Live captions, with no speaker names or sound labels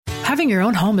Having your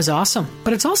own home is awesome,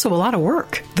 but it's also a lot of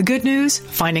work. The good news?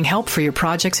 Finding help for your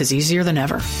projects is easier than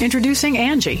ever. Introducing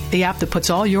Angie, the app that puts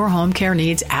all your home care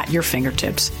needs at your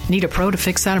fingertips. Need a pro to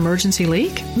fix that emergency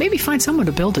leak? Maybe find someone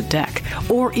to build a deck,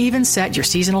 or even set your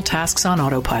seasonal tasks on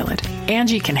autopilot.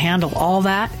 Angie can handle all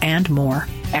that and more.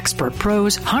 Expert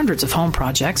pros, hundreds of home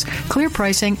projects, clear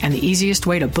pricing, and the easiest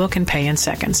way to book and pay in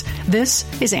seconds. This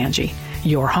is Angie,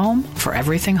 your home for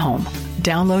everything home.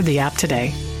 Download the app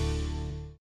today.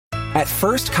 At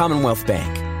First Commonwealth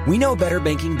Bank, we know better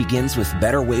banking begins with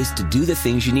better ways to do the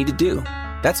things you need to do.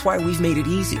 That's why we've made it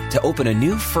easy to open a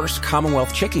new First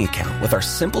Commonwealth checking account with our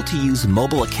simple-to-use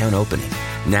mobile account opening.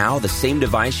 Now, the same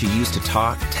device you use to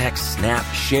talk, text, snap,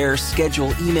 share,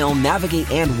 schedule, email,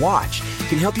 navigate, and watch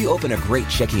can help you open a great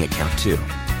checking account, too.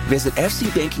 Visit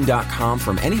fcbanking.com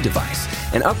from any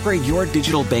device and upgrade your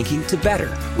digital banking to better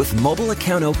with mobile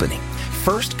account opening.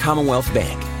 First Commonwealth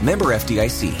Bank. Member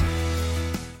FDIC.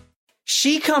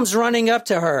 She comes running up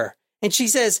to her and she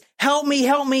says, "Help me,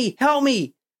 help me, help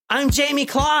me. I'm Jayme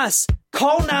Closs.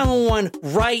 Call 911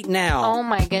 right now." Oh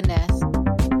my goodness.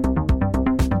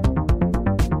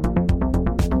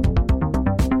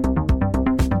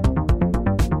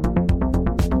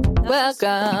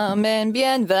 Welcome and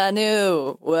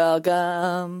bienvenue.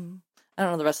 Welcome. I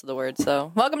don't know the rest of the words,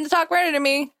 so welcome to Talk Reddit to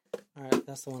me. All right,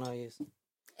 that's the one I'll use.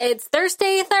 It's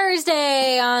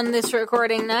Thursday on this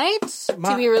recording night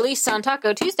to be released on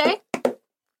Taco Tuesday.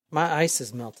 My ice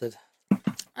is melted.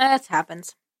 That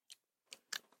happens.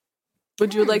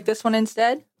 Would you like this one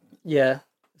instead? Yeah,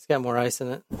 it's got more ice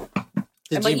in it.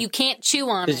 But you can't chew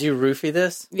on it. Did you roofie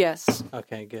this? Yes.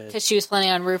 Okay, good. Because she was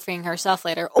planning on roofing herself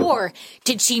later. Or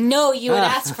did she know you would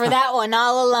ask for that one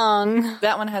all along?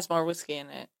 That one has more whiskey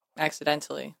in it,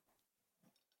 accidentally.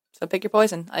 So pick your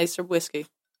poison, ice or whiskey.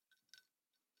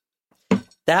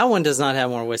 That one does not have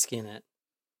more whiskey in it.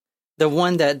 The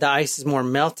one that the ice is more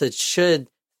melted should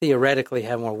theoretically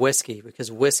have more whiskey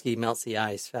because whiskey melts the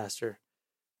ice faster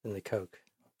than the Coke.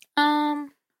 I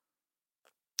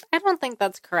don't think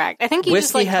that's correct. I think you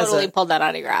Whiskey just totally pulled that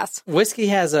out of your ass. Whiskey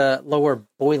has a lower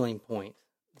boiling point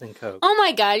than Coke. Oh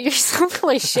my God, you're so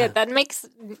full of shit. That makes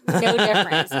no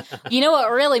difference. You know what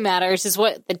really matters is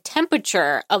what the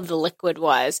temperature of the liquid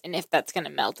was and if that's going to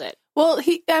melt it. Well,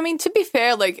 to be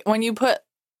fair, like when you put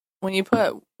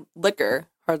liquor,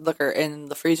 hard liquor in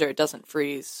the freezer, it doesn't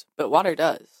freeze, but water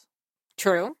does.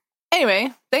 True.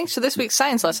 Anyway, thanks for this week's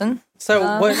science lesson.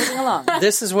 So moving along.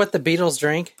 This is what the Beatles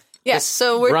drink? Yes,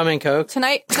 so we're rum and Coke?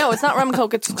 Tonight, no, it's not rum and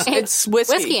Coke, it's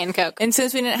whiskey. Whiskey and Coke. And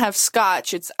since we didn't have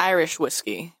scotch, it's Irish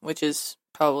whiskey, which is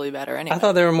probably better anyway. I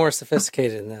thought they were more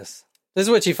sophisticated than this. This is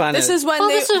what you find This is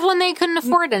when they couldn't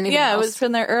afford anything else. It was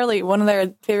from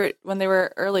when they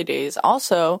were early days.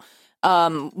 Also,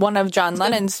 one of John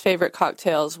Lennon's favorite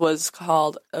cocktails was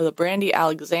called the Brandy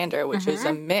Alexander, which is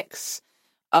a mix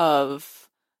of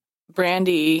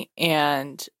brandy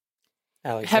and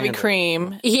heavy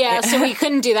cream. Yeah, so we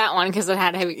couldn't do that one because it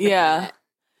had heavy cream. Yeah.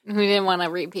 In it. We didn't want a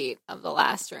repeat of the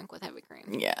last drink with heavy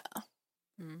cream. Yeah.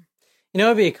 You know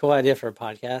what would be a cool idea for a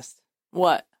podcast?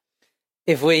 What?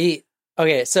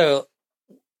 So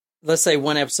let's say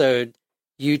one episode,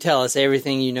 you tell us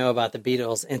everything you know about the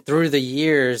Beatles, and through the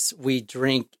years, we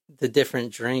drink the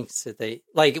different drinks that they,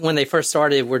 like when they first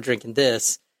started, we're drinking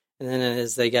this, and then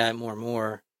as they got more and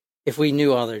more, if we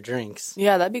knew all their drinks.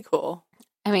 Yeah, that'd be cool.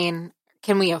 I mean,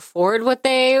 can we afford what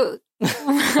they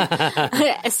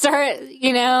start,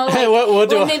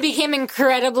 when they became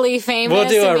increbly famous? We'll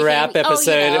do a rap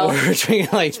episode where we're drinking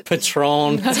like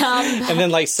Patron and then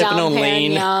like sipping on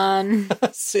lean,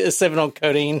 sipping on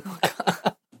codeine.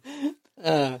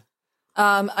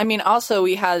 Also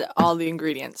we had all the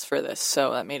ingredients for this,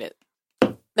 so that made it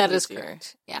That is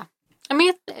correct. Yeah. I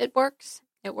mean, it works.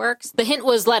 It works. The hint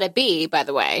was "Let It Be," by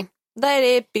the way. Let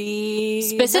it be.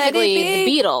 Specifically, let it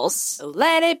be. the Beatles.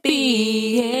 Let it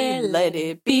be. Let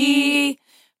it be.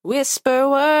 Whisper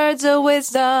words of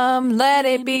wisdom. Let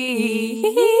it be.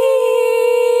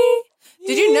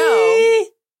 Did you know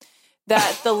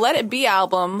that the Let It Be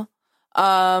album,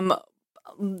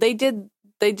 they did,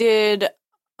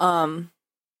 hold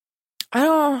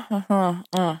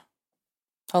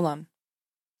on.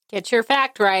 Get your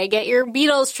fact right. Get your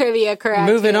Beatles trivia correct.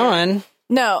 Moving on.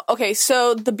 No, okay,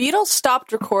 so the Beatles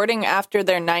stopped recording after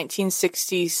their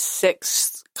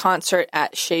 1966 concert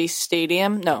at Shea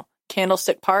Stadium. No,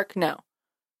 Candlestick Park. No,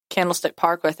 Candlestick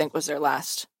Park, I think, was their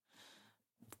last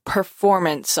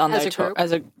performance on their tour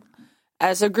as a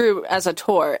group, as a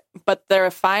tour. But their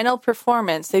final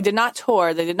performance, they did not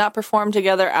tour. They did not perform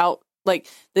together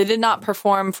they did not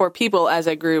perform for people as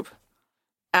a group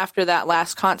after that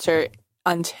last concert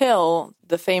until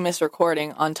the famous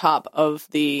recording on top of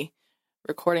the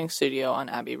recording studio on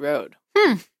Abbey Road.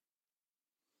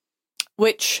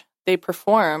 Which they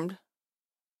performed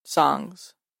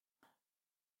songs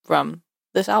from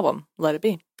this album, Let It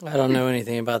Be. I don't know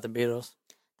anything about the Beatles.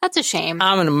 That's a shame.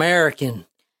 I'm an American.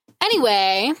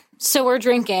 Anyway, so we're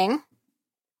drinking.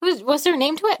 Was there a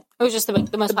name to it? It was just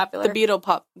the most popular.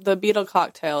 The Beetle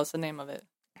cocktail is the name of it.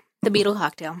 The Beetle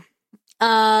cocktail.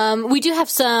 We do have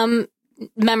some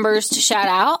members to shout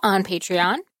out on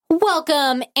Patreon.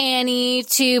 Welcome, Annie,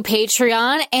 to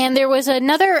Patreon. And there was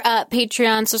another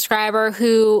Patreon subscriber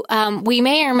who we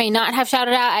may or may not have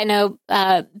shouted out. I know,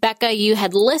 Becca, you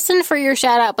had listened for your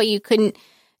shout out, but you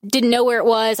didn't know where it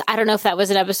was. I don't know if that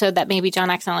was an episode that maybe John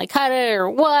accidentally cut it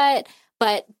or what.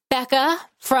 But Becca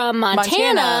from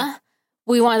Montana,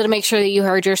 we wanted to make sure that you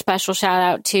heard your special shout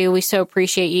out too. We so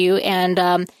appreciate you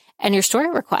and your story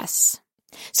requests.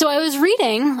 So I was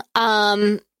reading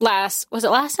last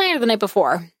night or the night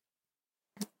before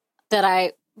that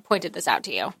I pointed this out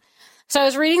to you. So I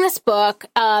was reading this book,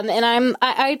 and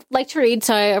I like to read,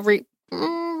 so I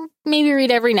maybe read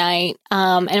every night.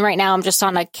 And right now I'm just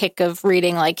on a kick of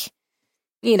reading, like,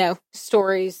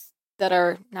 stories that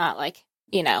are not like,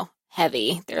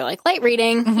 heavy. They're like light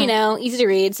reading, easy to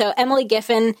read. So Emily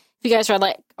Giffin, if you guys read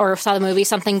or saw the movie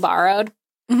Something Borrowed,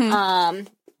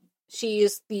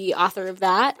 she's the author of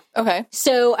that. Okay.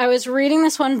 So I was reading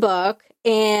this one book,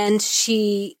 and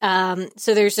she,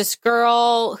 so there's this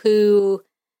girl who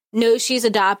knows she's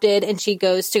adopted, and she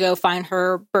goes to go find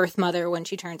her birth mother when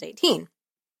she turns 18.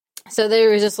 So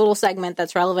there is this little segment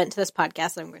that's relevant to this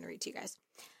podcast that I'm going to read to you guys.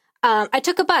 I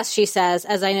took a bus, she says,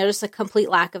 as I noticed a complete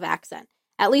lack of accent.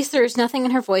 At least there is nothing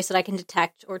in her voice that I can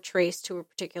detect or trace to a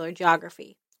particular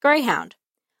geography. Greyhound.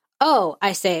 Oh,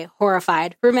 I say,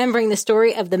 horrified, remembering the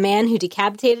story of the man who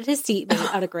decapitated his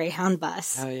seatmate on a Greyhound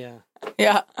bus. Oh, yeah.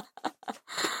 Yeah.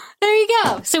 There you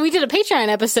go. So we did a Patreon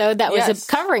episode that was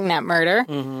covering that murder.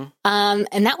 Mm-hmm.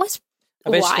 And that was I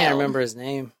bet wild. you can't remember his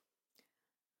name.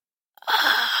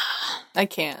 I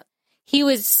can't. He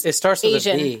was It starts with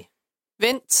Asian. a B.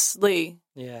 Vince Lee.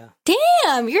 Yeah.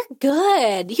 Damn, you're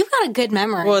good. You've got a good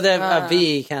memory. Well, that a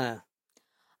V kind of.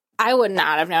 I would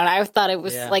not have known. I thought it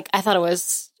was I thought it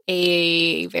was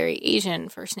a very Asian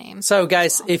first name. So,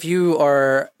 guys, if you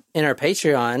are in our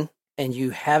Patreon and you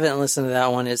haven't listened to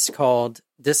that one, it's called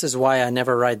This Is Why I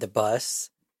Never Ride the Bus.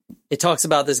 It talks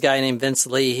about this guy named Vince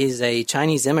Lee. He's a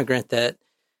Chinese immigrant that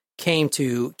came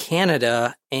to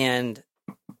Canada and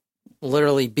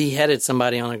literally beheaded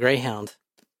somebody on a Greyhound.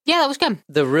 Yeah, that was good.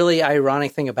 The really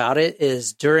ironic thing about it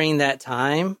is during that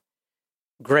time,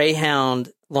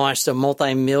 Greyhound launched a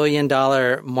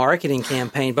multi-million-dollar marketing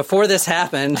campaign before this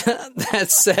happened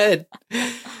that said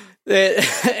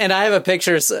that, and I have a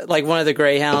picture, like one of the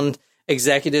Greyhound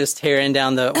executives tearing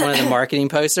down one of the marketing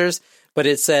posters, but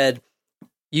it said,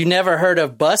 "You never heard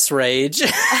of bus rage?"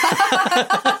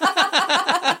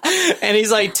 And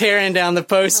he's like tearing down the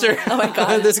poster. Oh my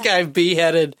God. This guy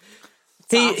beheaded.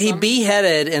 He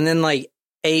beheaded and then like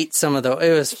ate some of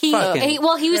it was fucking he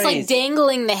was like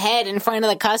dangling the head in front of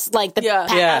the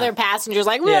other passengers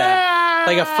like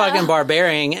like a fucking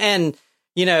barbarian. And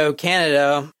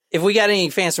Canada, if we got any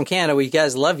fans from Canada, we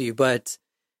guys love you, but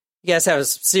you guys have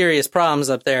serious problems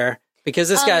up there because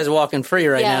this guy's walking free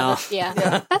right now.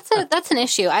 That's an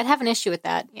issue. I'd have an issue with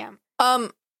that. Yeah.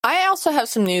 I also have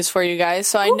some news for you guys.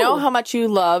 So I know how much you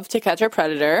love To Catch a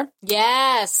Predator.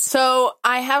 Yes. So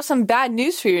I have some bad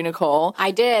news for you, Nicole. I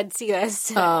did see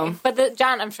this. But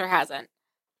John, I'm sure, hasn't.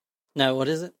 No, what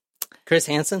is it? Chris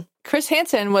Hansen? Chris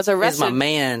Hansen was arrested. He's my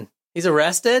man. He's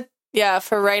arrested? Yeah,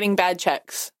 for writing bad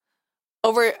checks.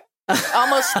 Over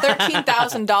almost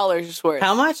 $13,000 worth.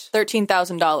 How much?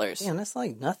 $13,000. Damn, that's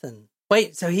like nothing.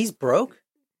 Wait, so he's broke?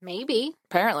 Maybe.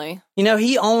 Apparently.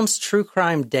 He owns True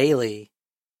Crime Daily.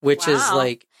 Which is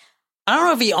like, I don't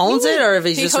know if he owns it or if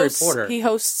he's just a reporter. He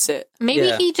hosts it.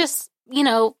 Maybe he just,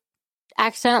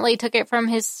 accidentally took it from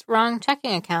his wrong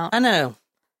checking account. I know.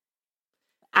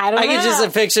 I don't know. I can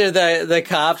just picture the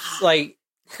cops like,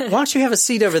 why don't you have a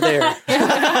seat over there?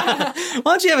 Why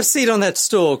don't you have a seat on that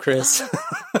stool, Chris?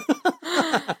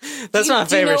 That's my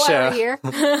favorite show. Here?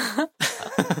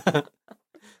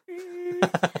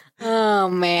 Oh,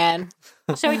 man.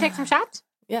 Shall we take some shots?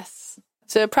 Yes.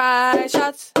 Surprise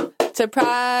shots.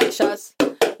 Surprise shots.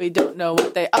 We don't know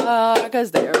what they are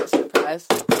because they're a surprise.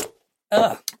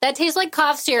 That tastes like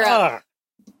cough syrup.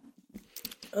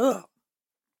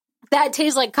 That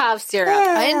tastes like cough syrup.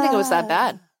 I didn't think it was that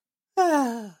bad.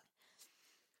 Oh,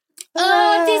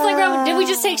 it tastes like Did we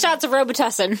just take shots of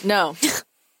Robitussin? No.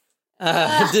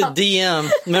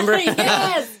 DM. Remember?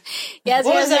 Yes.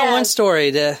 What was that one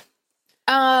story? DM.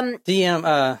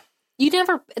 You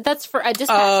never. That's for a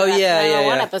dispatch. Oh, yeah.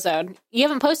 One episode. You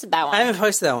haven't posted that one. I haven't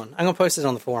posted that one. I'm gonna post it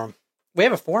on the forum. We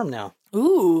have a forum now.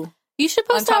 Ooh. You should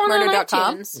post that one on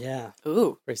iTunes. Yeah.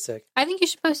 Ooh. Pretty sick. I think you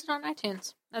should post it on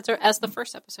iTunes. As the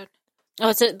first episode.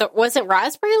 Oh, was it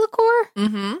raspberry liqueur?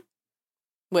 Mm-hmm.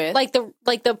 With like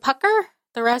the pucker,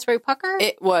 the raspberry pucker.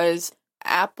 It was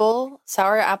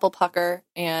sour apple pucker,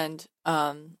 and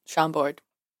Chambord.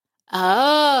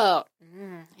 Oh,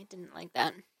 I didn't like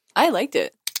that. I liked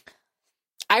it.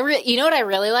 You know what I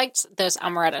really liked? Those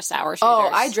amaretto sour shooters. Oh,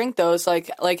 I drink those. Like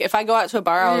if I go out to a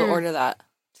bar, I'll order that.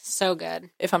 So good.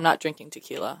 If I'm not drinking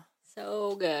tequila.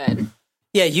 So good.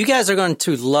 Yeah, you guys are going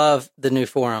to love the new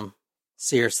forum.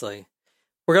 Seriously.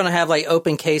 We're going to have like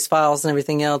open case files and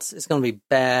everything else. It's going to be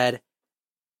bad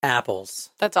apples.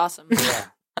 That's awesome. Yeah.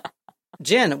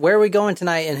 Jen, where are we going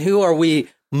tonight and who are we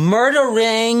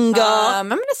murdering? I'm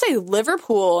going to say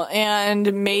Liverpool,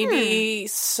 and maybe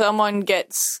someone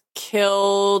gets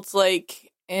killed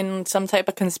like in some type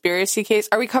of conspiracy case.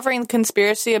 Are we covering the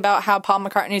conspiracy about how Paul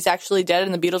McCartney's actually dead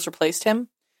and the Beatles replaced him?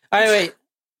 All right, wait.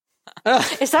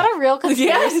 Is that a real conspiracy?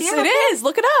 Yes, it is.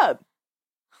 Look it up.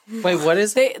 Wait, what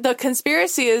is it? The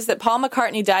conspiracy is that Paul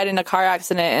McCartney died in a car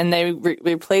accident, and they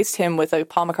replaced him with a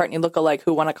Paul McCartney lookalike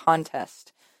who won a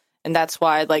contest, and that's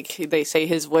why, like, they say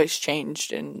his voice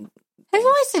changed. And his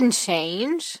voice didn't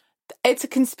change. It's a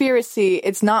conspiracy.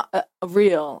 It's not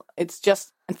real. It's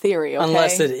just a theory. Okay?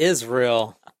 Unless it is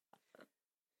real.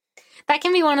 That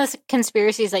can be one of the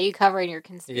conspiracies that you cover in your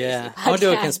conspiracy. Yeah, podcast. I'll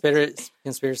do a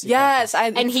conspiracy. Yes,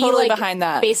 podcast. I'm totally behind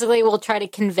that. Basically, will try to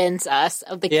convince us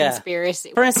of the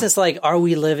conspiracy. For instance, like, are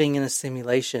we living in a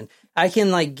simulation? I can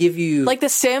like give you like The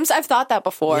Sims. I've thought that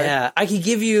before. Yeah, I could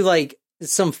give you like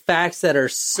some facts that are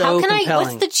so compelling.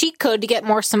 What's the cheat code to get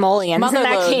more simoleons in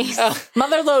that case?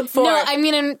 Motherload 4. No, I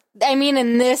mean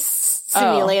in this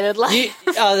simulated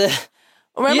life.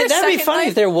 Remember that'd be funny Life?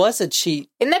 if there was a cheat.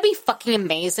 Wouldn't that be fucking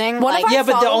amazing? One of our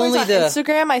but followers on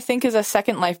Instagram, I think, is a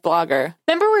Second Life blogger.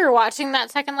 Remember we were watching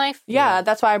that Second Life? Yeah,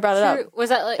 that's why I brought it up. Was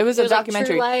that like it was a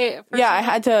documentary? Like yeah, I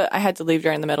had to leave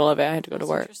during the middle of it. I had to go to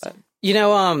work. But. You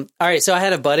know, all right. So I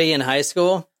had a buddy in high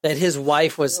school that his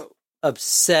wife was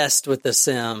obsessed with The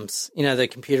Sims. You know, the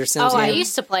computer Sims. Oh, game. I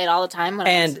used to play it all the time when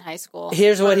I was in high school.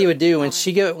 Here's what he would do when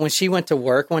she went to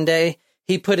work one day.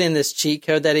 He put in this cheat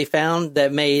code that he found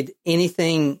that made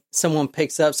anything someone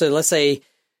picks up. So let's say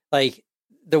like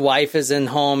the wife is in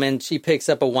home and she picks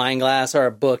up a wine glass or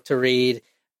a book to read.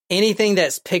 Anything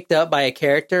that's picked up by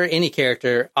any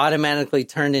character, automatically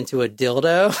turned into a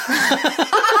dildo.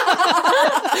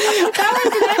 That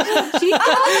was an actual cheat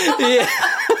code? Yeah.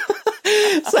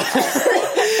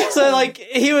 So like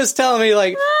he was telling me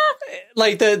like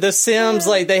the Sims,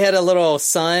 like they had a little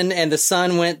son and the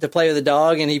son went to play with the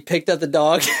dog and he picked up the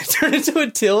dog and turned into a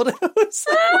dildo.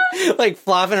 Like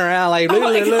flopping around like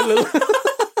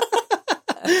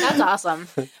That's awesome.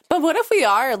 But what if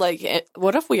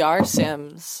we are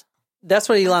Sims? That's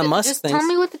what Elon Musk Just thinks. tell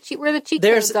me where the cheat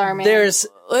codes are, man. There's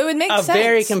it would make a sense.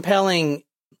 very compelling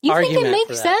You argument think it for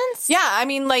makes that. sense? Yeah, I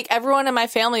mean, like everyone in my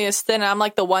family is thin, and I'm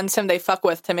like the one Sim they fuck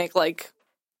with to make like.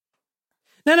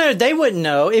 No, they wouldn't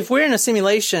know. If we're in a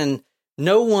simulation,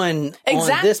 no one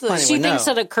on this planet She would know. thinks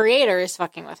that a creator is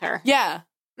fucking with her. Yeah.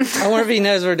 I wonder if he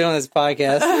knows we're doing this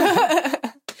podcast.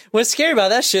 What's scary about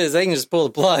that shit is they can just pull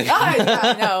the plug.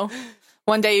 I know.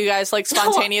 One day you guys like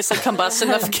spontaneously combust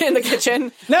in the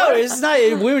kitchen. No, it's not.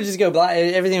 We would just go black.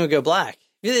 Everything would go black.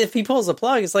 If he pulls the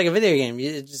plug, it's like a video game.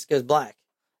 It just goes black.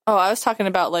 Oh, I was talking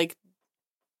about like.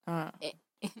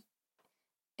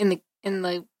 In the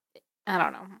I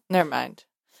don't know. Never mind.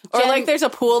 Or like there's a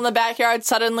pool in the backyard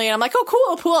suddenly, and I'm like, oh,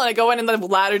 cool, a pool. And I go in and the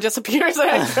ladder disappears. And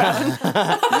I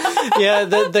drown. Yeah,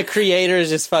 the creator is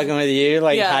just fucking with you,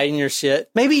 like hiding your shit.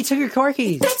 Maybe he took your car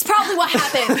keys. That's probably what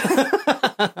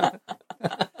happened.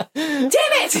 Damn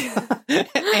it!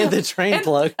 And the train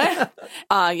plug.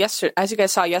 Yesterday, as you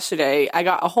guys saw yesterday, I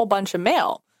got a whole bunch of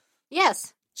mail.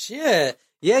 Yes. Shit.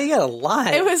 Yeah, you got a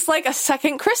lot. It was like a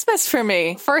second Christmas for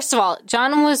me. First of all,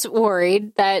 John was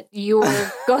worried that you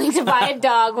were going to buy a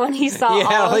dog when he saw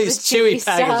all these the chewy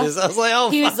packages. Stuff. I was like,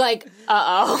 oh, he was like,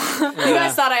 uh-oh. You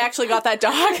guys thought I actually got that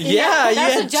dog? Yeah, you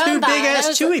that's had what John two thought. big-ass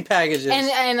Chewy packages.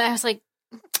 And I was like,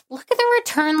 look at the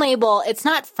return label. It's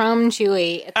not from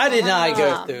Chewy. It's I did not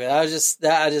go from. through it. I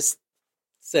just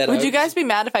said, Would you guys be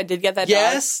mad if I did get that dog?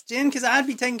 Yes, Jen, because I'd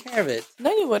be taking care of it. No,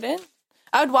 you wouldn't.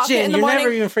 I would walk Jen, it in the you're morning.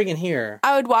 never even freaking here.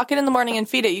 I would walk it in the morning and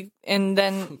feed it, and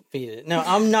then Feed it. No,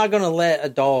 I'm not going to let a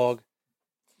dog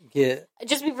get...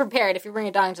 Just be prepared. If you bring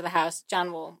a dog into the house,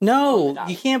 John will... No,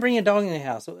 you can't bring a dog in the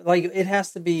house. Like, it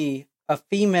has to be a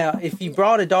female. If you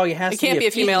brought a dog, it has to be can't be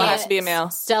a female. It has to be a male.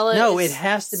 It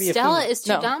has to be a female. Stella is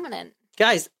too dominant.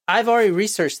 Guys, I've already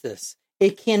researched this.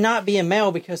 It cannot be a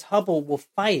male because Hubble will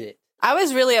fight it. I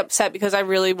was really upset because I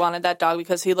really wanted that dog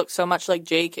because he looked so much like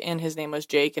Jake and his name was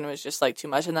Jake and it was just like too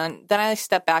much. And then I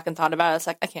stepped back and thought about it. It's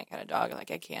like, I can't get a dog.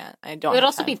 Like, I can't. I don't. It would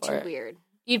also be too weird.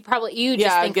 You'd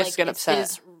just think like get upset.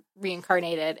 It's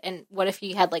reincarnated. And what if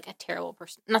he had like a terrible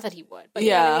person? Not that he would, but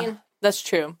you know what I mean? That's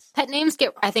true. Pet names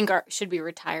should be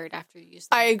retired after you use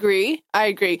them. I agree.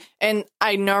 And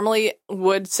I normally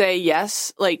would say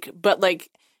yes, but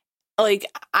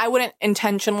I wouldn't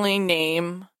intentionally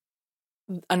name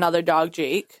another dog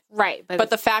Jake. Right. But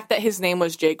the fact that his name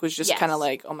was Jake was just kind of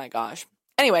like, oh my gosh.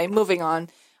 Anyway, moving on.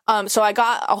 So I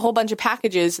got a whole bunch of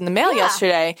packages in the mail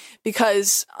yesterday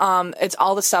because it's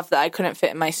all the stuff that I couldn't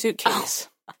fit in my suitcase.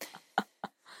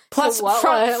 Plus,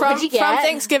 so from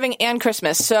Thanksgiving and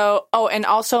Christmas. So, and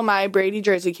also my Brady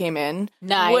jersey came in.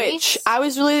 Nice. Which I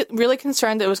was really, really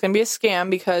concerned that it was going to be a scam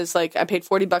because, like, I paid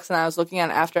 $40 and I was looking at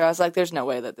it after. I was like, there's no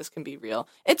way that this can be real.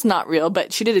 It's not real,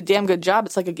 but she did a damn good job.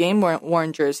 It's like a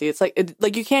game-worn jersey. It's like,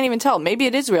 you can't even tell. Maybe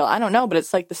it is real. I don't know, but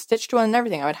it's like the stitched one and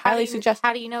everything. I would highly suggest.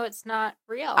 How do you know it's not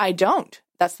real? I don't.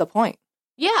 That's the point.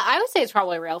 Yeah, I would say it's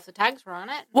probably real if the tags were on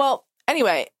it. Well,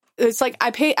 anyway. It's like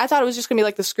I thought it was just going to be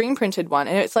like the screen printed one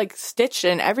and it's like stitched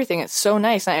and everything. It's so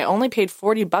nice. And I only paid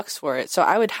 $40 for it. So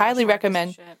I would highly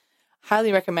recommend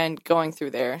going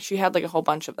through there. She had like a whole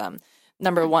bunch of them.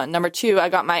 Number one. Number two, I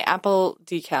got my Apple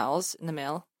decals in the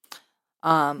mail.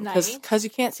 Cause you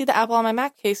can't see the Apple on my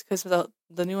Mac case because the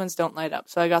new ones don't light up.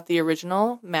 So I got the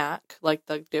original Mac, like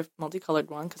the multicolored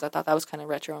one. Cause I thought that was kind of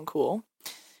retro and cool.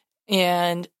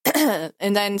 And,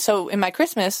 and then, so in my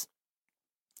Christmas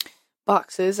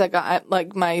boxes, I got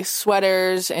like my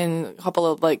sweaters and a couple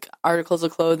of like articles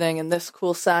of clothing and this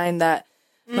cool sign that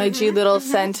my G Little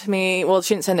sent me. Well,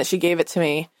 she didn't send it, she gave it to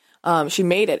me. She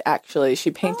made it actually. She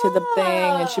painted the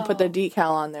thing and she put the decal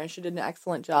on there. She did an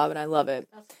excellent job and I love it.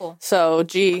 That's cool. So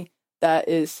G, that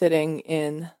is sitting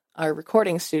in our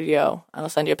recording studio. I'll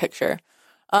send you a picture.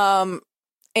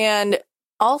 And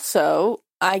also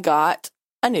I got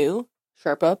a new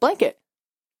Sherpa blanket.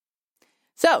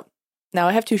 So now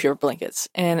I have 2 Sherpa blankets,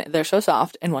 and they're so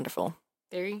soft and wonderful.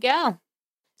 There you go.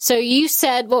 So you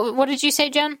said, what did you say,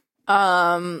 Jen?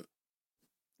 It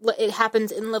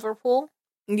happens in Liverpool?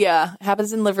 Yeah, it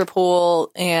happens in Liverpool,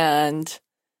 and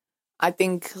I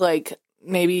think, like,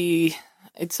 maybe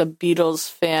it's a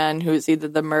Beatles fan who is either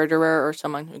the murderer or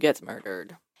someone who gets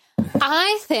murdered.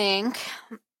 I think,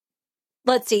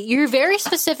 let's see, you're very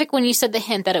specific when you said the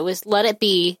hint that it was Let It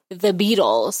Be the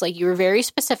Beatles. Like, you were very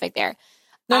specific there.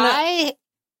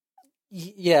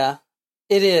 Yeah,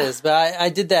 it is, but I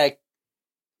did that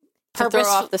to throw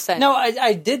off the scent. No,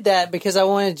 I did that because I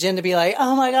wanted Jen to be like,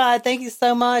 oh my God, thank you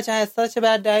so much. I had such a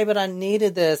bad day, but I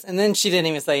needed this. And then she didn't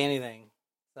even say anything.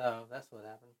 So that's what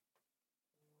happened.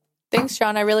 Thanks,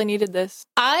 John. I really needed this.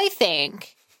 I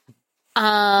think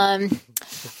a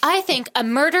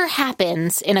murder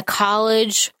happens in a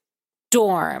college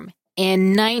dorm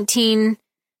in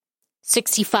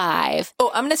 1965.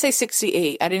 Oh, I'm going to say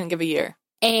 68. I didn't give a year.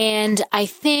 And I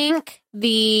think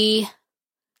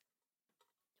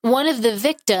one of the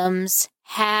victims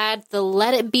had the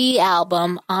Let It Be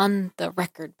album on the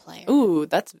record player. Ooh,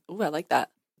 I like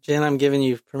that. Jen, I'm giving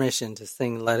you permission to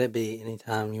sing Let It Be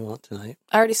anytime you want tonight.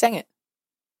 I already sang it.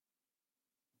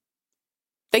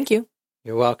 Thank you.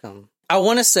 You're welcome. I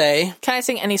want to say... Can I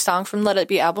sing any song from Let It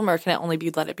Be album, or can it only be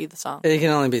Let It Be the song? It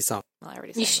can only be song. Well, I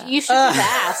already sang that. You should have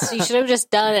asked. You should have just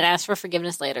done and asked for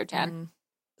forgiveness later, Jen.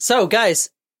 So,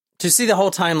 guys, to see the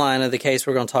whole timeline of the case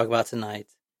we're going to talk about tonight,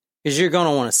 because you're going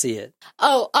to want to see it.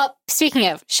 Oh, speaking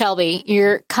of, Shelby,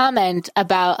 your comment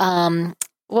about,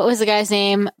 what was the guy's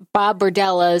name? Bob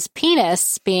Bordella's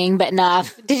penis being bitten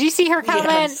off. Did you see her comment?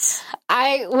 Yes.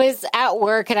 I was at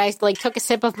work and I took a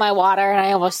sip of my water and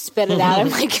I almost spit it out on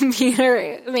my computer.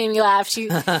 It made me laugh. She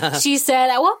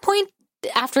said, at what point,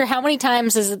 after how many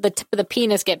times does the tip of the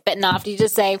penis get bitten off? Do you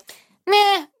just say,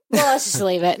 meh? Well, let's just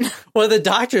leave it. Well, the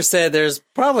doctor said there's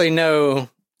probably no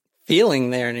feeling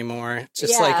there anymore. It's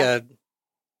just like a...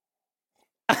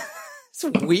 It's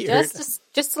weird.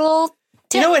 Just a little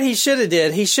tip. You know what he should have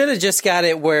did? He should have just got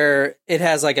it where it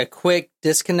has like a quick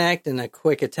disconnect and a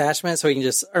quick attachment, so he can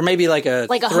just... Or maybe like a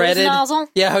threaded... hose nozzle?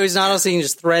 Yeah, hose nozzle, so you can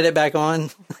just thread it back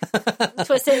on.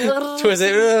 Twist it. Twist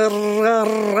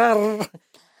it.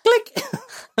 Click.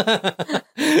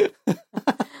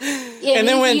 Yeah, and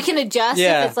then when you can adjust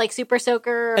if it's like super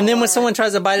soaker. And then when someone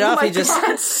tries to bite it off, he just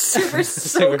super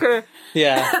soaker.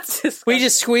 Yeah, we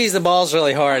just squeeze the balls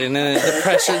really hard, and then the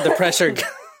pressure.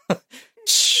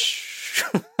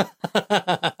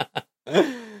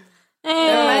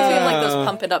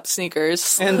 up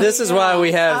sneakers. And this is why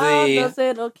we have Those the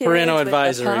little kids parental with the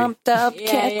advisory. pumped up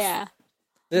Yeah, kicks. yeah.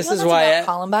 This You know is that's why about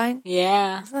Columbine.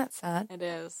 Yeah, Isn't that sad? it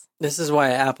is. this is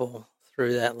why Apple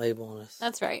threw that label on us.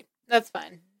 That's right. That's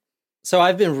fine. So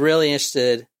I've been really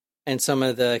interested in some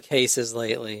of the cases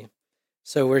lately.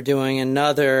 So we're doing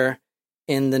another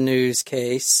in the news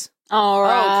case. All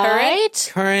right.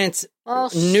 Current Well,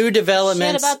 new shit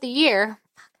developments. about the year.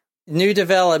 New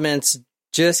developments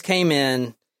just came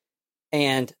in,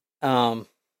 and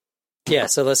yeah.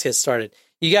 So let's get started.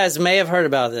 You guys may have heard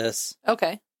about this.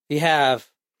 Okay. If you have,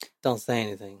 don't say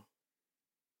anything.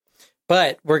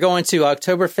 But we're going to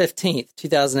October 15th,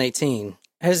 2018.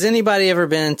 Has anybody ever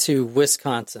been to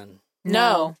Wisconsin?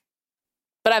 No.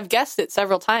 But I've guessed it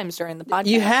several times during the podcast.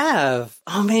 You have.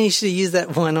 Oh, man, you should have used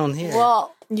that one on here.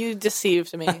 Well, you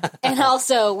deceived me. And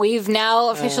also, we've now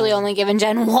officially only given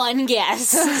Jen one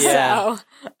guess. Yeah. So,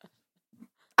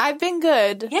 I've been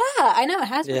good. yeah, I know it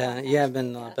has been. Yeah, you have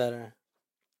been a lot better.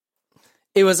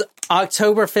 It was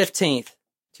October 15th,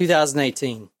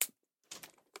 2018.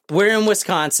 We're in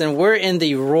Wisconsin. We're in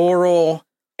the rural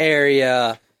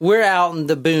area. We're out in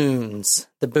the boonies,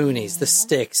 the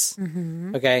sticks.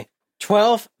 Mm-hmm. Okay.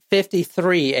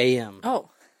 12:53 a.m. Oh.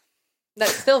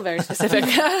 That's still very specific.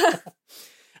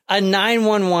 A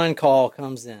 911 call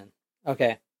comes in.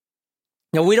 Okay.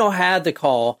 Now, we don't have the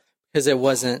call because it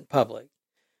wasn't public.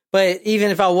 But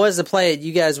even if I was to play it,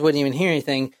 you guys wouldn't even hear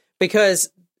anything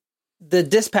because the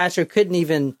dispatcher couldn't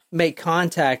even make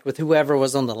contact with whoever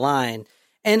was on the line.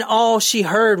 And all she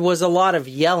heard was a lot of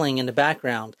yelling in the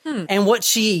background. And what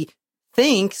she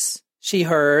thinks she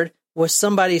heard was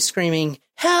somebody screaming,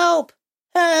 "Help!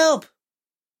 Help!"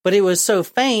 But it was so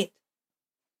faint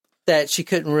that she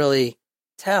couldn't really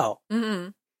tell. Mm-hmm.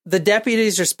 The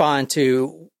deputies respond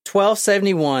to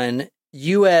 1271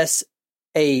 US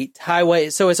 8 highway.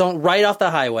 So it's on right off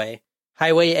the highway,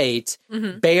 Highway 8,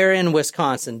 Barron,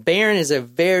 Wisconsin. Barron is a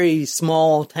very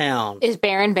small town. Is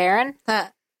Barron? Barron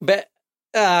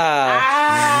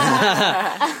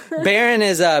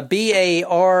is Barron,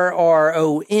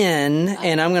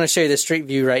 and I'm going to show you the street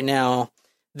view right now.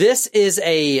 This is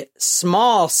a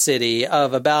small city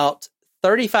of about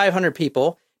 3,500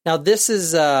 people. Now, this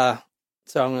is, so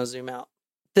I'm going to zoom out.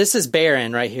 This is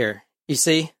Barron right here. You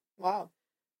see? Wow.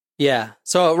 Yeah.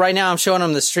 So right now I'm showing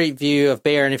them the street view of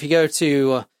Barron. If you go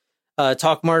to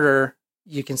Talk Murder,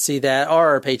 you can see that, or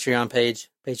our Patreon page,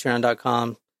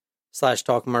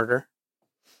 patreon.com/talkmurder.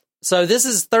 So this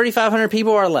is 3,500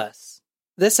 people or less.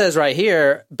 This says right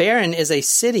here, Barron is a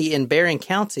city in Barron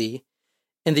County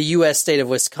in the U.S. state of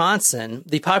Wisconsin.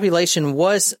 The population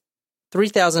was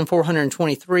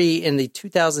 3,423 in the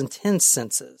 2010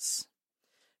 census.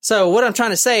 So what I'm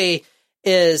trying to say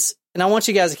is, and I want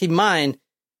you guys to keep in mind,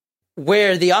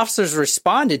 where the officers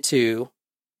responded to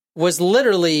was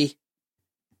literally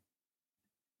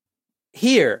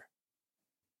here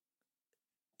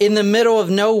in the middle of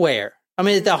nowhere. I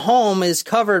mean, the home is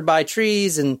covered by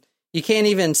trees and you can't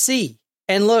even see.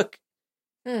 And look,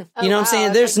 you know what I'm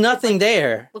saying? There's nothing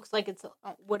there. Looks like it's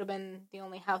would have been the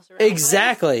only house around.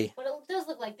 Exactly. But it does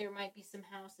look like there might be some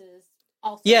houses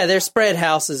also. Yeah, they're spread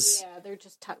houses. Yeah, they're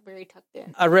just very tucked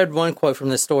in. I read one quote from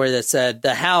the story that said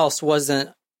the house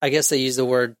wasn't, I guess they used the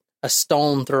word, a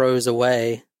stone throws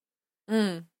away.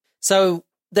 So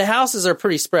the houses are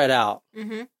pretty spread out.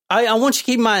 Mm-hmm. I want you to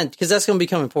keep in mind, because that's going to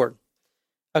become important.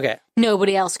 Okay.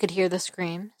 Nobody else could hear the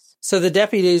screams. So the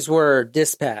deputies were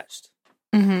dispatched.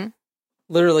 Mm-hmm.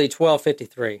 Literally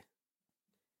 12:53.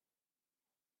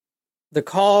 The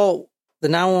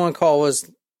 911 call was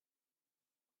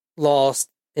lost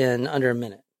in under a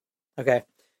minute. Okay.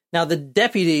 Now the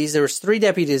deputies, there was 3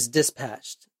 deputies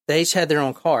dispatched. They each had their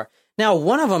own car. Now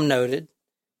one of them noted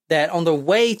that on the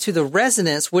way to the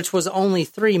residence, which was only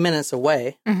 3 minutes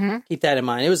away, keep that in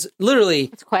mind. It was literally...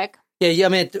 It's quick. Yeah, I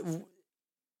mean,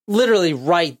 literally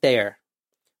right there.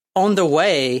 On the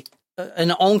way,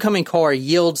 an oncoming car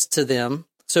yields to them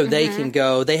so they can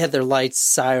go. They had their lights,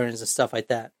 sirens, and stuff like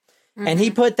that. And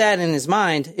he put that in his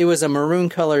mind. It was a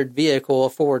maroon-colored vehicle, a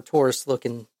Ford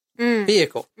Taurus-looking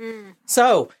vehicle.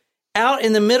 So, out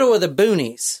in the middle of the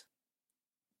boonies,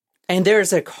 and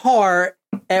there's a car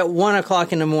at 1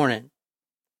 o'clock in the morning.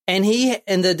 And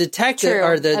the detective,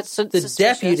 or the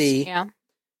deputy,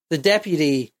 the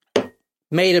deputy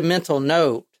made a mental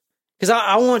note. Because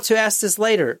I want to ask this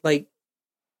later. Like,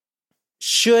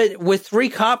 with 3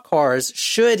 cop cars,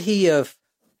 should he have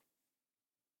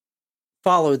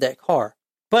followed that car?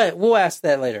 But we'll ask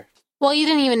that later. Well, you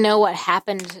didn't even know what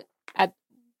happened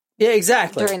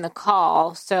exactly during the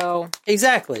call, so...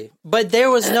 Exactly. But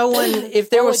there was no one... If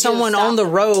there was someone on the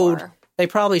road, they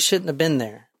probably shouldn't have been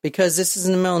there. Because this is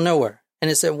in the middle of nowhere. and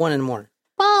it's at 1 a.m.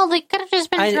 Well, they could have just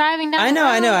been driving down.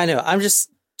 I know. I'm just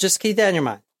keep that in your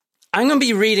mind. I'm going to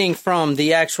be reading from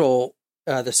the actual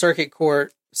the Circuit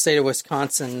Court, State of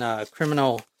Wisconsin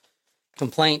criminal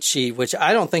complaint sheet, which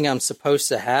I don't think I'm supposed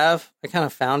to have. I kind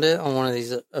of found it on one of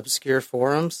these obscure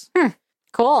forums.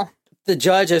 Cool. The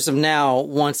judge, as of now,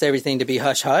 wants everything to be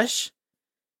hush hush,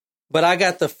 but I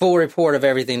got the full report of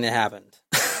everything that happened.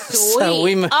 So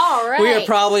we are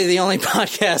probably the only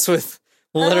podcast with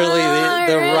literally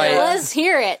the right. Let's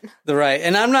hear it. The right.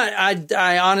 And I'm not,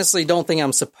 I honestly don't think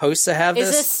I'm supposed to have this.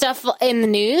 Is this stuff in the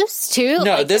news too?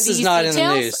 No, like, this is not in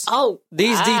the news. Oh,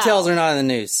 these details are not in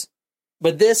the news.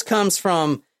 But this comes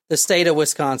from the state of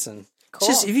Wisconsin. Cool.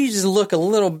 Just if you just look a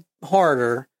little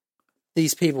harder,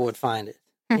 these people would find it.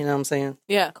 You know what I'm saying?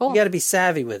 Yeah. Cool. You got to be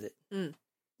savvy with it.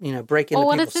 You know, break into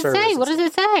people's services. What does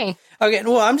it say? Okay,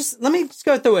 well, let me just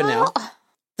go through it now.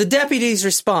 The deputies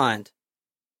respond.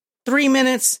 3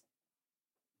 minutes,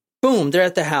 boom, they're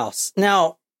at the house.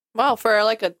 Now, wow, for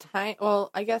like a tiny,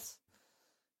 well, I guess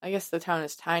the town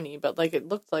is tiny, but like it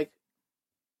looked like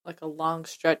a long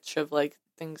stretch of like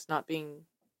things not being.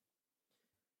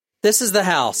 This is the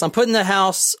house. I'm putting the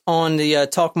house on the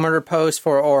Talk Murder post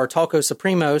for our Talco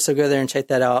Supremo, so go there and check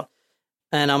that out.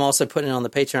 And I'm also putting it on the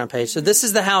Patreon page. So this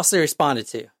is the house they responded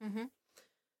to.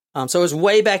 So it was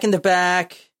way back in the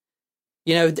back.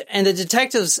 You know, and the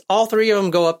detectives, all three of them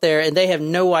go up there, and they have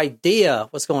no idea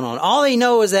what's going on. All they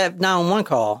know is that 911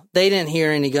 call. They didn't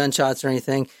hear any gunshots or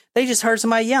anything. They just heard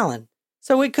somebody yelling.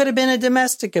 So it could have been a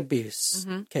domestic abuse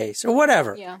case or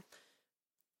whatever. Yeah.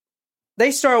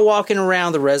 They start walking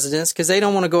around the residence because they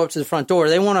don't want to go up to the front door.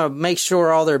 They want to make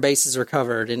sure all their bases are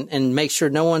covered and make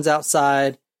sure no one's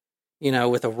outside, you know,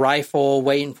 with a rifle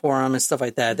waiting for them and stuff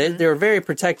like that. They're very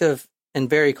protective and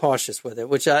very cautious with it,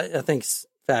 which I think is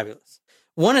fabulous.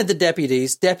 One of the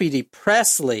deputies, Deputy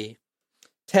Presley,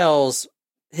 tells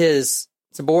his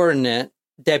subordinate,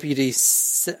 Deputy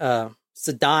Sedani,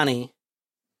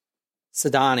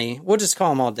 we'll just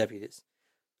call them all deputies.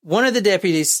 One of the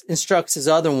deputies instructs his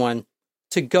other one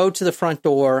to go to the front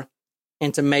door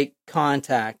and to make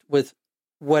contact with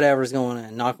whatever's going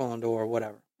on, knock on the door or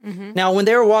whatever. Now, when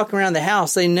they were walking around the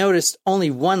house, they noticed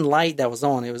only one light that was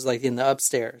on. It was like in the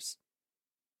upstairs.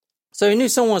 So he knew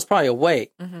someone was probably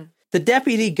awake. The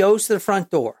deputy goes to the front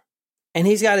door, and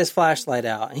he's got his flashlight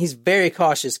out, and he's very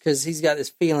cautious because he's got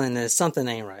this feeling that something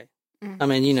ain't right. I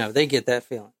mean, you know, they get that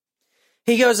feeling.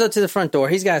 He goes up to the front door.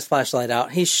 He's got his flashlight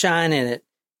out. He's shining it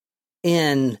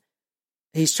in.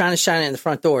 He's trying to shine it in the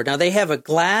front door. Now, they have a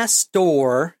glass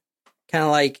door, kind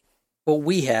of like what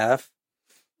we have.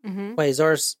 Wait,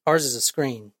 ours is a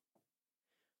screen.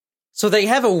 So they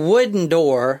have a wooden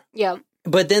door. Yeah.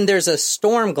 But then there's a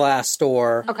storm glass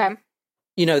door. Okay.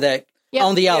 You know, that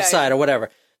on the outside or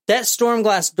whatever. That storm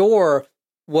glass door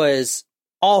was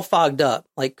all fogged up,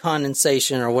 like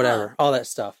condensation or whatever, all that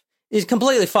stuff. It's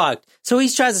completely fogged. So he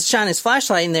tries to shine his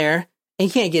flashlight in there, and he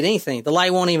can't get anything. The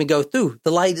light won't even go through.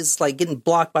 The light is like getting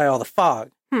blocked by all the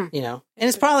fog, you know. And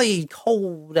it's probably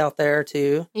cold out there,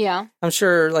 too. Yeah. I'm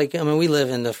sure, like, I mean, we live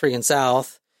in the freaking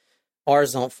South.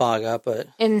 Ours don't fog up, but...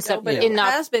 It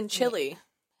has been chilly.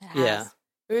 Yeah.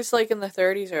 It was like in the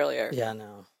 30s earlier. Yeah, I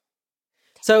know.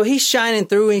 So he's shining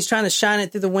through, and he's trying to shine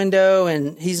it through the window,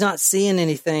 and he's not seeing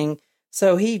anything.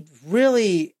 So he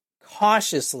really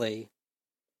cautiously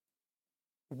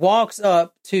walks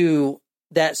up to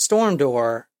that storm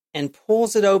door and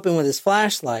pulls it open with his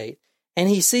flashlight, and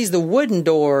he sees the wooden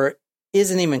door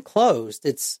isn't even closed.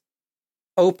 It's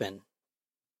open.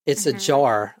 It's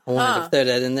ajar. I wanted to throw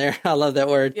that in there. I love that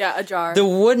word. Yeah, ajar. The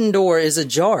wooden door is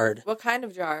ajarred. What kind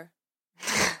of jar?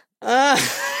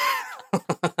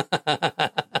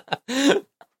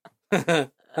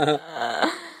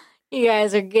 You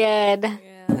guys are good.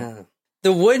 Yeah.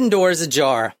 The wooden door is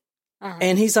ajar.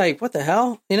 And he's like, what the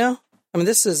hell? You know? I mean,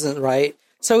 this isn't right.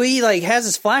 So he like has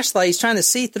his flashlight. He's trying to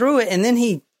see through it. And then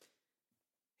he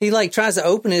like tries to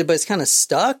open it, but it's kind of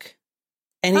stuck.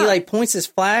 And he like points his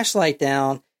flashlight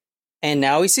down. And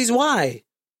now he sees why.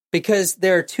 Because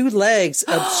there are two legs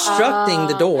obstructing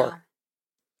the door.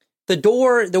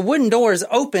 The wooden door is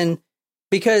open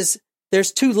because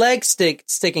there's two legs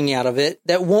sticking out of it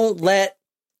that won't let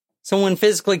someone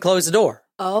physically close the door.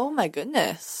 Oh my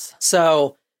goodness.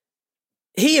 So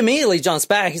he immediately jumps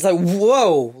back. He's like,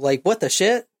 whoa, like what the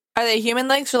shit? Are they human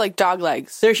legs or like dog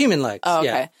legs? They're human legs. Oh, okay.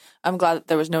 Yeah. I'm glad that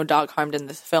there was no dog harmed in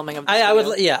this filming of this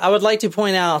I would like to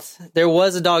point out there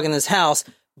was a dog in this house,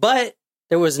 but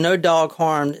there was no dog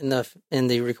harmed in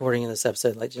the recording of this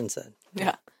episode, like Jen said.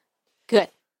 Yeah. Good.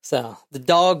 So the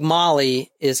dog Molly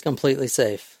is completely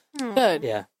safe. Good.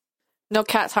 Yeah. No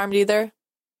cats harmed either?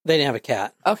 They didn't have a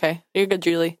cat. Okay, you're good,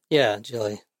 Julie. Yeah,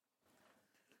 Julie.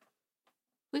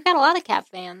 We've got a lot of cat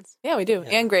fans. Yeah, we do.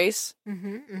 Yeah. And Grace.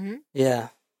 Yeah.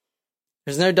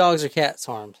 There's no dogs or cats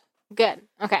harmed. Good.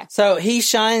 Okay. So he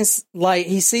shines light.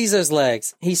 He sees those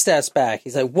legs. He steps back.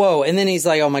 He's like, whoa. And then he's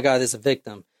like, oh my God, there's a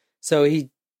victim. So he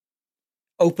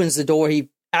opens the door. He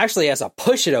actually has to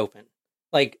push it open,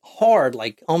 like hard,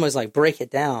 like almost like break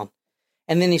it down.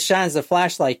 And then he shines the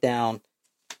flashlight down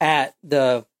at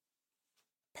the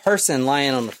person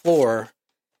lying on the floor.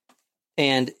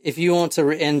 And if you want to,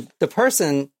 and the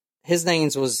person, his name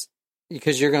was,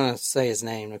 because you're going to say his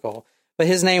name, Nicole, but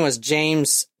his name was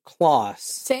Jayme Closs.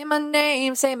 Say my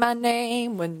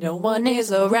name when no one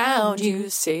is around you.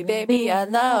 Say, baby, I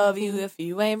love you if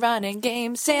you ain't running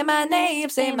games. Say my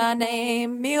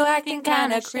name. You acting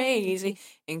kind of crazy.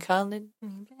 And calling.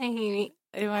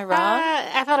 Am I wrong?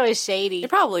 I thought it was shady. It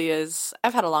probably is.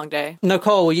 I've had a long day.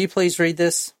 Nicole, will you please read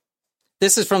this?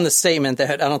 This is from the statement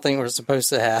that I don't think we're supposed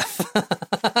to have.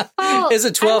 Well, It's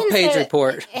a 12-page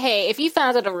report. Hey, if you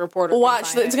found it, a reporter. can Watch,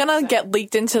 find it's it, going to so. get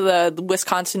leaked into the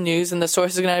Wisconsin news, and the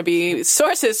source is going to be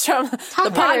sources from the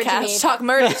murder to podcast me. talk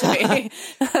murder to me.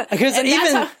 Because And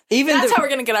that's how we're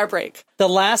going to get our break. the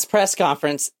last press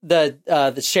conference,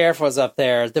 the sheriff was up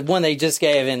there, the one they just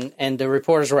gave, and the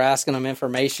reporters were asking him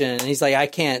information, and he's like, I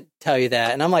can't tell you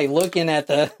that. And I'm like looking at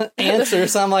the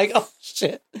answers, I'm like, oh,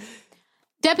 shit.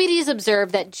 Deputies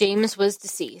observed that James was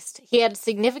deceased. He had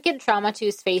significant trauma to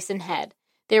his face and head.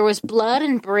 There was blood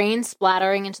and brains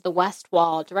splattering into the west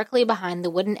wall directly behind the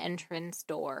wooden entrance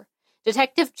door.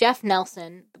 Detective Jeff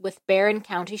Nelson with Barron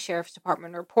County Sheriff's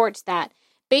Department reports that,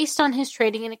 based on his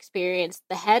training and experience,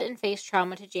 the head and face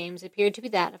trauma to James appeared to be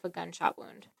that of a gunshot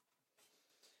wound.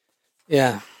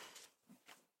 Yeah.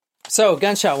 So,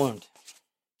 gunshot wound.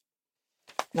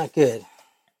 Not good.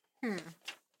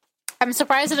 I'm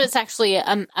surprised that it's actually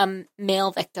a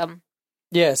male victim.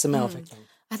 Yeah, it's a male victim.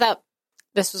 I thought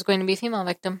this was going to be a female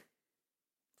victim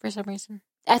for some reason.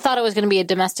 I thought it was going to be a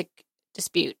domestic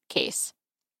dispute case.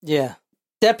 Yeah.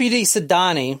 Deputy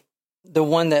Sedani, the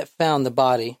one that found the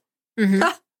body.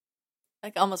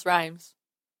 Like almost rhymes.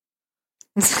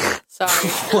 Sorry.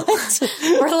 What?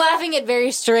 We're laughing at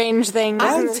very strange things.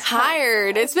 I'm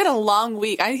tired. It's been a long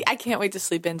week. I can't wait to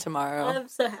sleep in tomorrow. I'm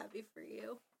so happy for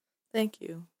you. Thank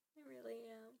you. I really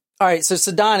am. All right, so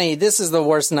Sedani, this is the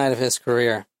worst night of his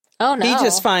career. Oh, no. He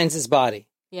just finds his body.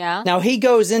 Yeah. Now, he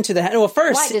goes into the... Well,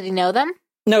 first... Why, did he know them?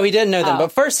 No, he didn't know them. Oh.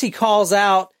 But first he calls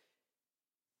out,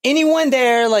 anyone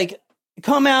there, like,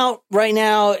 come out right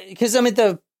now. Because, I mean,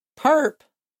 the perp.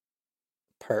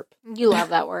 You love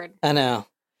that word. I know.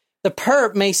 The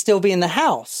perp may still be in the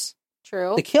house.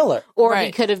 True. The killer. Or he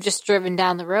Right. could have just driven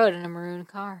down the road in a maroon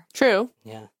car. True.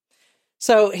 Yeah.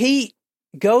 So he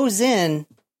goes in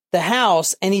the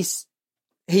house and he's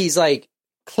like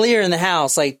clearing the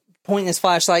house, like pointing his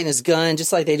flashlight and his gun,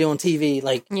 just like they do on TV.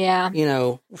 Like, Yeah. you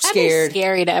know, That'd be scared.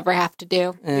 scary to ever have to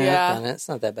do. Yeah. I've done it. It's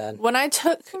not that bad. When I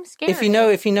took, I'm scared. If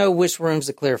you know which rooms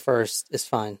to clear first, it's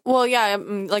fine. well, yeah,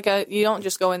 like you don't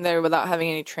just go in there without having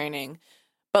any training.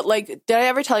 But like, did I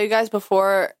ever tell you guys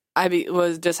before I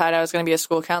decided I was going to be a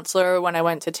school counselor when I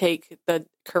went to take the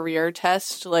career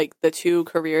test? Like the two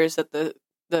careers that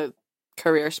the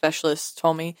career specialist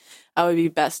told me I would be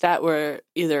best at were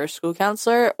either a school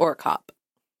counselor or a cop.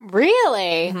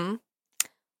 Really? Mm-hmm.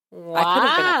 Wow. I could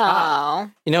have been a cop.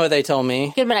 You know what they told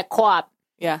me? Could have been a co-op.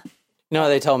 Yeah. You know what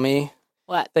they told me?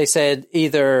 What? They said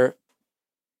either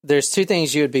there's two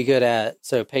things you would be good at,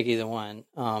 so pick either one.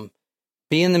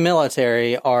 Be in the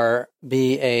military or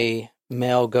be a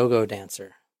male go-go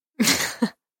dancer.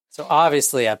 So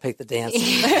obviously I picked the dancing.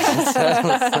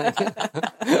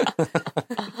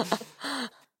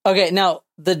 Okay, now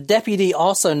the deputy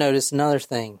also noticed another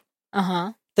thing.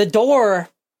 Uh-huh. The door,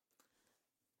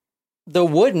 the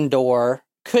wooden door,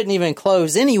 couldn't even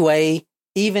close anyway,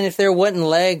 even if there wasn't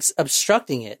legs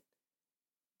obstructing it.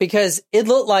 Because it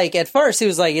looked like, at first, he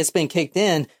was like, it's been kicked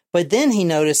in, but then he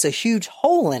noticed a huge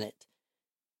hole in it.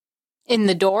 In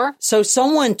the door? So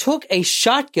someone took a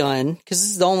shotgun, because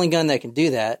this is the only gun that can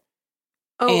do that,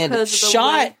 and 'cause of the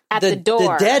shot way- At the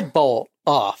door. the deadbolt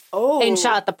off. Oh. And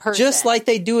shot the person. Just like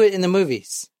they do it in the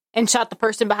movies. And shot the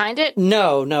person behind it?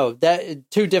 No, that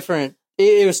two different.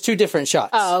 It was two different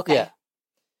shots. Oh, okay. Yeah.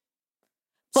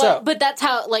 But that's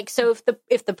how, like, so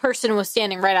if the person was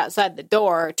standing right outside the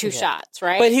door, two shots,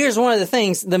 right? But here's one of the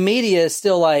things: the media is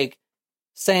still like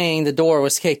saying the door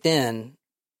was kicked in.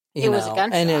 It was a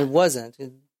gunshot. and it wasn't.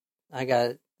 I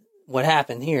got what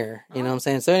happened here. You know what I'm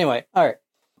saying? So anyway, all right.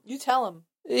 You tell him.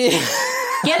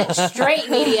 Get it straight,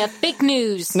 media. Fake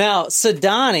news. Now,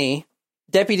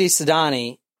 Deputy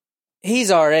Sedani,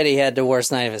 he's already had the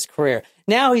worst night of his career.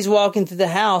 Now he's walking through the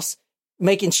house,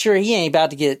 making sure he ain't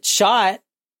about to get shot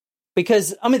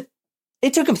because, I mean,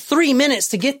 it took him 3 minutes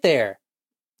to get there.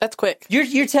 That's quick.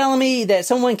 You're telling me that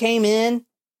someone came in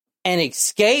and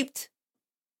escaped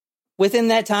within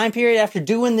that time period after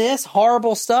doing this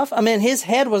horrible stuff? I mean, his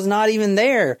head was not even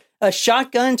there. A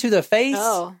shotgun to the face.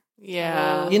 Oh,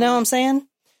 yeah. You know what I'm saying?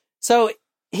 So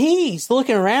he's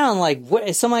looking around like, what,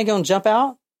 is somebody going to jump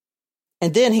out?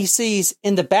 And then he sees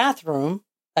in the bathroom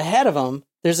ahead of him,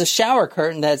 there's a shower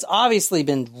curtain that's obviously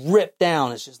been ripped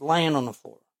down. It's just laying on the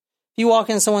floor. If you walk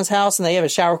into someone's house and they have a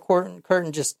shower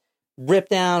curtain just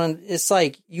ripped down, and it's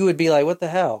like, you would be like, what the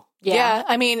hell? Yeah.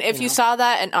 I mean, if you saw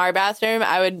that in our bathroom,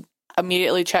 I would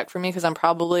immediately check for me because I'm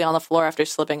probably on the floor after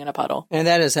slipping in a puddle. And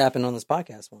that has happened on this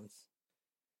podcast once.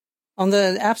 On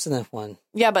the absinthe one.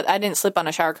 Yeah, but I didn't slip on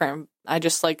a shower curtain. I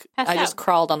just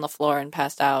crawled on the floor and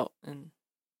passed out. And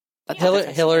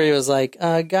Hillary was like,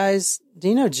 guys, do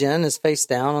you know Jen is face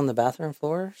down on the bathroom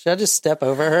floor? Should I just step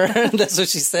over her? That's what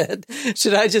she said.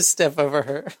 Should I just step over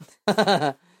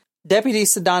her? Deputy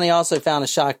Sidani also found a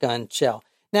shotgun shell.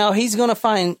 Now, he's going to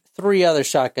find 3 other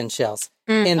shotgun shells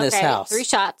in this house. 3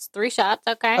 shots.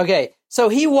 Okay. Okay. So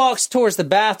he walks towards the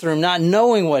bathroom, not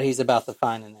knowing what he's about to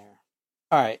find in there.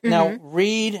 All right. Now,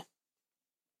 read.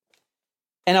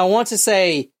 And I want to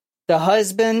say the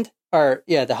husband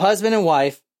and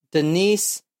wife,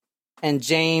 Denise and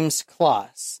Jayme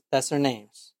Closs. That's their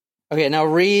names. Okay. Now,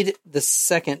 read the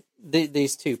second,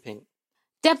 these two, Pink.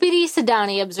 Deputy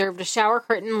Sidani observed a shower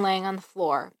curtain laying on the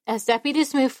floor. As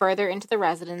deputies moved further into the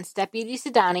residence, Deputy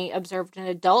Sidani observed an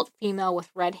adult female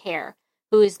with red hair,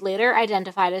 who is later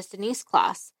identified as Denise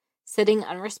Closs, sitting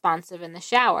unresponsive in the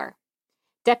shower.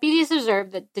 Deputies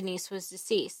observed that Denise was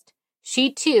deceased.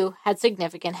 She, too, had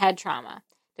significant head trauma.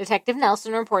 Detective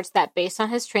Nelson reports that, based on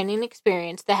his training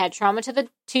experience, the head trauma to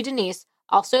Denise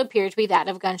also appeared to be that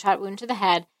of a gunshot wound to the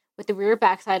head, with the rear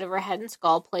backside of her head and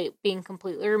skull plate being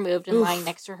completely removed and lying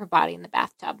next to her body in the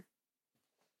bathtub.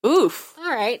 Oof. All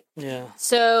right. Yeah.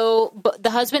 So the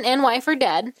husband and wife are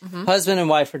dead. Mm-hmm. Husband and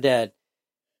wife are dead.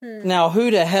 Now, who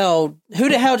the hell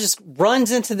just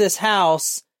runs into this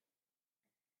house?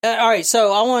 All right.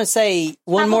 So I want to say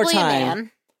one more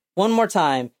time.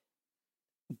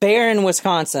 Barron,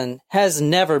 Wisconsin has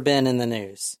never been in the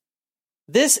news.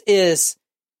 This is,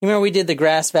 you remember we did the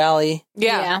Grass Valley?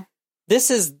 Yeah.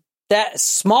 This is that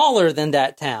smaller than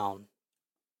that town.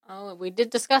 Oh, we did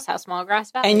discuss how small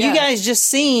Grass Valley is. And you guys just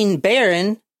seen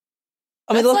Barron.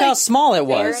 I mean, look how small it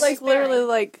was. It was like literally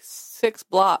like 6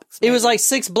 blocks. Maybe. It was like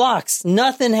 6 blocks.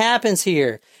 Nothing happens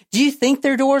here. Do you think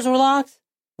their doors were locked?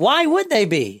 Why would they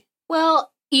be? Well,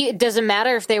 it doesn't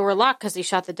matter if they were locked because he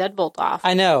shot the deadbolt off.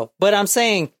 I know. But I'm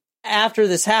saying after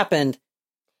this happened,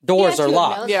 doors are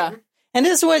locked. Yeah. And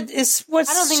this is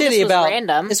what's shitty about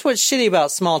random. It's what's shitty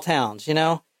about small towns, you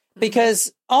know?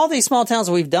 Because all these small towns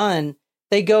we've done,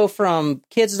 they go from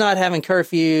kids not having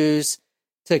curfews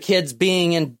to kids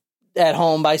being at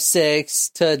home by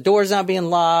 6 to doors not being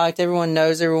locked, everyone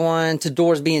knows everyone, to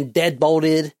doors being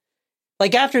deadbolted.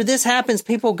 Like after this happens,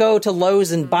 people go to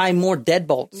Lowe's and buy more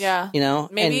deadbolts. Yeah. You know?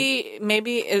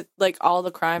 Maybe it, like all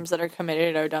the crimes that are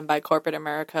committed are done by corporate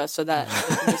America so that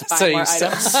they can just buy more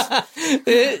items.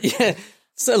 Yeah.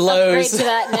 So Lowe's. Upgrade to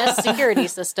that Nest security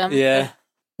system. Yeah.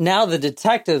 Now the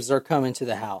detectives are coming to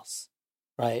the house,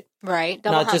 right? Right.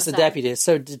 Not just the deputies.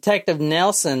 So Detective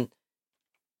Nelson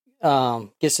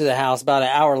gets to the house about an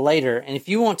hour later. And if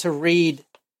you want to read,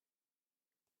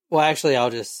 well, actually,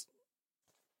 I'll just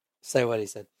say what he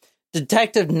said.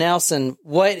 Detective Nelson,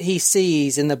 what he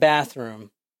sees in the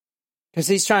bathroom, because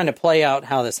he's trying to play out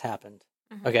how this happened.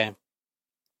 Mm-hmm. Okay.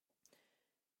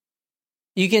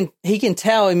 He can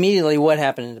tell immediately what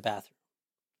happened in the bathroom.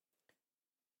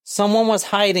 Someone was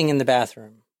hiding in the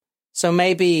bathroom. So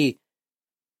maybe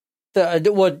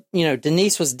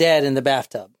Denise was dead in the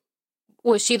bathtub.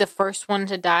 Was she the first one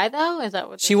to die, though? Is that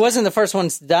what she wasn't the first one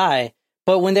to die,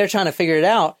 but when they're trying to figure it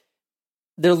out,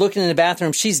 they're looking in the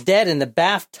bathroom. She's dead in the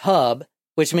bathtub,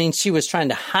 which means she was trying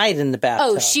to hide in the bathtub.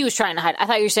 Oh, she was trying to hide. I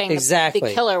thought you were saying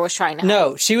the killer was trying to hide.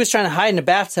 No, she was trying to hide in the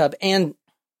bathtub. And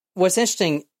what's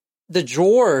interesting, the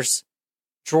drawers.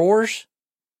 How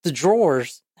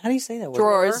do you say that word?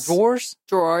 Drawers.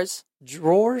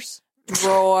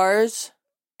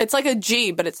 It's like a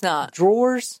G, but it's not.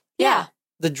 Drawers? Yeah.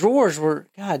 The drawers were,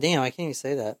 god damn, I can't even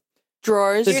say that.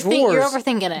 Drawers. You're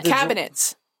overthinking it.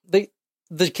 Cabinets.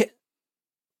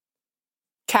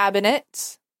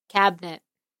 Cabinets. Cabinet.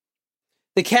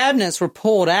 The cabinets were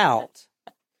pulled out.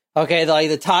 Okay, like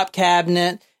the top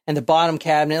cabinet and the bottom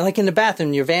cabinet, like in the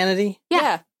bathroom, your vanity.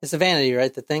 Yeah. It's a vanity,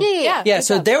 right? The thing? Yeah. Yeah,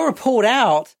 so they were pulled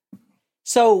out.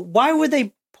 So why were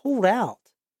they pulled out?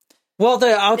 Well,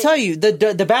 I'll tell you,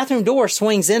 the bathroom door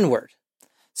swings inward.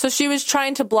 So she was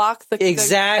trying to block the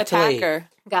attacker.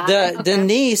 The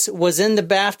niece was in the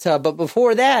bathtub, but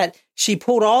before that, she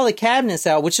pulled all the cabinets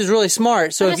out, which is really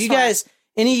smart. So if you guys,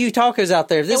 any of you talkers out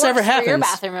there, if this ever happens, for your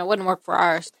bathroom, it wouldn't work for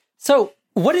ours. So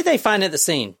what did they find at the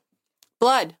scene?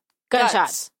 Blood,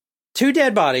 gunshots, 2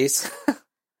 dead bodies,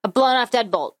 a blown off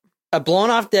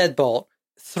deadbolt,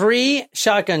 3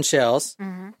 shotgun shells.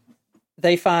 Mm-hmm.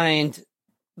 They find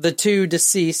the 2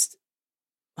 deceased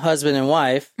husband and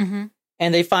wife, mm-hmm.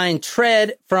 and they find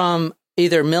tread from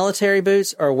either military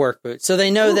boots or work boots. So they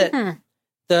know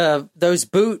that those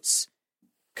boots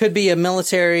could be a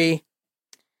military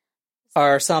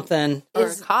or something. Or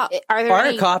a cop.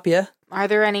 A cop, yeah. Are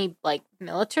there any, like,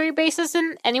 military bases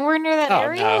anywhere near that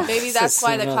area? No. Maybe that's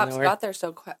why the cops got there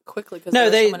so quickly, because there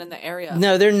was someone in the area.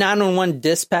 No, their 911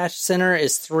 dispatch center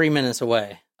is 3 minutes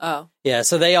away. Oh. Yeah,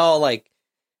 so they all, like...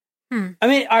 I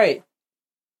mean, all right.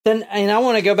 Then, and I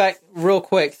want to go back real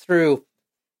quick through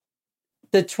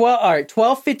the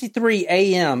 12:53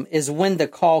 a.m. is when the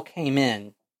call came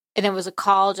in. And it was a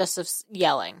call just of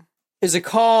yelling. It was a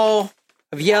call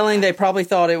of yelling. They probably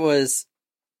thought it was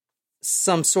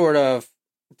some sort of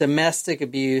domestic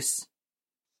abuse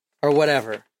or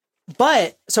whatever.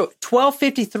 But, so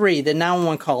 12:53, the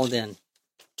 911 called in.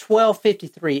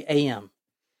 12:53 a.m.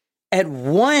 At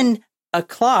 1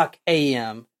 o'clock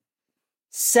a.m.,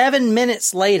 7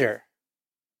 minutes later.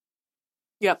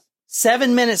 Yep.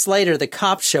 7 minutes later, the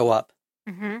cops show up.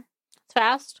 Mm-hmm. It's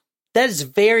fast. That is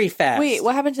very fast. Wait,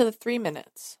 what happened to the 3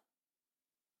 minutes?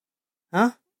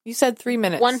 Huh? You said 3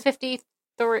 minutes.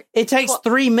 1:53. It takes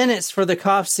 3 minutes for the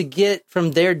cops to get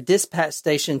from their dispatch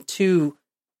station to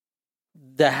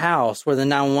the house where the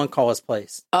 911 call was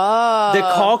placed. Oh. The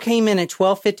call came in at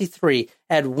 12:53.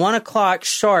 At 1 o'clock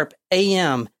sharp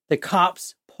a.m., the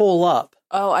cops pull up.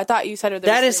 Oh, I thought you said it.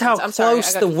 That is how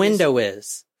close the window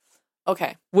is.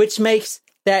 Okay. Which makes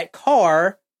that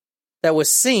car that was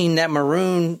seen, that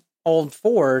maroon old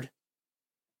Ford,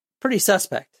 pretty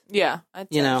suspect. Yeah.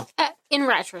 You know. In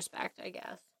retrospect, I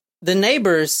guess. The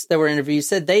neighbors that were interviewed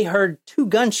said they heard 2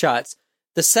 gunshots,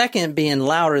 the second being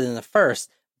louder than the first.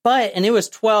 And it was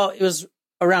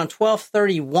around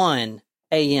 12:31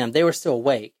 a.m. They were still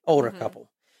awake, older couple.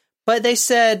 But they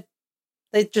said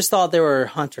they just thought they were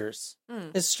hunters.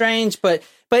 It's strange, but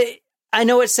I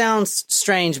know it sounds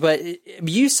strange, but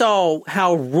you saw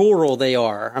how rural they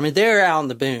are. I mean, they're out in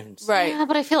the boons. Right. Yeah,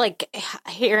 but I feel like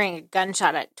hearing a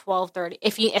gunshot at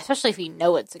 12:30, especially if you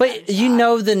know it's a gunshot. But you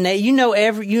know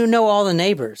you know all the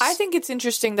neighbors. I think it's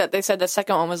interesting that they said the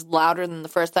second one was louder than the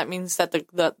first. That means that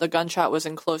the gunshot was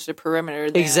in closer perimeter.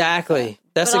 Exactly.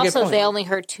 That's a good point. But also, they only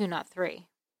heard 2, not 3.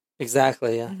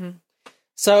 Exactly, yeah. Mm-hmm.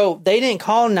 So they didn't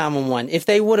call 911. If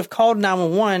they would have called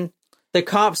 911, the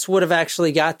cops would have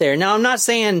actually got there. Now, I'm not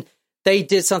saying they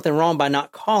did something wrong by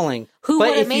not calling. Who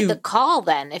would have made the call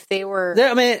then if they were...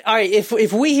 I mean, all right,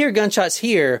 if we hear gunshots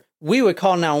here, we would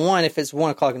call 911 if it's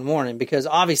 1 o'clock in the morning because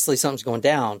obviously something's going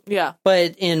down. Yeah.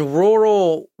 But in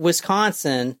rural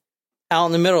Wisconsin, out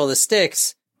in the middle of the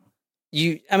sticks,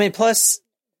 plus,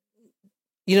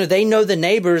 they know the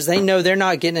neighbors. They know they're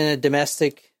not getting in a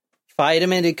domestic fight. I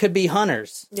mean, it could be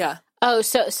hunters. Yeah. Oh,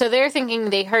 so they're thinking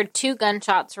they heard 2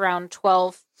 gunshots around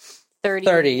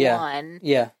 12:31.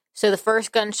 Yeah. So the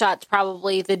first gunshot's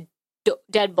probably the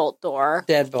deadbolt door.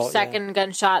 Second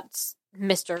gunshot's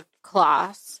Mr.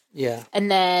 Closs. Yeah. And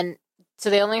then,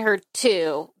 so they only heard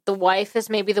 2. The wife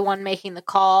is maybe the one making the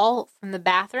call from the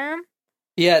bathroom.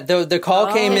 Yeah, the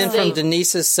call came in from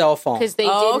Denise's cell phone. Because they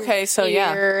didn't okay, so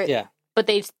hear, yeah. But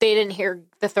they didn't hear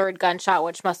the third gunshot,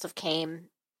 which must have came...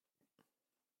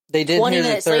 They did 20 hear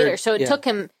minutes the third, later. So it took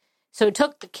him. So it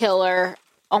took the killer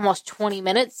almost 20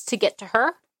 minutes to get to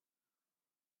her.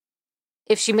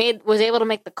 If she was able to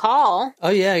make the call. Oh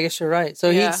yeah, I guess you're right. So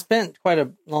he spent quite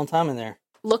a long time in there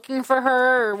looking for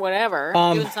her or whatever,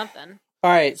 doing something.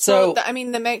 All right, so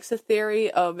that makes the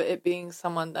theory of it being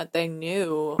someone that they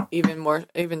knew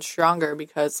even stronger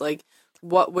because like,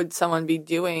 what would someone be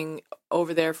doing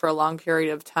over there for a long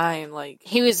period of time? Like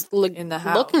he was in the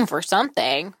house looking for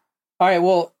something. All right,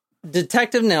 well.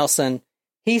 Detective Nelson,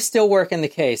 he's still working the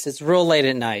case. It's real late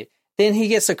at night. Then he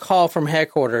gets a call from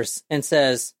headquarters and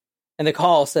the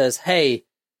call says, hey,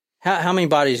 how many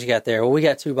bodies you got there? Well, we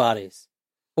got 2 bodies.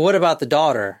 Well, what about the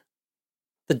daughter?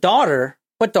 The daughter?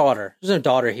 What daughter? There's no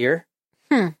daughter here.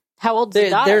 How old's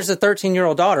the daughter? There's a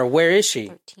 13-year-old daughter. Where is she?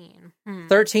 13.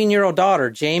 13-year-old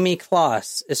daughter, Jayme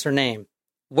Closs is her name.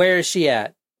 Where is she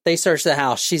at? They search the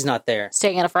house. She's not there.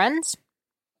 Staying at a friend's?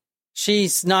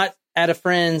 She's not at a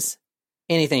friend's,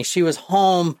 anything. She was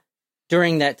home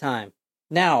during that time.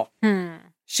 Now,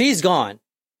 she's gone.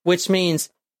 which means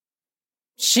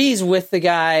she's with the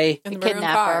guy In the The maroon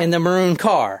kidnapper. car. in the maroon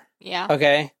car. Yeah.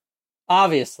 Okay?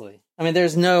 Obviously. I mean,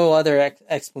 there's no other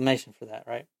explanation for that,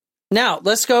 right? Now,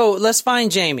 let's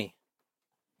find Jayme.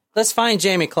 Let's find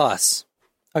Jayme Closs.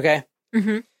 Okay?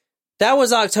 Mm-hmm. That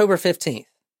was October 15th.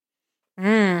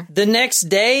 The next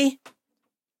day,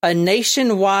 a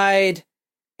nationwide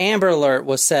Amber Alert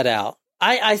was set out.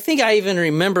 I think I even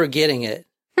remember getting it.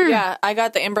 Yeah, I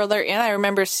got the Amber Alert, and I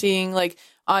remember seeing, like,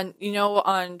 on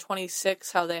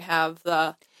 26, how they have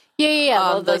the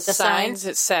The signs.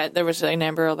 It said there was an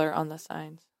Amber Alert on the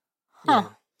signs. Huh. Yeah.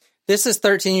 This is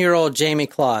 13-year-old Jayme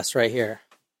Closs right here.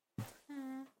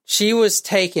 She was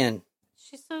taken.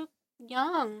 She's so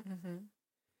young.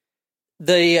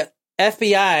 The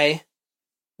FBI,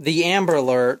 the Amber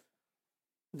Alert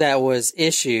that was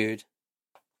issued,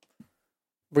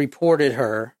 reported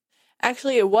her.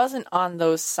 Actually, it wasn't on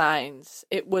those signs.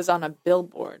 It was on a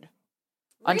billboard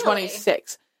on Really?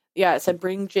 26. Yeah, it said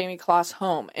 "Bring Jayme Closs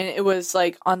home," and it was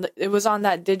like it was on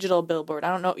that digital billboard. I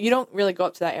don't know. You don't really go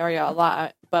up to that area a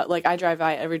lot, but like I drive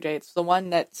by it every day. It's the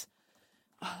one that's.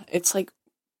 It's like,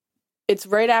 it's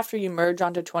right after you merge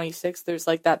onto 26. There's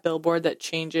like that billboard that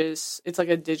changes. It's like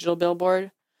a digital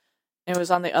billboard. And it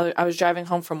was on the other. I was driving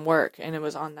home from work, and it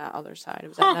was on that other side. It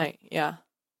was at night. Yeah.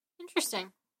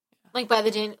 Interesting. Like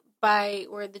by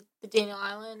where the Daniel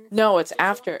Island. No, it's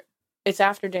after. It's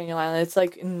after Daniel Island. It's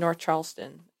like in North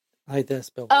Charleston. Like this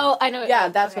billboard. Oh, I know. Yeah,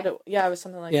 that's okay. what it. Yeah, it was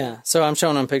something like Yeah, that. so I'm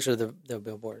showing them a picture of the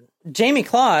billboard. Jayme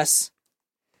Closs,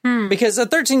 because a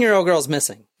 13-year-old girl's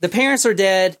missing. The parents are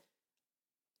dead.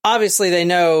 Obviously, they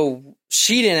know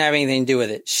she didn't have anything to do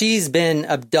with it. She's been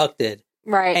abducted.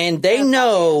 Right. And they That's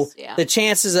know obvious, yeah. the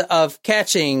chances of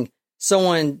catching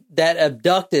someone that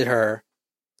abducted her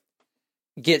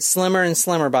get slimmer and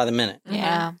slimmer by the minute.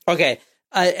 Yeah. Okay,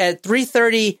 at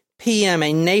 3:30 p.m.,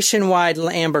 a nationwide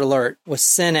Amber Alert was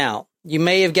sent out. You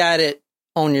may have got it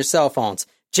on your cell phones.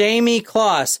 Jayme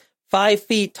Closs, 5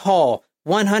 feet tall,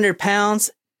 100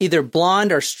 pounds, either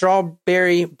blonde or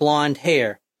strawberry blonde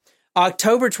hair.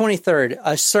 October 23rd,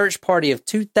 a search party of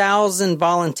 2,000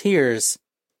 volunteers.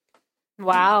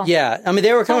 Wow. Yeah, I mean,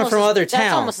 they were coming from other towns.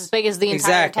 That's almost as big as the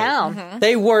entire town.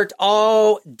 They worked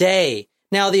all day.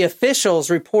 Now, the officials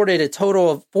reported a total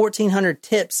of 1,400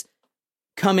 tips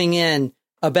coming in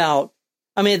about,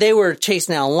 I mean, they were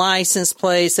chasing out license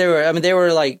plates. They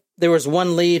were like, there was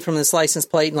one lead from this license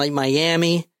plate in like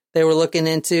Miami they were looking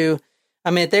into. I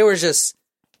mean, they were just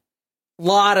a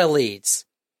lot of leads.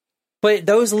 But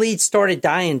those leads started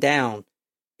dying down.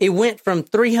 It went from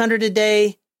 300 a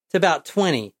day to about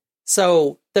 20.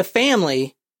 So the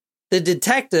family, the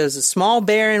detectives, a small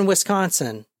bear in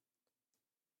Wisconsin,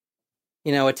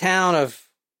 you know, a town of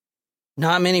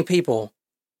not many people,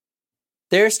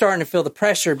 they're starting to feel the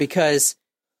pressure because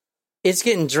it's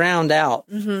getting drowned out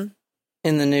in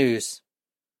the news.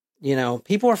 You know,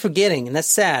 people are forgetting, and that's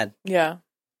sad. Yeah.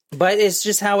 But it's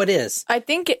just how it is. I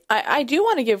think I do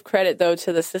want to give credit though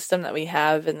to the system that we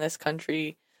have in this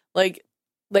country. Like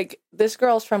this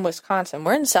girl's from Wisconsin.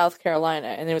 We're in South Carolina,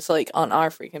 and it was like on our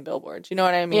freaking billboards. You know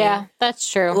what I mean? Yeah, that's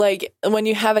true. Like when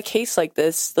you have a case like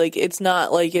this, like it's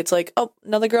not like it's like, oh,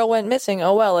 another girl went missing.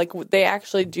 Oh well, like they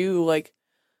actually do like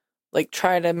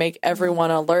try to make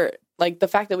everyone alert. Like the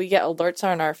fact that we get alerts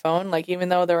on our phone, like even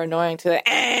though they're annoying to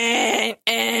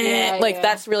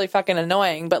that's really fucking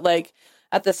annoying. But like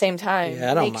at the same time,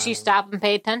 Yeah, I don't Makes mind you them. stop and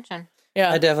pay attention.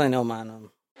 yeah, I definitely don't mind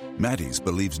them. Maddie's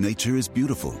believes nature is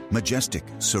beautiful, majestic,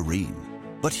 serene.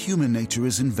 But human nature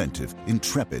is inventive,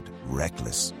 intrepid,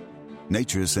 reckless.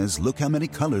 Nature says, look how many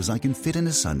colors I can fit in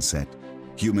a sunset.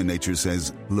 Human nature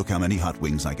says, look how many hot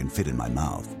wings I can fit in my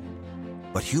mouth.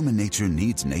 But human nature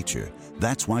needs nature.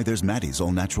 That's why there's Maddie's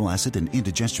all-natural acid and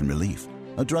indigestion relief.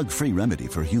 A drug-free remedy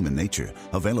for human nature.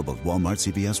 Available at Walmart,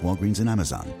 CVS, Walgreens, and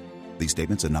Amazon. These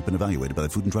statements have not been evaluated by the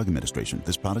Food and Drug Administration.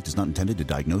 This product is not intended to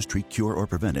diagnose, treat, cure, or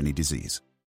prevent any disease.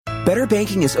 Better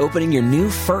Banking is opening your new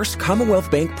first Commonwealth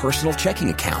Bank personal checking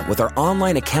account with our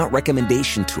online account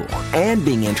recommendation tool and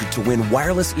being entered to win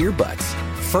wireless earbuds.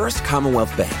 First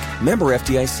Commonwealth Bank. Member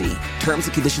FDIC. Terms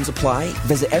and conditions apply.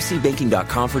 Visit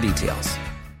fcbanking.com for details.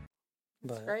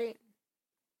 But, Great.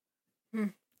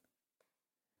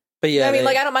 but yeah, I mean, they-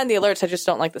 like I don't mind the alerts. I just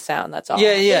don't like the sound. That's all.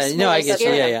 yeah. They No, I scare get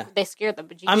you. the- Yeah, yeah. They scare the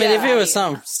bejesus I mean, if out it of was you.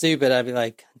 something stupid, I'd be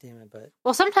like, God damn it. But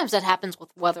Well, sometimes that happens with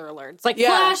weather alerts. Like Yeah.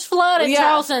 flash flood in Yeah.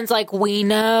 Charleston's like, we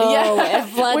know Yeah, it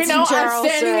floods we know. in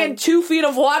Charleston. I'm standing in 2 feet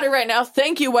of water right now.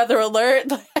 Thank you, weather alert.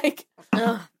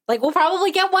 Like, we'll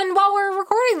probably get one while we're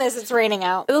recording this. It's raining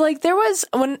out. Like there was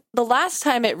when the last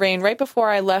time it rained, right before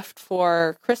I left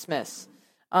for Christmas,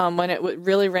 when it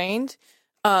really rained.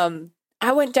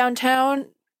 I went downtown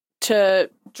to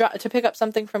pick up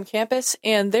something from campus,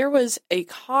 and there was a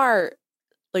car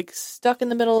like stuck in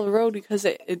the middle of the road because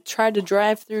it tried to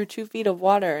drive through 2 feet of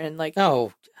water and like.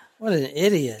 Oh, what an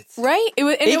idiot! Right?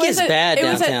 It gets bad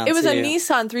downtown. It was a too.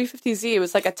 Nissan 350Z. It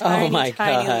was like a tiny,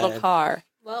 tiny little car.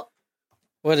 Well,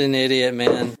 what an idiot,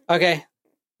 man. Okay,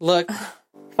 look.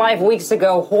 5 weeks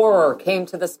ago, horror came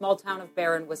to the small town of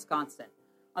Barron, Wisconsin.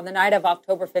 On the night of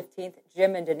October 15th,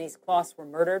 Jim and Denise Closs were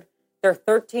murdered. Their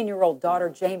 13-year-old daughter,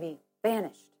 Jayme,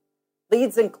 vanished.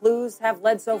 Leads and clues have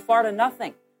led so far to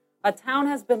nothing. A town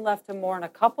has been left to mourn a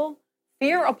couple,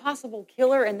 fear a possible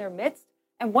killer in their midst,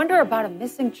 and wonder about a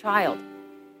missing child.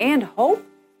 And hope?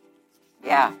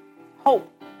 Yeah,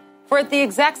 hope. For at the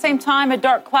exact same time, a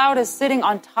dark cloud is sitting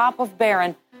on top of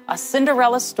Barron, a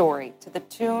Cinderella story to the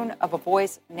tune of a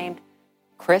voice named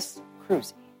Chris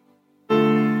Cruzy.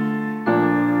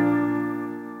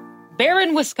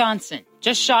 Barron, Wisconsin,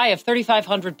 just shy of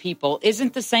 3,500 people,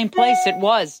 isn't the same place it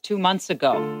was 2 months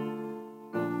ago.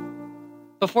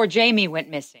 Before Jayme went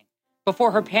missing,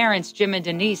 before her parents, Jim and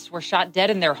Denise, were shot dead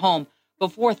in their home,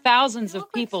 before thousands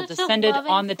of people descended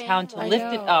on the town to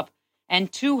lift it up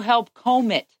and to help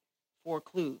comb it for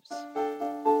clues.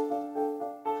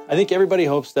 I think everybody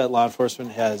hopes that law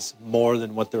enforcement has more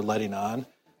than what they're letting on,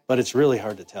 but it's really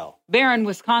hard to tell. Barron,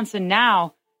 Wisconsin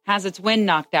now has its wind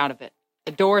knocked out of it.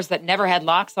 The doors that never had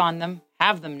locks on them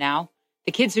have them now.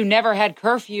 The kids who never had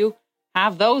curfew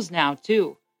have those now,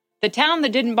 too. The town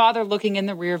that didn't bother looking in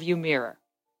the rearview mirror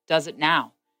does it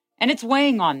now. And it's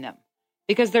weighing on them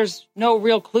because there's no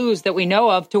real clues that we know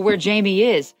of to where Jayme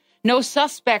is. No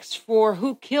suspects for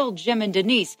who killed Jim and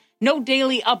Denise. No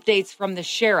daily updates from the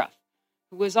sheriff,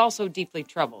 who is also deeply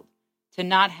troubled to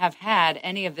not have had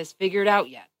any of this figured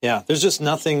out yet. Yeah, there's just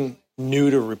nothing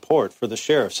new to report for the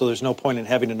sheriff, so there's no point in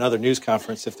having another news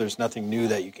conference if there's nothing new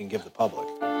that you can give the public.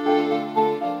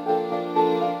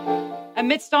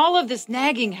 Amidst all of this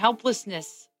nagging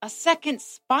helplessness, a second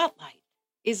spotlight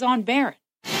is on Barron.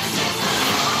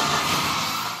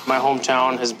 My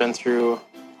hometown has been through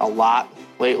a lot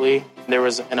lately. There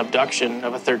was an abduction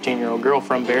of a 13-year-old girl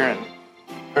from Barron.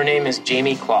 Her name is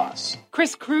Jayme Closs.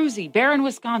 Chris Cruzy, Barron,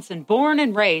 Wisconsin, born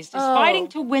and raised, is fighting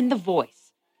to win the voice.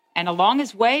 And along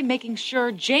his way, making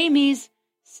sure Jayme's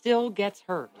still gets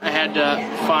heard. I had to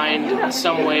find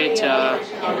some way to,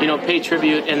 pay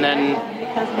tribute and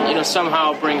then,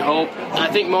 somehow bring hope. I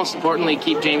think most importantly,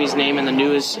 keep Jayme's name in the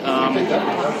news.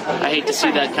 I hate to see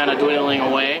that kind of dwindling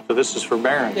away. So this is for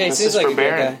Barron. Yeah, This is for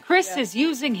Barron. Chris is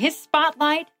using his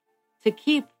spotlight to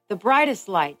keep the brightest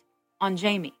light on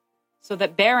Jayme so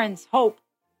that Barron's hope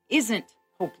isn't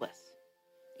hopeless.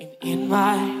 And in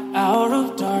my hour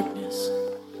of darkness,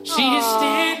 she is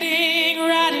standing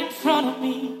right in front of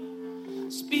me,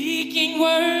 speaking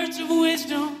words of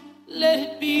wisdom, let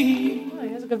it be. Oh, he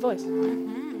has a good voice.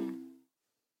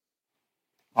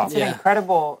 It's an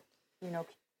incredible, All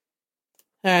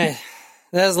right,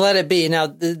 let's let it be. Now,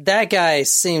 that guy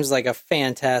seems like a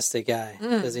fantastic guy,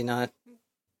 does he not?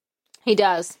 he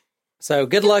does. So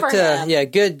good luck for to,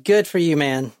 him. good for you,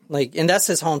 man. Like, and that's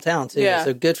his hometown too. Yeah.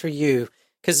 So good for you.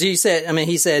 Because he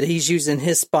said he's using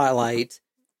his spotlight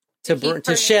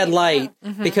to shed light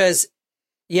because,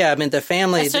 the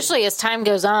family, Especially as time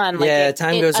goes on.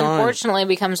 time goes on. Unfortunately,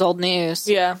 becomes old news.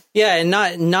 Yeah. Yeah, and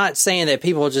not saying that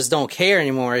people just don't care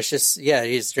anymore. It's just,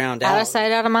 he's drowned out. Out of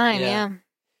sight, out of mind, yeah.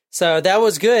 So that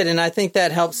was good, and I think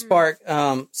that helped spark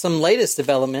some latest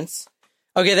developments.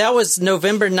 Okay, that was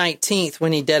November 19th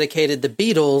when he dedicated the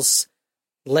Beatles'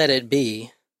 Let It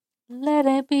Be. Let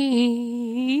it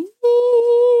be.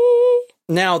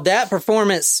 Now, that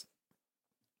performance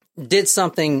did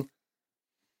something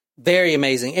very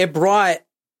amazing. It brought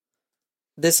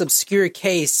this obscure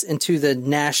case into the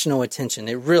national attention.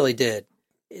 It really did.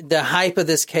 The hype of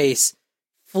this case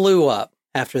flew up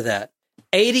after that.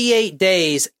 88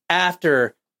 days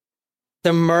after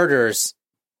the murders.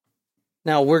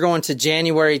 Now, we're going to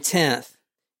January 10th.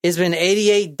 It's been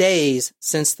 88 days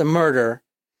since the murder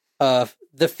of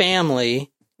the family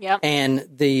and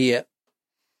the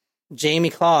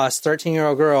Jayme Closs,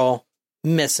 13-year-old girl,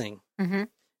 missing. Mm-hmm.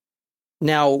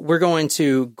 Now, we're going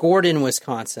to Gordon,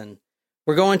 Wisconsin.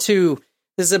 This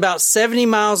is about 70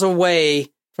 miles away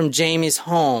from Jayme's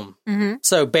home. Mm-hmm.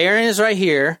 So Barron is right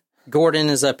here. Gordon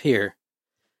is up here.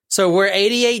 So we're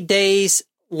 88 days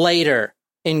later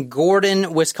in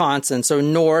Gordon, Wisconsin. So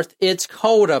north, it's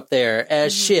cold up there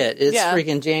as shit. It's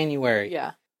freaking January.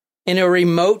 Yeah. In a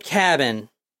remote cabin,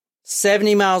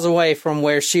 70 miles away from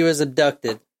where she was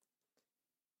abducted,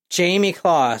 Jayme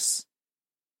Closs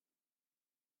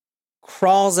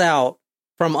crawls out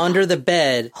from under the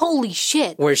bed. Holy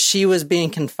shit. Where she was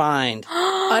being confined.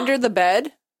 Under the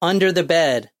bed? Under the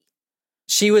bed.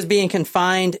 she was being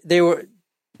confined.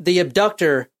 The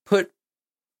abductor put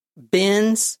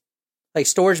bins, like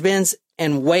storage bins,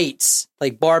 and weights,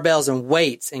 like barbells and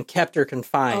weights, and kept her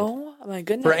confined. Oh my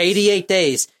goodness! For 88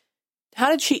 days. How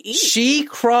did she eat? She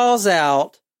crawls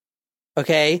out.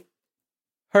 Okay.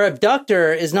 Her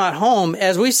abductor is not home,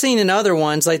 as we've seen in other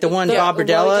ones, like the one Bob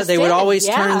Berdella. They would always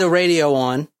turn the radio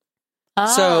on,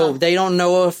 so they don't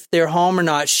know if they're home or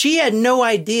not. She had no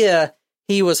idea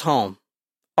he was home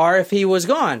or if he was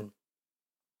gone.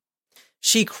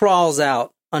 She crawls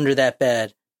out under that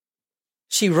bed.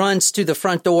 She runs to the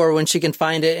front door when she can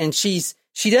find it, and she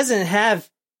doesn't have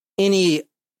any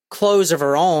clothes of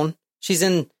her own. She's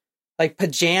in like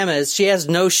pajamas. She has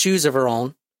no shoes of her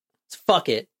own. Fuck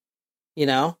it, you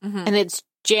know. Mm-hmm. And it's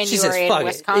January she says, in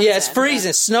Wisconsin. Yeah, it's freezing.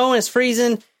 It's snowing. It's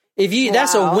freezing.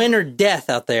 That's a winter death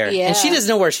out there, and she doesn't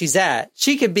know where she's at.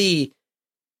 She could be.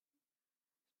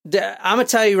 I'm gonna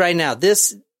tell you right now.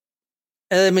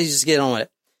 Let me just get on with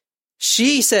it.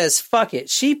 She says, fuck it.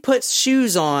 She puts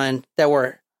shoes on that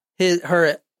were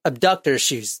her abductor's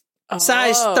shoes.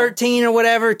 Size 13 or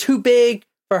whatever, too big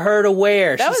for her to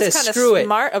wear. That she was says, kind screw of it.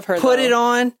 Smart of her, Put it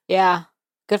on. Yeah.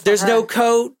 Good for There's her. no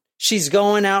coat. She's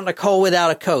going out in the cold without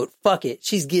a coat. Fuck it.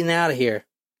 She's getting out of here.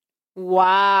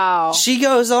 Wow. She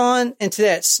goes on into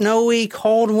that snowy,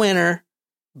 cold winter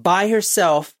by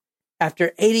herself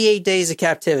after 88 days of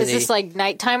captivity. Is this like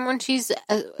nighttime when she's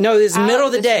No, this is middle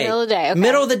of the day. Middle of the day. Okay.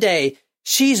 Middle of the day.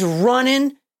 She's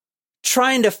running,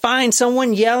 trying to find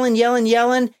someone,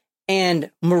 yelling,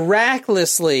 and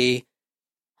miraculously,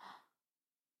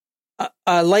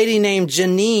 a lady named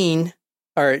Jeannie,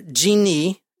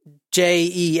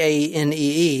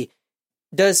 Jeanee,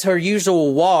 does her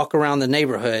usual walk around the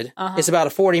neighborhood. It's about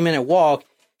a 40-minute walk.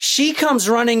 She comes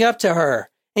running up to her,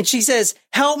 and she says,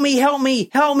 help me.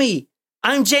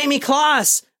 I'm Jayme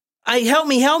Closs. Help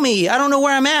me. I don't know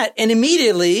where I'm at. And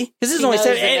immediately, because this is only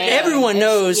everyone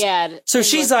knows. Yeah, so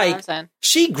she's like,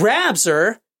 she grabs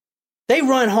her. They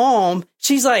run home.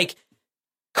 She's like,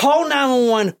 call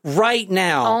 911 right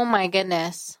now. Oh my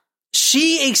goodness.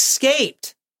 She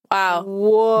escaped. Wow.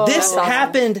 Whoa. This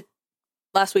happened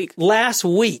last week.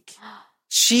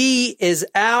 She is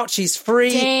out. She's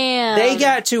free. Damn. They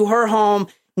got to her home.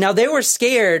 Now they were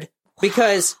scared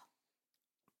because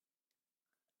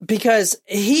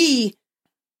he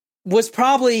was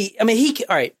probably,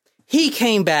 he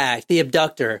came back, the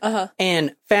abductor,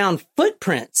 and found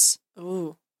footprints.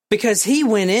 Ooh. Because he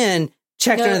went in,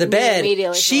 checked under the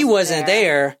bed. She wasn't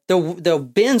there. The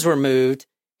bins were moved.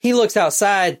 He looks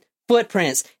outside,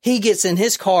 footprints. He gets in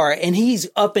his car and he's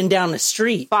up and down the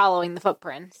street. Following the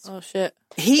footprints. Oh, shit.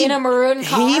 In a maroon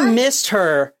car? He missed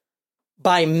her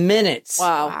by minutes.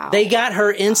 Wow. They got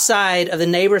her inside of the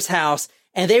neighbor's house,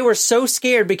 and they were so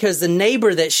scared because the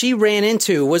neighbor that she ran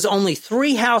into was only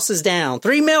 3 houses down,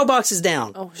 3 mailboxes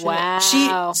down. Oh, shit.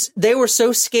 Wow. They were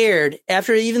so scared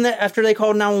after they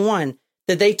called 911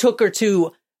 that they took her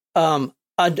to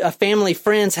a family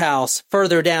friend's house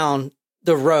further down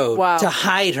the road to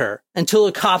hide her until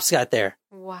the cops got there.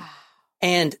 Wow.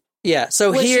 And yeah,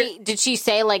 so did she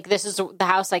say like this is the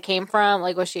house I came from?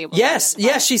 Like was she able Yes, to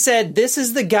identify? she said this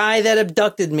is the guy that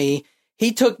abducted me.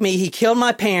 He took me, he killed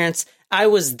my parents. I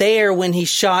was there when he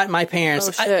shot my parents.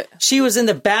 Oh, shit. She was in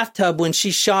the bathtub when she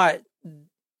shot.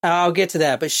 I'll get to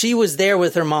that, but she was there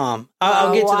with her mom.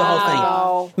 I'll get to the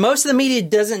whole thing. Most of the media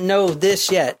doesn't know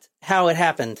this yet, how it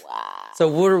happened. Wow. So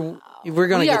we're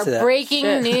going to get to that.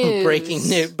 Breaking news. Breaking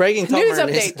news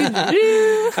update.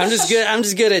 I'm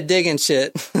just good at digging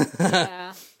shit.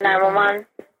 911.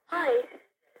 Hi.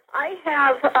 I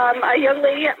have a young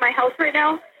lady at my house right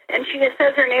now, and she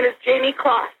says her name is Jayme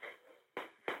Closs.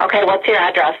 Okay, what's your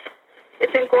address?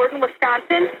 It's in Gordon,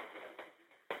 Wisconsin.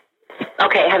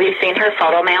 Okay, have you seen her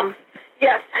photo, ma'am?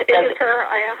 Yes, it is her.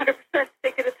 I 100%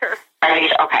 think it is her. Are you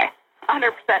okay?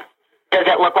 100%. Does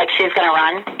it look like she's going to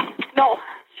run? No,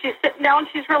 she's sitting down.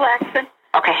 She's relaxing.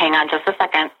 Okay, hang on just a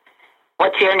second.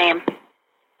 What's your name?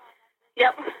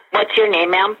 Yep. What's your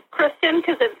name, ma'am? Kristen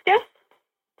Kaczynskis.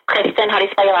 Kristen, how do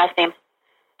you spell your last name?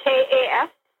 Kasinskis.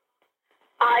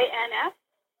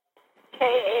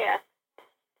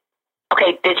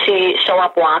 Okay, did she show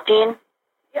up walking?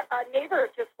 Yeah, a neighbor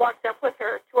just walked up with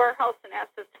her to our house and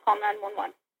asked us to call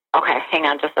 911. Okay, hang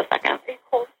on just a second. Are you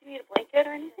cold? Do you need a blanket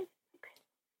or anything? Okay.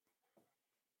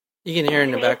 You can hear her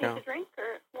in the background. Anything to drink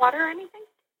or water or anything?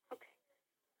 Okay.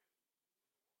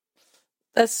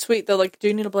 That's sweet though. Like, do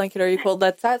you need a blanket? Or are you cold?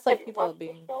 That's like people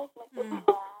being.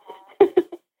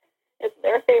 It's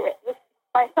their favorite. This is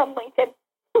my son Lincoln.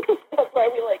 That's why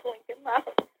we like Lincoln.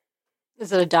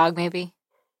 Is it a dog? Maybe.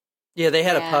 Yeah, they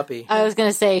had a puppy. I was going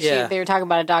to say, they were talking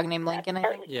about a dog named Lincoln, I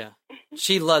think. Yeah.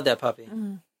 She loved that puppy.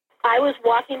 I was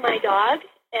walking my dog,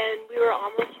 and we were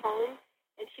almost home,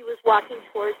 and she was walking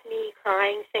towards me,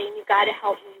 crying, saying, "You got to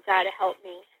help me, you got to help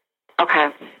me." Okay.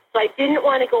 So I didn't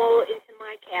want to go into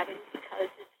my cabin because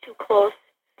it's too close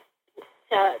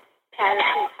to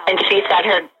Patterson's house. And she said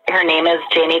her name is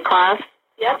Jayme Closs?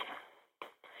 Yep.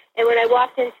 And when I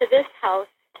walked into this house,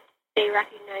 they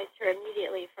recognized her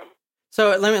immediately from...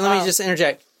 So let me just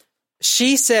interject.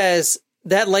 She says,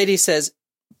 that lady says,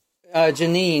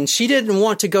 Janine, she didn't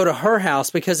want to go to her house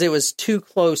because it was too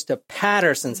close to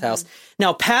Patterson's house.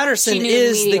 Now, Patterson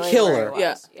is the killer.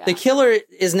 Yeah. The killer,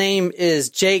 his name is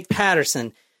Jake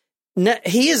Patterson.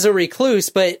 He is a recluse,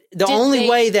 but the only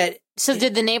way that... So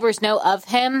did the neighbors know of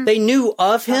him? They knew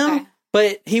of him,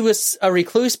 but he was a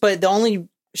recluse, but the only...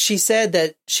 She said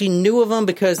that she knew of him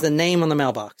because the name on the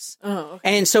mailbox. Oh,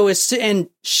 okay. And so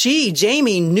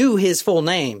Jayme knew his full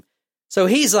name. So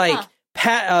he's like,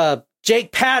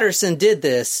 Jake Patterson did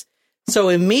this. So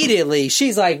immediately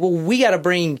she's like, well, we got to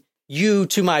bring you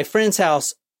to my friend's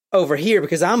house over here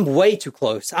because I'm way too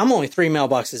close. I'm only 3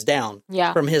 mailboxes down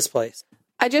from his place.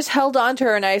 I just held on to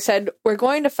her and I said, we're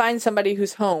going to find somebody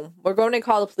who's home. We're going to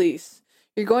call the police.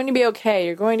 You're going to be okay.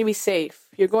 You're going to be safe.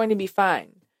 You're going to be fine,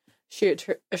 she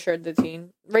assured the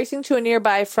teen. Racing to a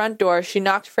nearby front door, she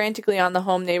knocked frantically on the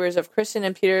home neighbors of Kristen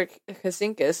and Peter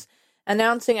Kasinkas,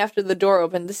 announcing after the door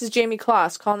opened, "This is Jayme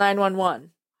Closs. Call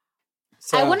 911."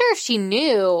 So, I wonder if she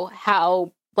knew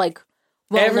how,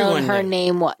 well-known her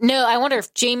name was. No, I wonder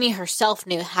if Jayme herself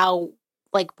knew how,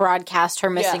 broadcast her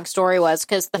missing story was.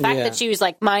 Because the fact that she was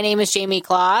like, "My name is Jayme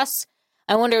Closs,"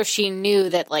 I wonder if she knew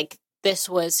that, this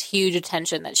was huge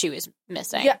attention that she was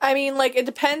missing. Yeah, I mean, it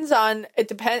depends on,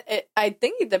 I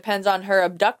think it depends on her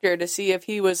abductor to see if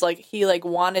he was,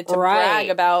 wanted to brag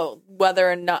about whether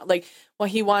or not,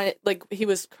 he wanted, he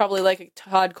was probably like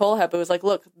Todd Kohlhepp. It was like,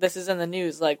 look, this is in the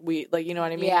news, you know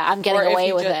what I mean? Yeah, I'm getting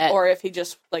away with it. Or if he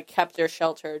just, kept her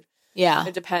sheltered. Yeah.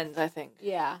 It depends, I think.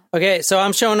 Yeah. Okay, so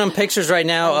I'm showing them pictures right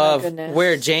now of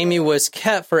where Jayme was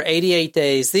kept for 88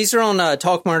 days. These are on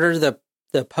Talk Murder, the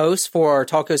post for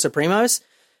Taco Supremos,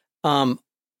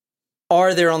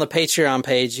 or they're on the Patreon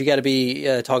page. You got to be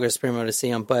Taco Supremo to see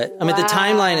them. But I mean, the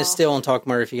timeline is still on Talk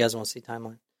Murder if you guys want to see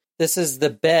timeline. This is the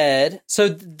bed. So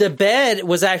the bed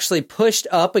was actually pushed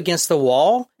up against the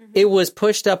wall. Mm-hmm. It was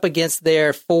pushed up against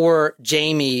there for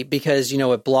Jayme because,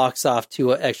 it blocks off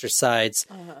 2 extra sides.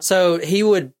 Uh-huh. So he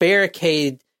would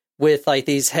barricade with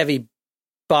these heavy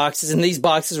boxes, and these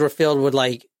boxes were filled with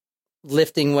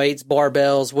lifting weights,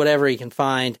 barbells, whatever he can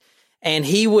find. And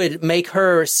he would make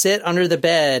her sit under the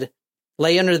bed,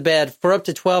 lay under the bed for up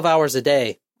to 12 hours a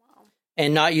day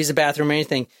and not use the bathroom or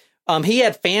anything. He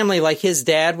had family, his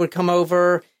dad would come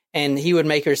over and he would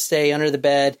make her stay under the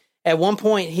bed. At one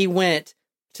point, he went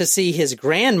to see his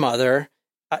grandmother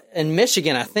in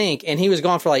Michigan, I think, and he was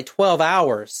gone for 12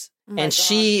 hours. And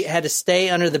she had to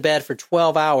stay under the bed for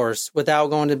 12 hours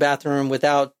without going to the bathroom,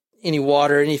 without any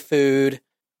water, any food.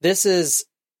 This is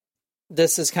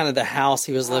kind of the house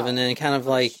he was living in, kind of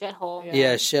shithole.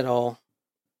 Yeah, shithole.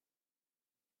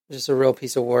 Just a real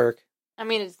piece of work. I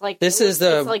mean, it's it's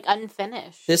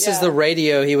unfinished. This is the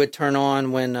radio he would turn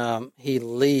on when he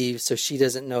leaves, so she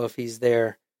doesn't know if he's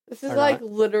there. This is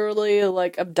literally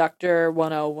Abductor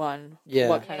 101. Yeah.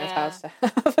 What kind of house to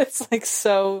have? It's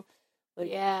so.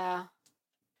 Yeah.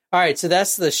 All right, so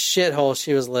that's the shithole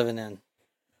she was living in.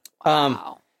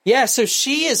 Wow. Yeah, so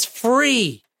she is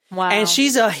free. Wow. And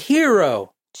she's a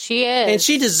hero. She is. And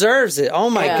she deserves it. Oh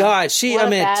my God.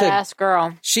 Badass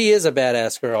girl. She is a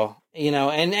badass girl,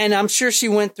 and I'm sure she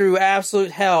went through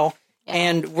absolute hell. Yeah.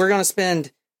 And we're going to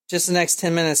spend just the next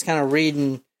 10 minutes kind of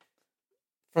reading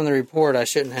from the report. I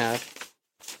shouldn't have.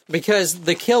 Because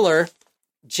the killer,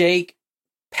 Jake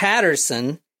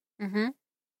Patterson,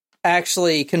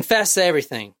 actually confessed to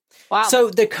everything. Wow. So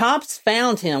the cops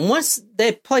found him. Once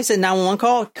they placed a 911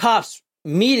 call, cops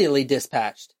immediately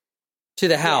dispatched to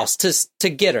the house to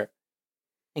get her.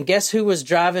 And guess who was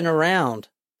driving around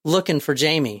looking for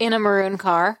Jayme? In a maroon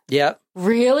car? Yep.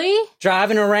 Really?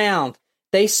 Driving around.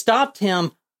 They stopped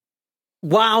him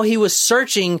while he was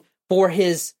searching for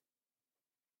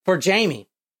Jayme.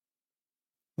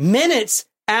 Minutes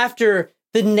after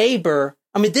the neighbor,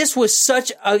 this was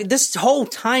this whole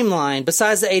timeline,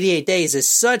 besides the 88 days, is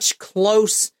such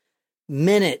close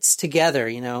minutes together,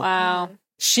 Wow.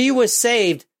 She was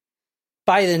saved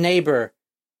by the neighbor.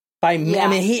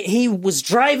 He was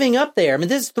driving up there.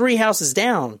 this is 3 houses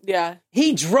down. Yeah.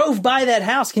 He drove by that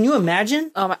house. Can you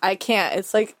imagine? I can't. It's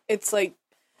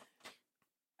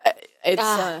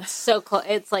so close.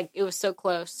 It was so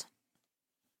close.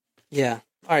 Yeah.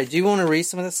 right, do you want to read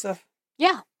some of this stuff?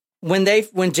 Yeah. When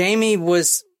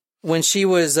she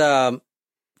was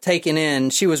taken in,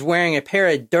 she was wearing a pair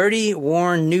of dirty,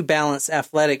 worn New Balance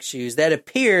athletic shoes that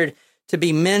appeared to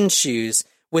be men's shoes,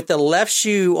 with the left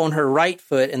shoe on her right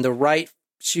foot and the right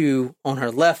shoe on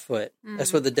her left foot.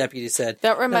 That's what the deputy said.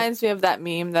 That reminds me of that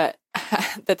meme that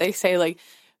that they say, like,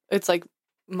 it's like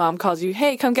mom calls you,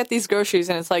 hey, come get these groceries,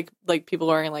 and it's like people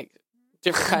wearing like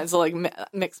different kinds of like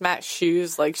mixed match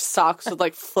shoes, like socks with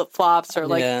like flip flops, or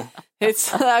like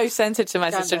it's. I sent it to my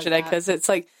sister today because it's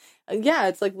like,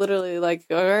 it's like literally like,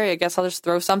 all right, I guess I'll just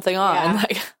throw something on. Yeah.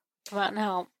 Like, come out and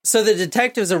help. So the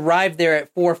detectives arrived there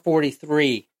at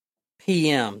 4:43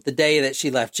 p.m. the day that she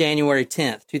left, January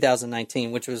 10th,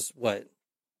 2019, which was what,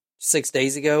 6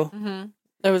 days ago? Mm-hmm.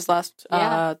 It was last.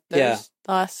 The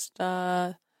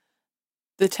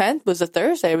 10th was a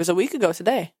Thursday. It was a week ago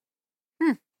today.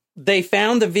 They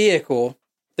found the vehicle.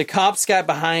 The cops got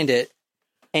behind it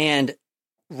and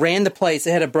ran the plates.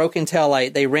 It had a broken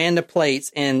taillight. They ran the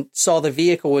plates and saw the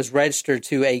vehicle was registered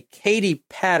to a Katie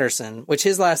Patterson, which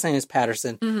his last name is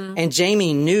Patterson. Mm-hmm. And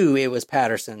Jayme knew it was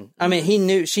Patterson. I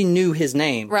mean, she knew his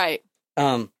name. Right.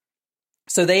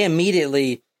 So they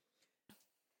immediately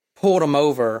pulled him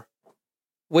over,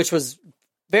 which was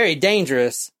very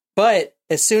dangerous. But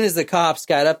as soon as the cops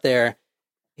got up there,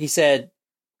 he said,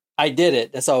 I did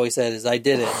it. That's all he said is, I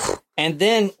did it. And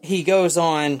then he goes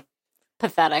on.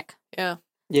 Pathetic. Yeah.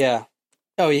 Yeah.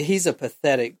 Oh, yeah. He's a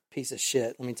pathetic piece of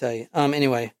shit. Let me tell you.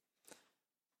 Anyway.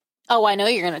 Oh, I know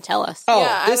you're going to tell us. Oh,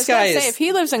 yeah, this guy is. If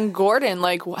he lives in Gordon,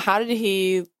 like, how did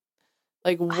he?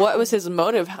 Like, what was his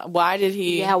motive? Why did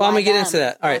he? Yeah, well, I'm gonna get into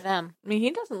that. All right. I mean, he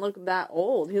doesn't look that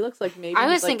old. He looks like maybe. I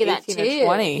was he's thinking like that 18 too. or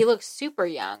 20. He looks super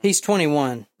young. He's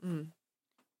 21.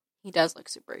 He does look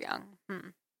super young.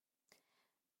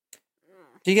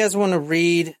 Do you guys want to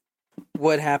read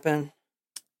what happened?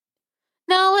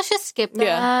 No, let's just skip that.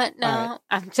 Yeah. No,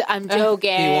 right. I'm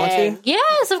joking. Do you want to?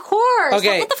 Yes, of course.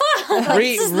 Okay. What the fuck?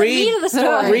 This is the meat of the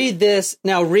story. Read this.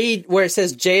 Now read where it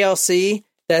says JLC.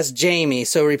 That's Jayme.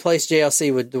 So replace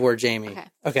JLC with the word Jayme.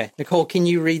 Okay. Nicole, can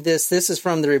you read this? This is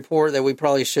from the report that we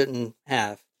probably shouldn't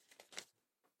have.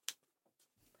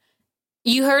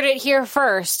 You heard it here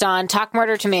first on Talk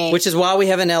Murder to Me. Which is why we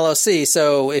have an LLC.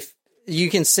 So if you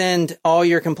can send all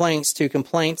your complaints to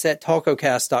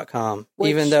complaints@talkocast.com,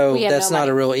 even though that's not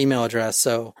a real email address.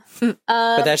 So, but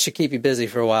that should keep you busy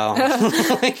for a while.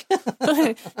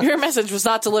 Your message was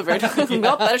not delivered.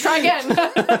 Nope, better try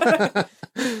again.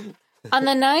 On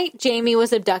the night Jayme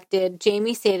was abducted,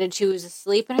 Jayme stated she was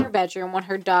asleep in her bedroom when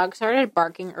her dog started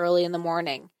barking early in the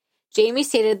morning. Jayme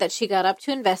stated that she got up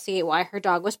to investigate why her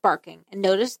dog was barking and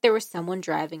noticed there was someone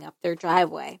driving up their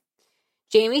driveway.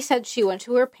 Jayme said she went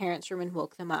to her parents' room and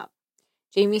woke them up.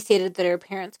 Jayme stated that her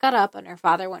parents got up and her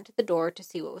father went to the door to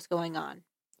see what was going on.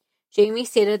 Jayme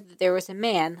stated that there was a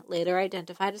man, later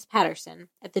identified as Patterson,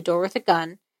 at the door with a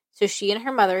gun, so she and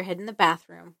her mother hid in the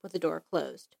bathroom with the door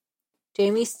closed.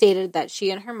 Jayme stated that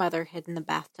she and her mother hid in the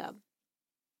bathtub.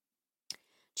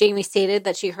 Jayme stated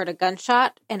that she heard a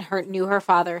gunshot and knew her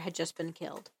father had just been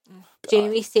killed.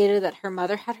 Jayme stated that her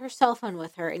mother had her cell phone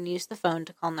with her and used the phone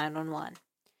to call 911.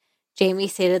 Jayme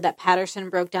stated that Patterson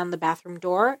broke down the bathroom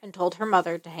door and told her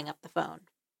mother to hang up the phone.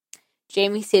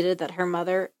 Jayme stated that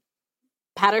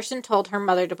Patterson told her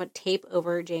mother to put tape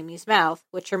over Jayme's mouth,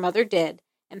 which her mother did,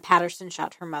 and Patterson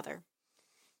shot her mother.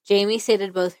 Jayme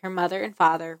stated both her mother and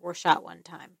father were shot one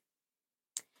time.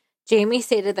 Jayme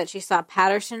stated that she saw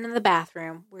Patterson in the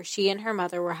bathroom where she and her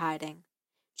mother were hiding.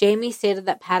 Jayme stated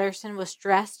that Patterson was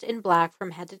dressed in black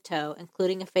from head to toe,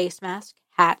 including a face mask,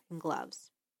 hat, and gloves.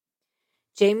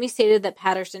 Jayme stated that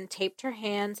Patterson taped her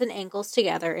hands and ankles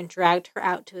together and dragged her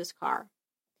out to his car.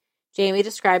 Jayme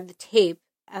described the tape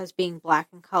as being black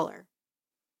in color.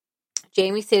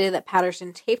 Jayme stated that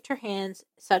Patterson taped her hands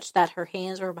such that her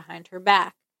hands were behind her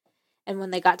back. And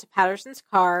when they got to Patterson's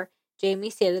car,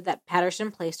 Jayme stated that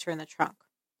Patterson placed her in the trunk.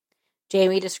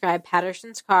 Jayme described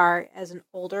Patterson's car as an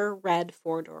older red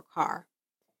 4-door car.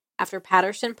 After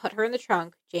Patterson put her in the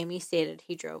trunk, Jayme stated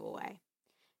he drove away.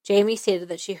 Jayme stated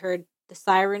that she heard the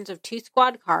sirens of 2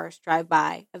 squad cars drive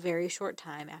by a very short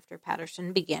time after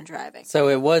Patterson began driving. So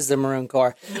it was the maroon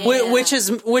car,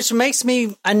 which makes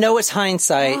me. I know it's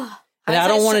hindsight, and I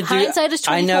don't want to do. Hindsight is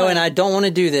 2020. I know, and I don't want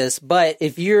to do this. But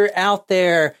if you're out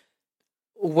there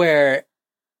where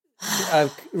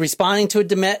responding to a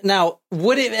demand, now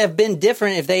would it have been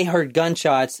different if they heard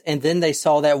gunshots and then they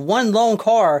saw that one lone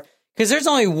car? Because there's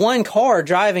only one car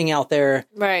driving out there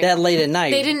that late at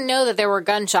night. They didn't know that there were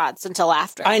gunshots until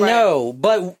after. I know,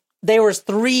 but there was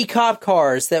 3 cop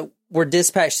cars that were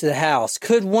dispatched to the house.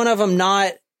 Could one of them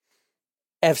not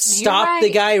have stopped the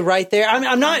guy right there.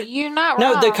 I'm not. You're not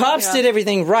no, wrong. the cops did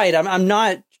everything right. I'm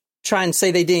not trying to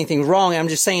say they did anything wrong. I'm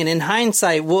just saying, in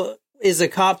hindsight, is a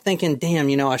cop thinking, damn,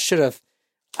 I should have,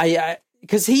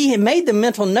 because he had made the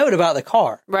mental note about the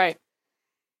car. Right.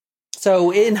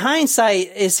 So in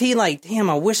hindsight, is he like, damn,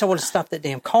 I wish I would have stopped that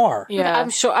damn car? Yeah.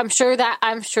 I'm sure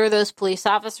those police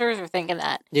officers are thinking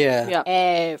that. Yeah.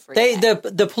 Every day.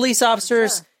 The police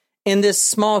officers in this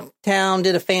small town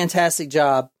did a fantastic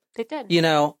job. They did.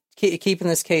 Keeping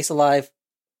this case alive.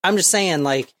 I'm just saying,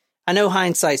 like, I know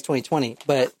hindsight's 20/20,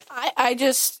 but I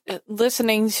just,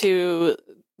 listening to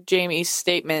Jayme's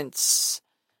statements,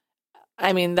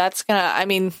 I mean, that's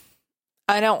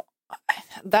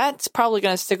probably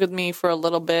going to stick with me for a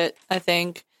little bit, I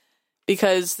think,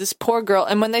 because this poor girl,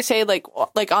 and when they say, like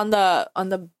on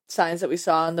the signs that we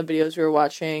saw in the videos we were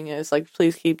watching, is like,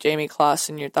 please keep Jayme Closs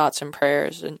in your thoughts and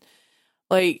prayers, and,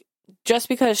 like, just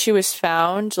because she was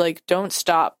found, like, don't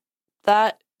stop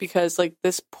that, because, like,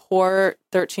 this poor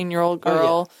 13-year-old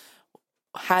girl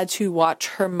had to watch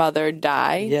her mother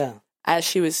die as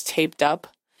she was taped up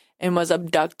and was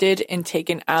abducted and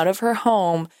taken out of her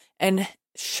home and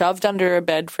shoved under a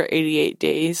bed for 88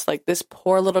 days. Like, this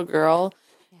poor little girl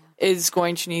is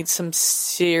going to need some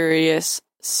serious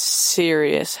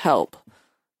help.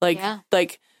 Like,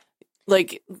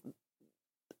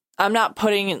 I'm not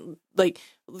putting, like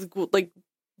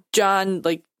John,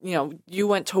 like, you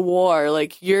went to war,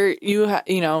 like, you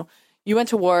went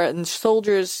to war, and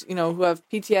soldiers, who have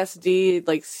PTSD,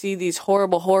 like, see these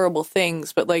horrible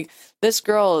things, but, like, this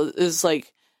girl is,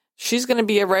 like, she's gonna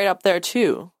be right up there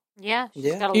too. Yeah.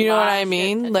 You know what I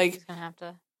mean? Like, she's gonna have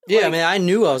to. I mean, I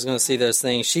knew I was going to see those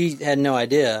things. She had no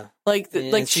idea. Like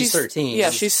she's 13.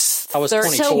 Yeah, she's. I was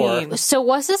 24. So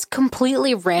was this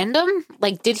completely random?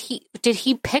 Like, did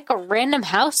he pick a random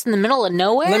house in the middle of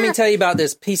nowhere? Let me tell you about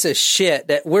this piece of shit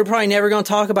that we're probably never going to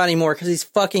talk about anymore because he's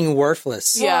fucking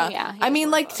worthless. Yeah. I mean,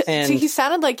 like, he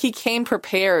sounded like he came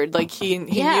prepared. Like, he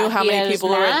knew how many people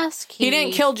were. He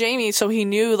didn't kill Jayme, so he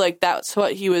knew, like, that's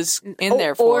what he was in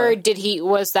there for. Or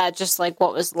was that just, like,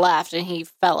 what was left and he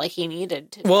felt like he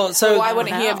needed to? Well, so why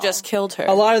wouldn't he have just killed her?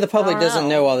 A lot of the public doesn't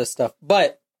know all this stuff,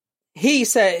 but he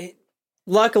said,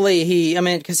 luckily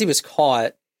because he was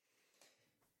caught.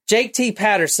 Jake T.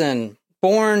 Patterson,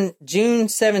 born June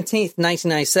 17th,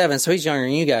 1997, so he's younger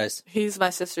than you guys. He's my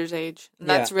sister's age, and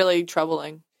that's really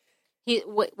troubling.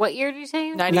 What year did you say?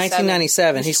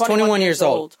 1997. He's 21 years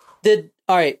old.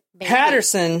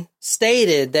 Patterson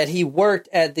stated that he worked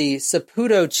at the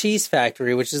Saputo Cheese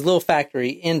Factory, which is a little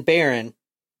factory in Barron,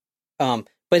 but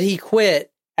he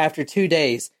quit after 2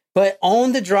 days. But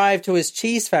on the drive to his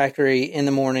cheese factory in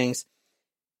the mornings,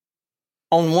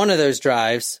 on one of those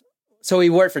drives, so he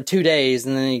worked for 2 days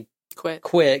and then he quit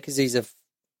because he's a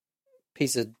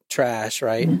piece of trash,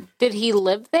 right? Did he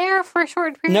live there for a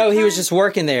short period of time? No, he was just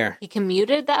working there. He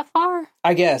commuted that far?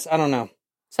 I guess. I don't know.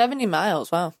 70 miles.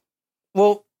 Wow.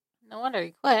 Well, no wonder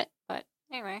he quit, but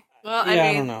anyway. Well,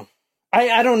 I don't know.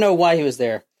 I don't know why he was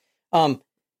there.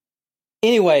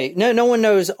 Anyway, no one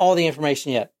knows all the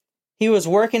information yet. He was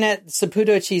working at the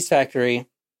Saputo Cheese Factory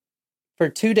for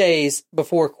 2 days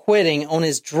before quitting. On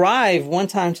his drive one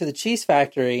time to the cheese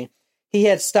factory, he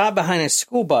had stopped behind a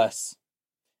school bus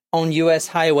on U.S.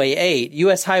 Highway 8.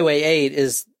 U.S. Highway 8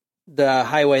 is the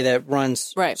highway that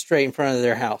runs straight in front of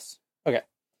their house. Okay.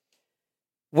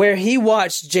 Where he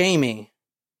watched Jayme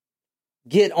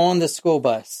get on the school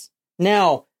bus.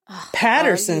 Now,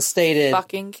 Patterson stated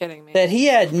fucking kidding me? That he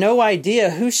had no idea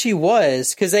who she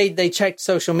was because they checked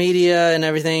social media and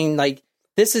everything. Like,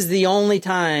 this is the only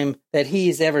time that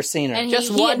he's ever seen her. And just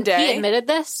one day. He admitted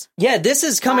this? Yeah, this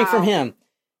is coming from him.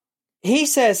 He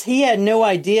says he had no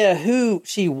idea who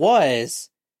she was,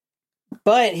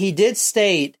 but he did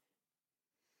state,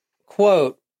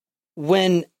 quote,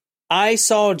 "When I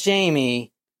saw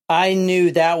Jayme, I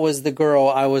knew that was the girl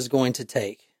I was going to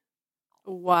take."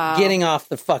 Wow. Getting off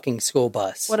the fucking school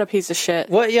bus. What a piece of shit.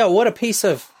 What a piece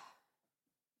of...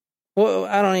 Well,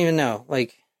 I don't even know.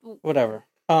 Like, whatever.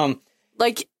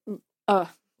 That's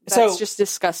just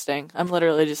disgusting. I'm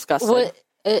literally disgusted.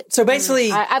 So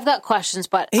basically... I've got questions,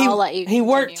 but I'll let you continue. He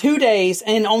worked 2 days,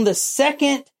 and on the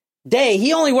second day...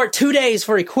 He only worked 2 days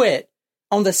before he quit.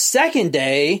 On the second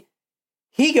day,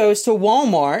 he goes to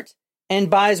Walmart and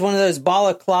buys one of those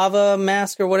balaclava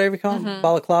masks or whatever you call them.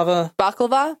 Balaclava?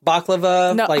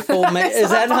 Baklava? No. Like full is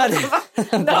that not?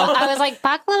 No. I was like,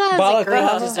 baklava is a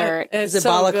Greek dessert. Is it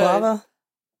balaclava?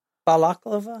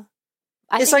 Balaclava?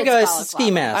 It's like a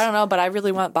ski mask. I don't know, but I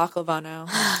really want baklava now.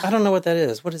 I don't know what that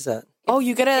is. What is that? Oh,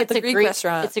 you get it at the Greek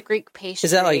restaurant. It's a Greek pastry.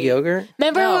 Is that like yogurt?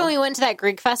 Remember when we went to that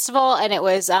Greek festival and it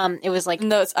was like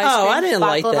no, it's ice cream. I didn't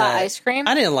like that. Ice cream.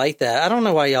 I didn't like that. I don't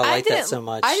know why y'all like that so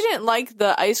much. I didn't like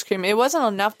the ice cream. It wasn't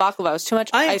enough baklava. It was too much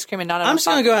ice cream and not enough. I'm just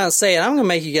gonna go out and say it. I'm gonna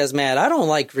make you guys mad. I don't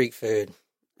like Greek food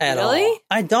at all. Really?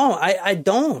 I don't. I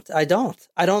don't.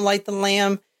 I don't like the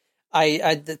lamb.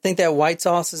 I think that white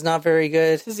sauce is not very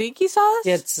good. Tzatziki sauce?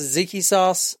 Yeah, it's tzatziki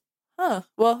sauce. Huh.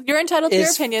 Well, you're entitled to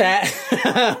your opinion.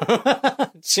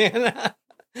 Jenna.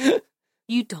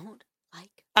 You don't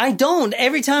like? I don't.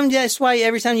 That's why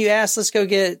every time you ask, let's go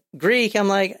get Greek, I'm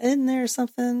like, isn't there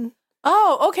something?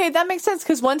 Oh, okay. That makes sense.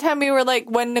 Because one time we were like,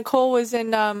 when Nicole was in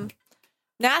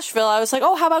Nashville, I was like,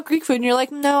 oh, how about Greek food? And you're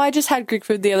like, no, I just had Greek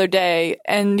food the other day.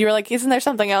 And you were like, isn't there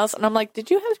something else? And I'm like,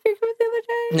 did you have Greek food the other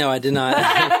day? No, I did not.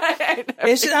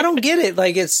 I don't get it.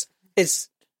 Like, it's it's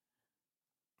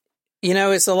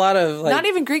a lot of like. Not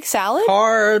even Greek salad?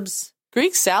 Carbs.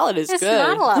 Greek salad is good.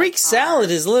 Not a lot Greek salad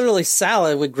is literally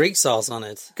salad with Greek sauce on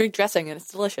it. Greek dressing, and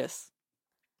it's delicious.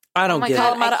 I don't get it.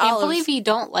 I can't believe you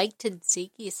don't like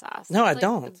tzatziki sauce. No, I It's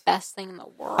don't. The best thing in the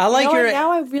world. I like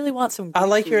now I really want some. I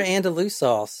like your andalou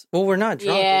sauce. Well, we're not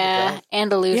drunk. Yeah,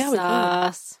 andalou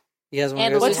sauce. You guys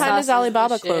want to go? What time is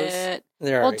Alibaba close?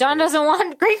 Well, John doesn't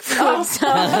want Greek food.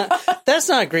 So. That's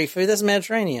not Greek food. That's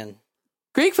Mediterranean.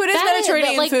 Greek food is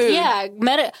Mediterranean food.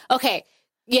 Yeah, okay.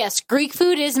 Yes, Greek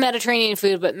food is Mediterranean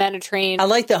food, but Mediterranean. I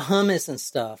like the hummus and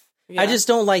stuff. Yeah. I just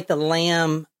don't like the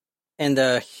lamb and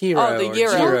the gyro. Oh, the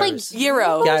gyro.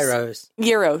 Gyros. Like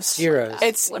gyros.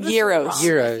 It's gyros.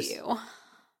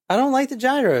 I don't like the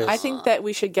gyros. I think that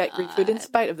we should get Greek food in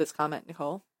spite of this comment,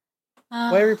 Nicole.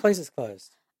 Why every place is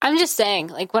closed? I'm just saying,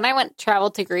 like, when I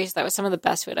traveled to Greece, that was some of the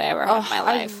best food I ever had in my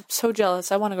life. I'm so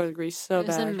jealous. I want to go to Greece so bad. It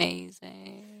was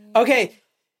amazing. Okay.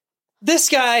 This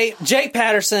guy, Jake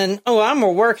Patterson, I'm going to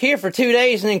work here for 2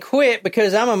 days and then quit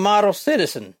because I'm a model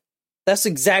citizen. That's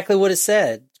exactly what it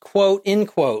said. Quote, end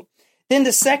quote. Then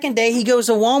the second day, he goes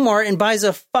to Walmart and buys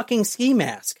a fucking ski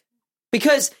mask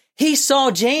because he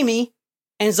saw Jayme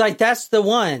and is like, that's the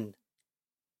one.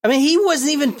 I mean, he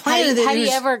wasn't even planning it. Had he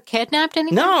ever kidnapped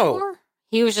anyone before?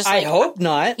 He was just like, I hope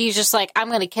not. He's just like, I'm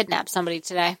going to kidnap somebody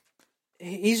today.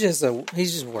 He's just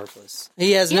worthless.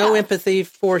 He has no empathy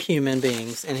for human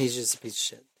beings, and he's just a piece of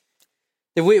shit.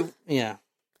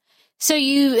 So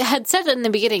you had said in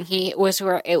the beginning it was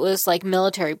like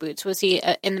military boots. Was he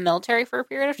in the military for a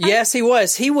period of time? Yes, he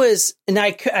was. He was, and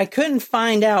I couldn't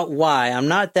find out why. I'm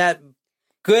not that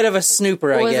good of a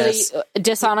snooper, I guess. Was it a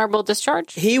dishonorable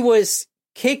discharge? He was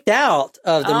kicked out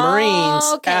of the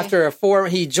Marines after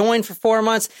he joined for 4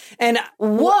 months. And he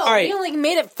only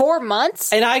made it 4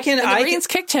 months? And the Marines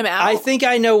kicked him out. I think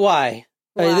I know why.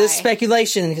 This is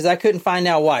speculation because I couldn't find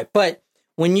out why. But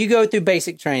when you go through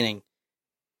basic training,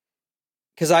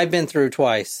 because I've been through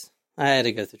twice. I had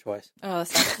to go through twice. Oh,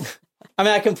 that's I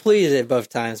mean, I completed it both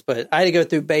times, but I had to go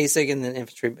through basic and then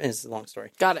infantry. It's a long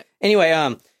story. Got it.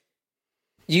 Anyway,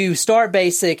 you start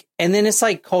basic, and then it's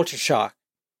like culture shock.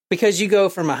 Because you go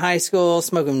from a high school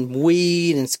smoking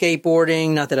weed and skateboarding.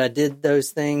 Not that I did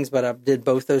those things, but I did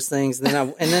both those things. And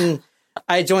then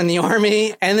I joined the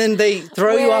Army, and then they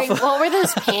throw you off. What were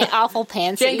those awful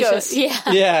pants? Jinkos.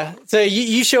 Yeah. So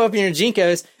you show up in your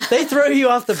Jinkos. They throw you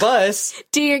off the bus.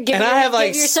 Give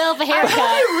yourself a haircut.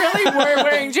 I really were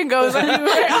wearing Jinkos. I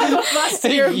were on the bus.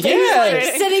 Sitting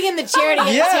in the chair to get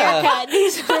his haircut.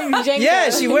 He's wearing Jinkos. Yeah,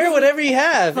 she wear whatever you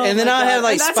have, and then I have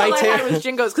like spiked hair. That's all I had was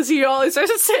Jinkos because he always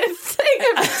starts to say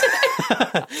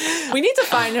We need to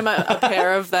find him a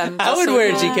pair of them. I would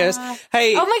wear Jinkos.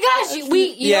 Hey, oh my gosh,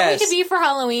 we could be for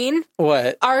Halloween.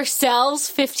 What? Ourselves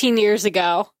 15 years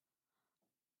ago.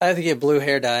 I have to get blue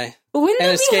hair dye. Wouldn't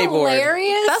and that be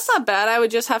hilarious? That's not bad. I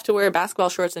would just have to wear basketball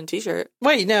shorts and t-shirt.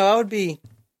 Wait, no, I would be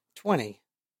 20.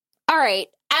 All right,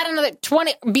 add another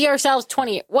 20. Be ourselves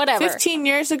 20, whatever. 15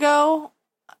 years ago,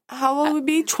 how old would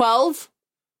we be? 12?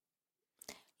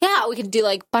 Yeah, we could do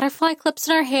like butterfly clips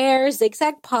in our hair,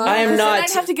 zigzag pause. I'd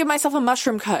have to give myself a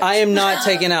mushroom cut. I am not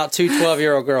taking out 2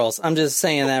 12-year-old girls. I'm just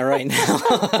saying that right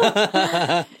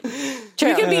now.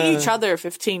 We could be each other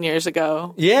 15 years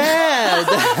ago. Yeah.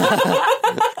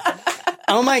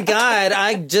 Oh my God,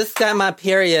 I just got my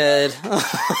period.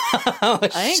 I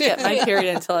didn't get my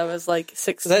period until I was like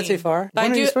 16. Is that too far?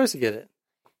 When are you supposed to get it?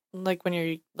 Like when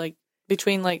you're like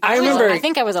between like... I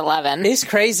think I was 11. It's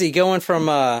crazy going from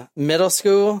middle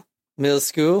school. I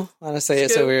want to say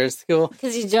it so weird. School.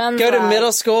 Because you go to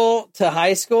middle school to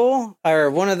high school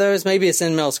or one of those. Maybe it's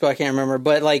in middle school. I can't remember.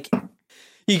 But like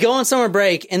you go on summer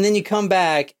break and then you come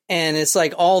back and it's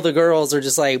like all the girls are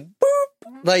just like, boop,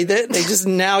 Like they just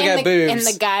now got boobs. And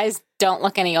the guys don't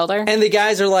look any older. And the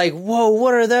guys are like, "Whoa,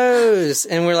 what are those?"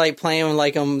 And we're like playing with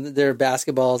like their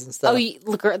basketballs and stuff.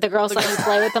 Oh, the girls let you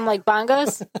play with them like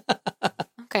bongos?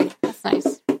 Okay, that's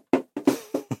nice.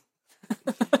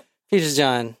 Peter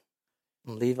John,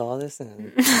 leave all this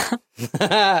in.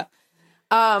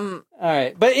 All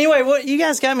right, but anyway, what you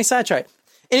guys got me sidetracked.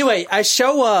 Anyway, I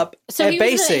show up at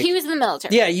basic. He was in the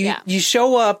military. Yeah, you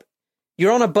show up.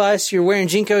 You're on a bus. You're wearing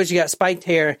JNCOs. You got spiked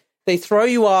hair. They throw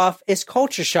you off. It's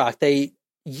culture shock. They're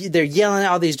yelling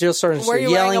at all these drill sergeants. Were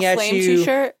you yelling wearing a at flame you.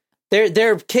 T-shirt?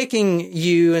 They're kicking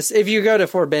you. If you go to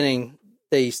Fort Benning,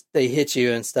 they hit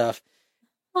you and stuff.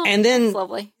 Oh, and then that's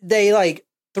lovely. They like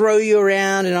throw you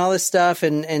around and all this stuff.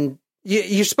 And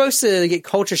you're supposed to get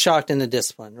culture shocked into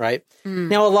discipline, right?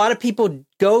 Now, a lot of people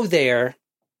go there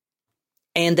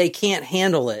and they can't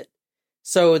handle it.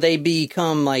 So they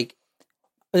become like,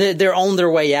 they're on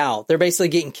their way out. They're basically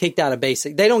getting kicked out of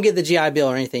basic. They don't get the GI Bill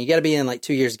or anything. You got to be in like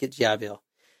 2 years to get GI Bill.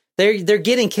 They're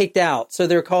getting kicked out. So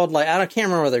they're called like, I can't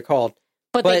remember what they're called.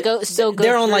 But they go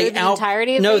they're on like the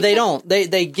entirety of No, basic? they don't.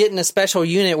 They get in a special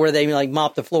unit where they like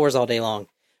mop the floors all day long.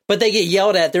 But they get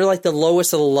yelled at. They're like the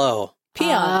lowest of the low.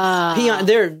 Peon.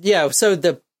 So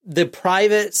the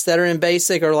privates that are in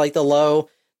basic are like the low.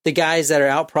 The guys that are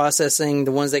out processing,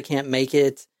 the ones that can't make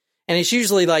it. And it's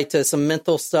usually like to some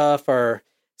mental stuff, or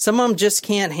some of them just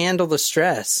can't handle the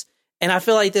stress. And I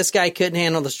feel like this guy couldn't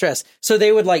handle the stress. So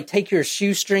they would like take your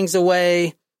shoestrings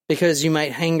away because you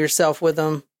might hang yourself with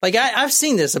them. Like I've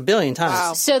seen this a billion times.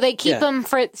 Wow. So they keep them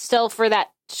for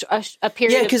that a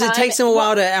period. Yeah, because it takes them a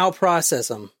while to out process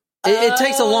them. It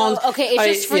takes a long. Okay,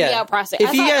 it's just for the out process.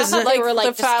 If you guys they were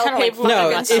like the file paperwork no,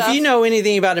 and stuff. if you know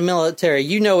anything about the military,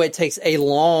 you know it takes a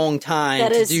long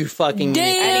time to do fucking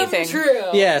anything.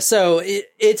 True. Yeah, so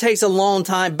it takes a long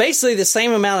time. Basically, the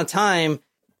same amount of time.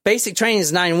 Basic training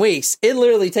is 9 weeks. It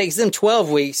literally takes them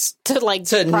 12 weeks to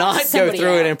not go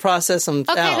through it and process them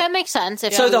out. Okay, that makes sense.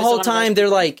 So the whole time they're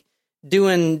like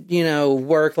doing,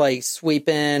 work like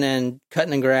sweeping and cutting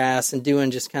the grass and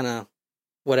doing just kind of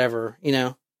whatever,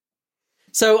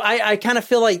 So I kind of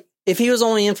feel like if he was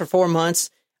only in for 4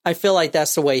 months, I feel like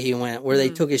that's the way he went, where they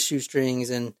took his shoestrings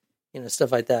and,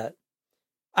 stuff like that.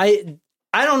 I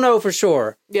don't know for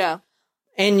sure. Yeah.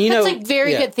 And, that's a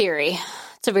very good theory.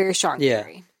 It's a very strong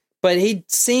theory. But he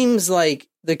seems like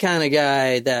the kind of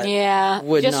guy that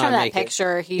would just not from that make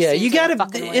picture, it. he seems you like gotta. a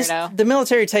fucking weirdo. The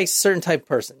military takes a certain type of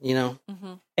person,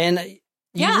 and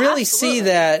you really see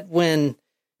that when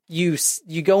you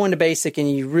go into basic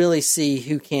and you really see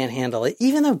who can't handle it.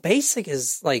 Even though basic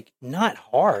is like not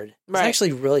hard, it's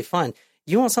actually really fun.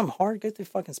 You want something hard? Go through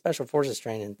fucking special forces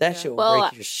training. That shit will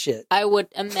break your shit. I would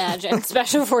imagine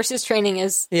special forces training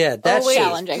is that's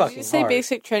challenging. fucking You say hard.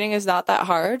 basic training is not that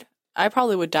hard? I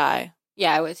probably would die.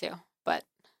 Yeah, I would too. But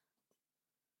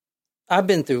I've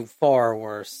been through far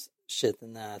worse shit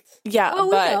than that. Yeah,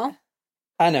 we know.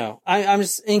 I know. I'm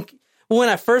just when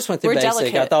I first went through We're basic,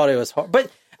 delicate. I thought it was hard,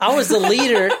 but I was the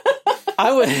leader.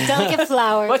 I was delicate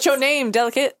flowers. What's your name,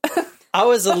 Delicate? I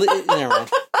was the leader. Never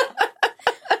mind.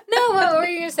 No, what were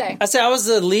you gonna say? I said I was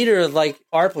the leader of like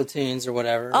our platoons or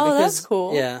whatever. Oh, that's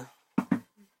cool. Yeah.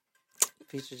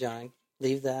 Feature John,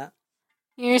 leave that.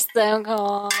 You're so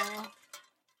cool.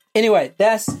 Anyway,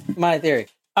 that's my theory.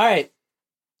 All right,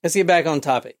 let's get back on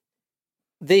topic.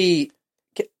 It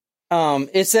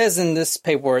says in this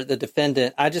paperwork, the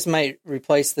defendant. I just might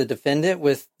replace the defendant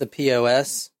with the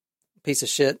POS. Piece of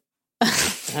shit.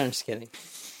 I'm just kidding.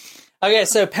 Okay,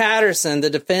 so Patterson, the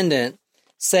defendant,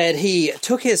 said he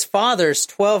took his father's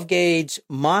 12-gauge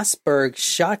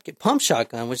Mossberg pump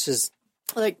shotgun, which is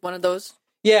like one of those.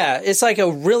 Yeah, it's like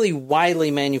a really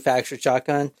widely manufactured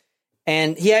shotgun.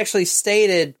 And he actually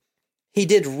stated he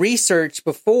did research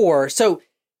before. So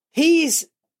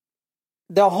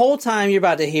the whole time you're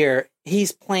about to hear,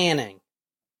 he's planning.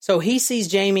 So he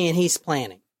sees Jayme and he's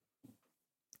planning.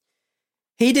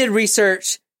 He did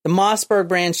research. The Mossberg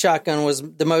brand shotgun was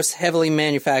the most heavily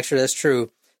manufactured. That's true.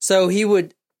 So he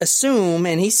would assume,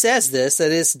 and he says this,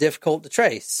 that it's difficult to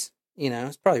trace.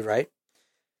 It's probably right.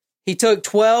 He took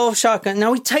 12 shotguns.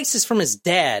 Now, he takes this from his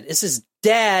dad. It's his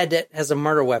dad that has a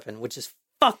murder weapon, which is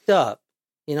fucked up.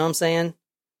 You know what I'm saying?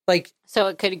 Like, so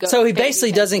it could go. So he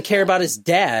basically doesn't care about his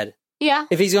dad. Yeah.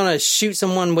 If he's going to shoot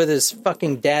someone with his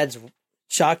fucking dad's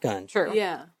shotgun. True.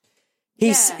 Yeah.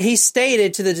 He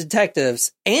stated to the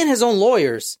detectives and his own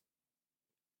lawyers,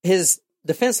 his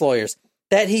defense lawyers,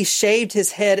 that he shaved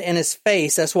his head and his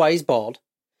face. That's why he's bald.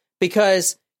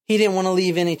 Because he didn't want to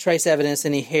leave any trace evidence,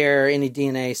 any hair, any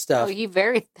DNA stuff. Oh,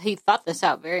 he thought this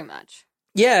out very much.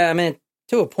 Yeah, I mean,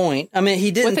 to a point. I mean, he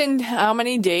didn't. Within how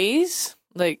many days?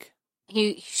 Like,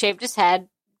 He shaved his head.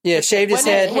 Yeah, shaved his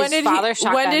head. His father's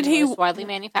shotgun was widely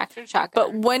manufactured shotgun.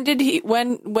 But when did he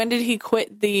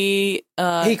quit the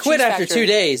he quit after 2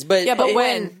 days, but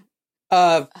when?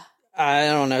 I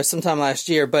don't know, sometime last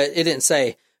year, but it didn't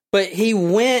say. But he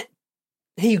went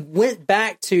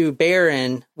back to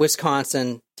Barron,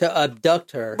 Wisconsin to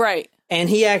abduct her. Right. And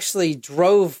he actually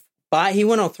drove by. He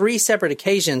went on 3 separate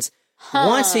occasions.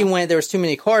 Once he went, there was too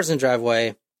many cars in the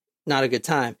driveway. Not a good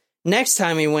time. Next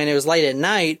time he went, it was late at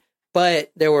night,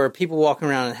 but there were people walking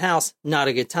around in the house. Not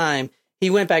a good time. He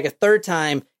went back a 3rd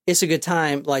time. It's a good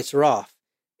time. Lights are off.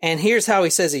 And here's how he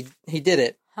says he did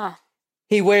it.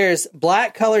 He wears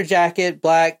black color jacket,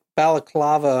 black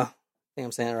balaclava. I think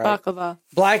I'm saying it right. Baklava.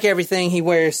 Black everything. He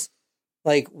wears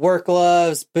like work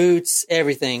gloves, boots,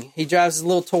 everything. He drives his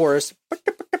little Taurus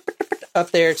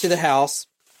up there to the house.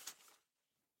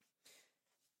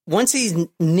 Once he's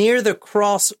near the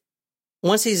Closs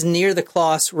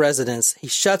residence, he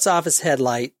shuts off his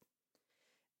headlight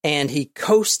and he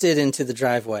coasted into the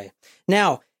driveway.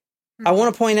 Now, I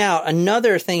want to point out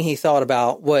another thing he thought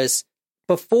about was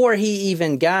before he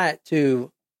even got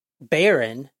to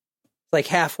Barron, like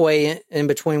halfway in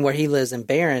between where he lives and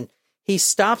Barron, he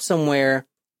stopped somewhere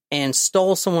and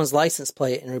stole someone's license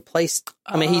plate and replaced.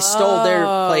 I mean, he stole their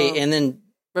plate and then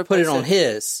put it on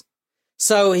his.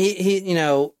 So he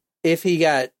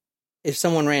if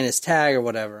someone ran his tag or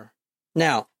whatever.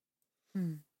 Now,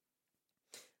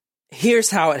 here's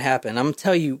how it happened. I'm going to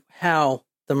tell you how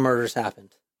the murders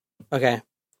happened. Okay.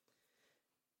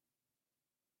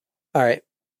 All right.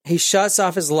 He shuts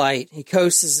off his light. He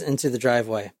coasts into the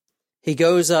driveway. He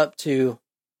goes up to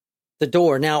the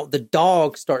door. Now, the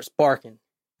dog starts barking,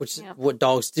 which is what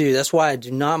dogs do. That's why I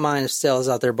do not mind if Stella's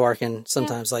out there barking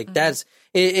sometimes. Like, that's,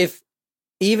 even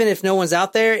if no one's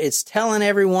out there, it's telling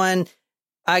everyone,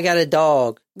 I got a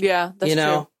dog. Yeah, that's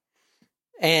true.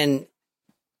 And,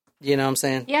 you know what I'm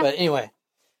saying? Yeah. But anyway,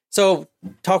 so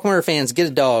Talk Murder fans, get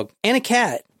a dog and a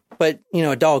cat, but,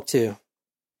 a dog too.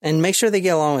 And make sure they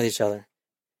get along with each other.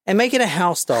 And make it a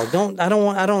house dog. I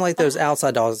don't like those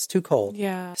outside dogs. It's too cold.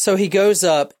 Yeah. So he goes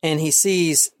up and he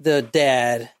sees the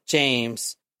dad,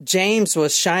 James. James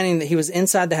was he was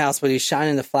inside the house, but he was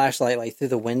shining the flashlight like through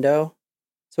the window.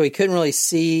 So he couldn't really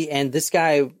see. And this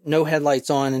guy, no headlights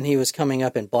on, and he was coming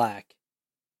up in black.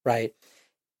 Right.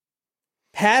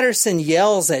 Patterson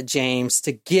yells at James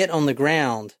to get on the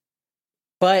ground,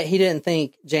 but he didn't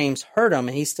think James heard him,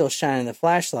 and he's still shining the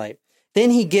flashlight. Then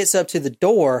he gets up to the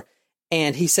door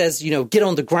and he says, get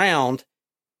on the ground.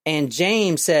 And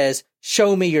James says,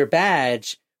 show me your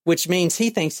badge, which means he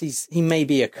thinks he may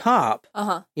be a cop,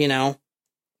 And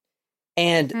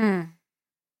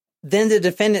then the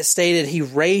defendant stated he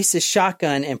raised his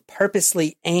shotgun and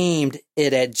purposely aimed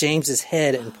it at James's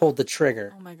head and pulled the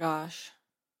trigger. Oh my gosh.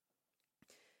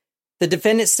 The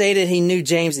defendant stated he knew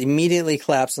James immediately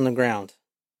collapsed on the ground.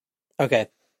 Okay.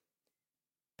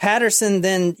 Patterson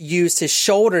then used his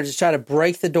shoulder to try to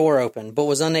break the door open, but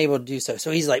was unable to do so.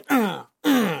 So he's like, trying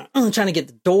to get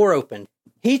the door open.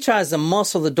 He tries to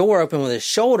muscle the door open with his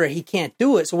shoulder. He can't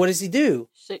do it. So what does he do?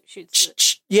 Shoots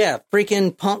it. Yeah,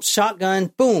 freaking pumps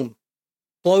shotgun, boom,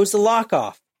 blows the lock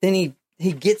off. Then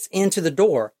he gets into the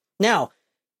door. Now,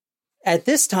 at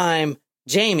this time,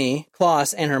 Jayme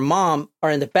Closs and her mom are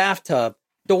in the bathtub.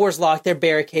 Doors locked. They're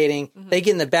barricading. Mm-hmm. They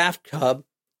get in the bathtub.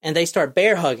 And they start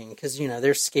bear hugging because,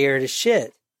 they're scared as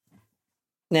shit.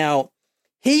 Now,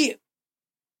 he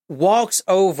walks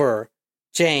over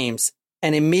James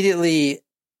and immediately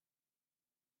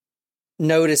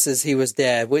notices he was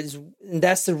dead.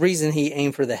 That's the reason he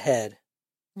aimed for the head.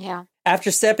 Yeah.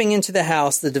 After stepping into the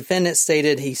house, the defendant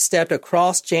stated he stepped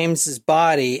across James's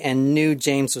body and knew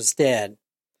James was dead.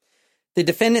 The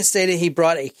defendant stated he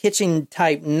brought a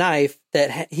kitchen-type knife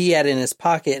that he had in his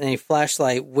pocket and a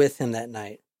flashlight with him that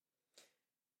night.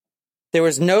 There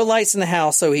was no lights in the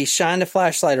house, so he shined a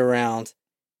flashlight around,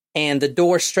 and the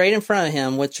door straight in front of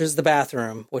him, which was the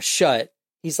bathroom, was shut.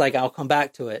 He's like, I'll come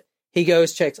back to it. He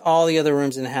goes, checks all the other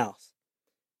rooms in the house.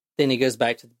 Then he goes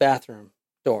back to the bathroom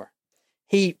door.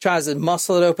 He tries to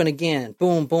muscle it open again.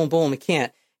 Boom, boom, boom. He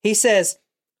can't. He says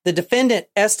the defendant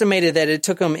estimated that it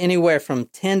took him anywhere from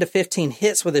 10 to 15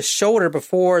 hits with his shoulder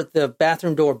before the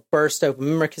bathroom door burst open.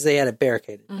 Remember, because they had it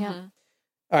barricaded. Yeah.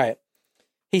 All right.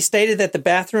 He stated that the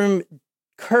bathroom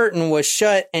curtain was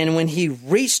shut, and when he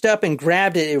reached up and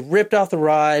grabbed it, it ripped off the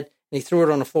rod, and he threw it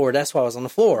on the floor. That's why it was on the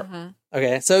floor. Mm-hmm.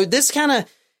 Okay, so this kind of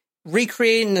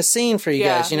recreating the scene for you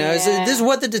guys, This is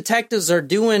what the detectives are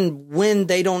doing when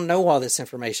they don't know all this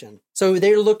information. So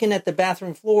they're looking at the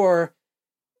bathroom floor,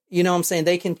 you know what I'm saying?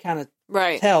 They can kind of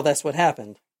tell that's what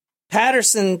happened.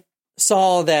 Patterson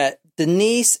saw that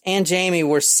Denise and Jayme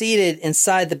were seated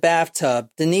inside the bathtub.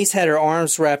 Denise had her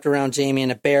arms wrapped around Jayme in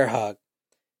a bear hug.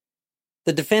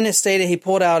 The defendant stated he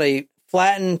pulled out a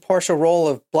flattened partial roll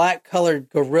of black-colored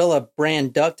Gorilla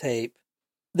brand duct tape.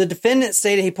 The defendant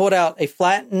stated he pulled out a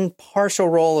flattened partial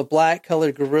roll of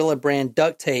black-colored Gorilla brand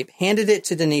duct tape, handed it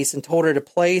to Denise, and told her to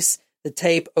place the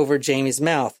tape over Jayme's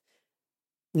mouth.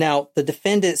 Now, the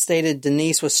defendant stated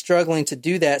Denise was struggling to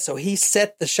do that, so he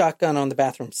set the shotgun on the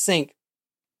bathroom sink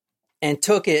and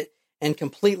took it and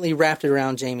completely wrapped it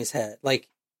around Jayme's head, like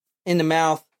in the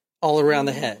mouth, all around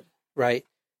the head, right?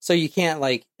 So you can't,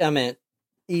 like, even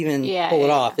pull it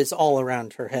off. It's all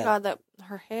around her head. God, that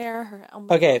her hair, her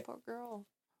elbow, okay. Poor girl.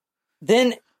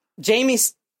 Then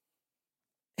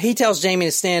he tells Jayme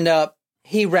to stand up.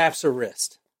 He wraps her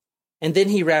wrist. And then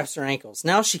he wraps her ankles.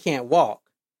 Now she can't walk.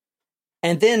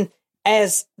 And then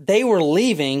as they were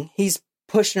leaving, he's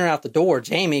pushing her out the door,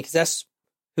 Jayme, because that's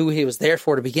who he was there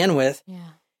for to begin with. Yeah.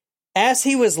 As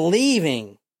he was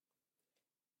leaving,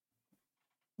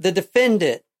 the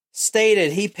defendant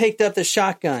stated he picked up the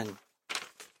shotgun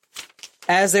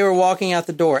as they were walking out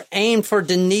the door, aimed for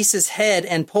Denise's head,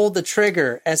 and pulled the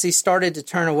trigger as he started to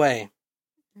turn away.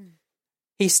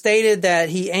 He stated that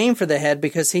he aimed for the head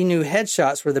because he knew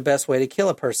headshots were the best way to kill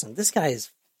a person. This guy is...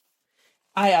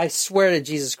 I swear to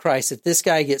Jesus Christ, if this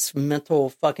guy gets mental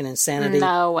fucking insanity,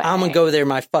 no way. I'm going to go there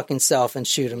my fucking self and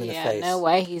shoot him in the face.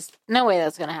 No way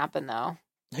that's going to happen, though.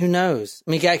 Who knows?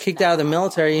 I mean, he got kicked out of the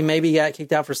military. Maybe he got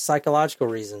kicked out for psychological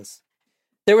reasons.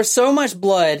 There was so much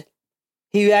blood,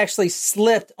 he actually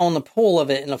slipped on the pool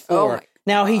of it in the floor.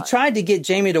 Now, he tried to get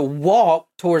Jayme to walk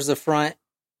towards the front,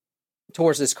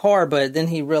 towards his car, but then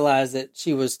he realized that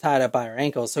she was tied up by her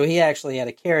ankles, so he actually had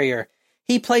to carry her.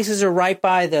 He places her right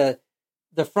by the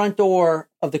front door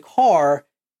of the car.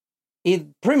 He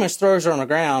pretty much throws her on the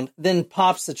ground, then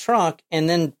pops the trunk, and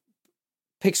then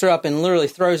picks her up and literally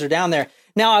throws her down there.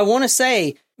 Now, I want to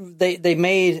say they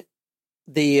made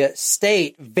the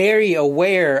state very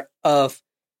aware of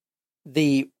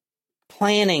the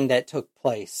planning that took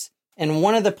place. And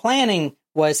one of the planning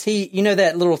was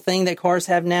that little thing that cars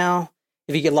have now?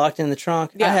 If you get locked in the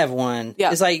trunk? Yeah. I have one.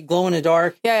 Yeah. It's like glow in the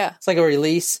dark. Yeah. It's like a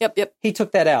release. Yep. He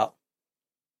took that out.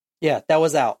 Yeah, that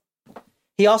was out.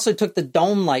 He also took the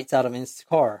dome lights out of his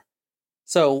car,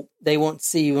 so they won't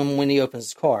see him when he opens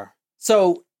his car.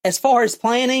 So as far as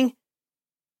planning,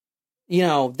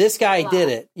 this guy did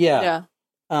it. Yeah.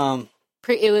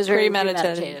 It was very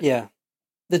premeditated. Yeah.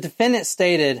 The defendant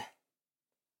stated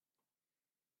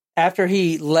after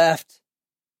he left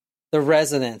the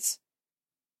residence,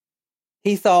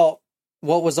 he thought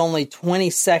what was only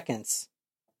 20 seconds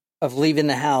of leaving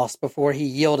the house before he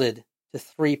yielded to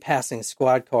 3 passing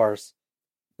squad cars.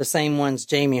 The same ones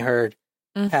Jayme heard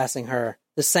passing her.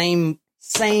 The same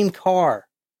car.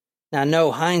 Now,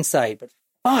 no hindsight, but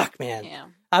fuck, man. Yeah.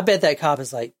 I bet that cop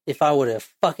is like, if I would have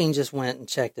fucking just went and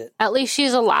checked it. At least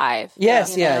she's alive.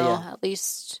 Yes, yeah. At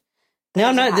least. Now,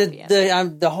 I'm not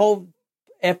the whole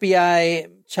FBI,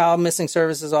 child missing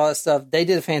services, all that stuff. They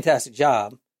did a fantastic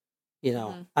job.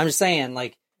 I'm just saying,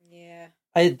 like,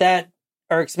 that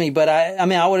irks me. But I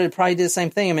mean, I would have probably did the same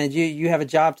thing. I mean, you have a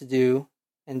job to do,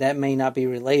 and that may not be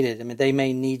related. I mean, they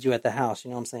may need you at the house.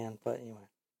 You know what I'm saying? But anyway,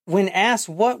 when asked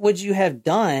what would you have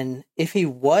done if he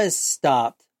was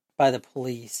stopped by the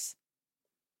police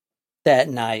that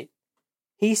night,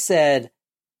 he said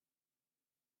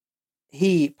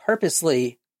he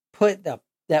purposely put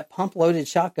that pump-loaded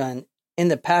shotgun in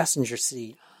the passenger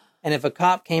seat, and if a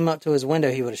cop came up to his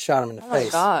window, he would have shot him in the face.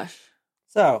 Oh, gosh.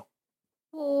 So.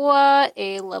 What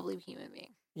a lovely human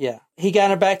being. Yeah. He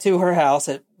got her back to her house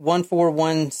at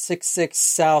 14166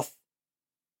 South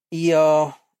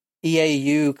EAU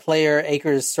Clare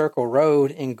Acres Circle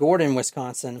Road in Gordon,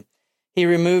 Wisconsin. He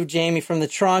removed Jayme from the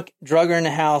trunk, drug her in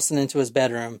the house and into his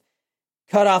bedroom.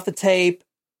 Cut off the tape.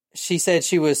 She said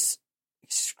she was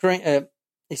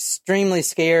extremely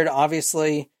scared,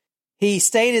 obviously. He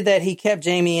stated that he kept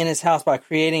Jayme in his house by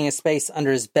creating a space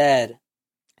under his bed.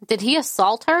 Did he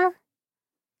assault her?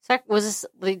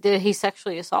 Did he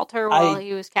sexually assault her while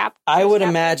he was captured? I would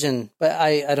imagine, but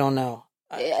I don't know.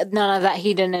 None of that.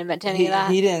 He didn't admit to any of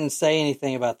that? He didn't say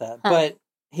anything about that. Huh. But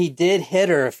he did hit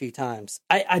her a few times.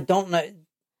 I don't know.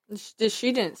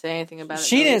 She didn't say anything about it.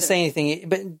 She didn't say anything,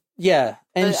 but yeah.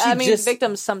 And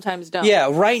victims sometimes don't. Yeah,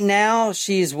 right now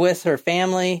she's with her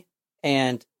family,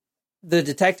 and the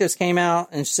detectives came out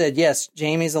and said, yes,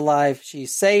 Jayme's alive.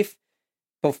 She's safe.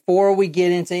 Before we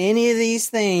get into any of these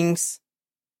things,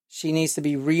 she needs to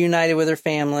be reunited with her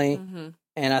family. Mm-hmm.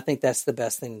 And I think that's the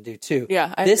best thing to do, too.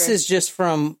 Yeah, I This agree. is just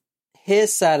from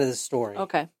his side of the story.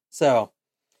 Okay. So,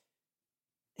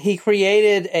 he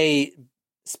created a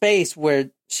space where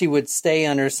she would stay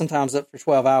under, sometimes up for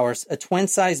 12 hours, a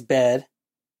twin-size bed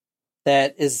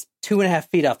that is 2.5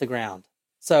 feet off the ground.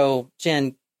 So,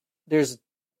 Jen, there's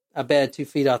a bed 2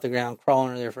 feet off the ground, crawling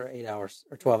under there for 8 hours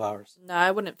or 12 hours. No,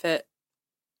 I wouldn't fit.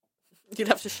 You'd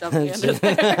have to shove me under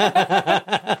there.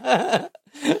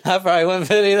 I probably wouldn't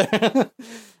fit either.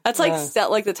 That's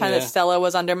like the time that Stella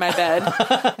was under my bed.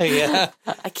 Yeah.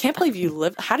 I can't believe you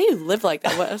live. How do you live like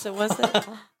that? What was it?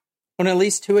 On at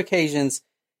least 2 occasions,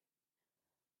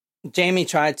 Jayme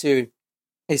tried to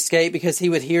escape because he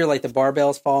would hear like the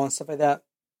barbells fall and stuff like that.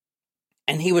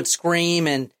 And he would scream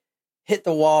and hit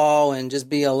the wall and just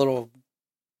be a little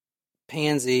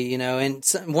pansy, you know. And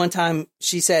one time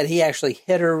she said he actually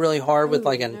hit her really hard with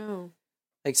like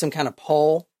some kind of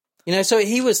pole, you know. So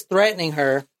he was threatening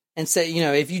her and said, you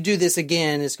know, if you do this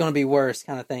again, it's going to be worse,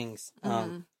 kind of things.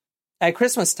 At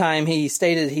Christmas time, he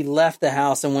stated he left the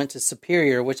house and went to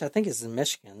Superior, which I think is in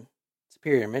Michigan.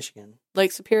 Superior, Michigan.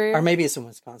 Lake Superior? Or maybe it's in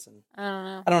Wisconsin.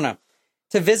 I don't know.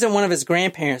 To visit one of his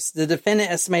grandparents. The defendant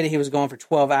estimated he was gone for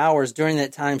 12 hours. During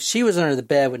that time, she was under the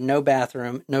bed with no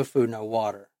bathroom, no food, no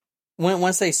water.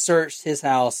 Once they searched his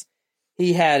house,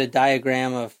 he had a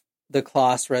diagram of the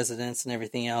Closs residence and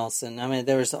everything else. And, I mean,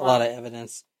 there was a lot of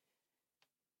evidence.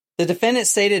 The defendant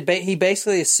stated he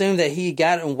basically assumed that he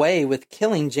got away with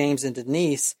killing James and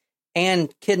Denise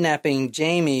and kidnapping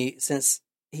Jayme since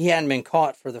he hadn't been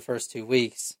caught for the first 2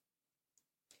 weeks.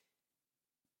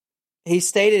 He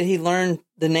stated he learned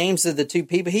the names of the 2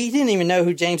 people. He didn't even know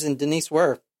who James and Denise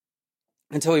were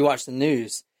until he watched the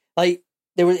news. Like,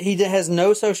 he has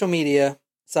no social media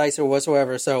sites or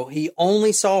whatsoever, so he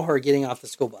only saw her getting off the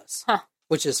school bus,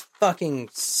 which is fucking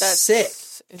sick.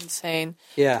 Insane.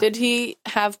 Yeah. Did he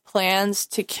have plans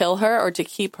to kill her or to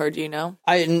keep her? Do you know?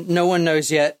 No one knows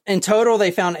yet. In total,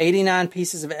 they found 89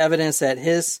 pieces of evidence at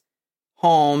his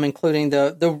home, including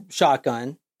the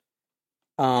shotgun,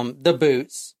 the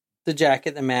boots, the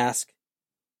jacket, the mask,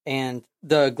 and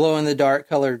the glow-in-the-dark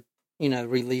colored,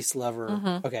 release lever.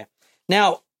 Mm-hmm. Okay.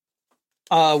 Now,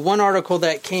 one article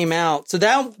that came out, so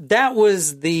that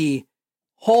was the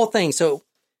whole thing. So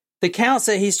the counts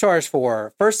that he's charged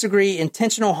for: first-degree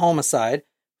intentional homicide,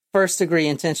 first-degree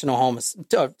intentional homicide,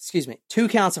 2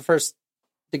 counts of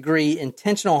first-degree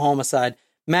intentional homicide.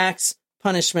 Max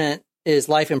punishment is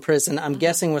life in prison. I'm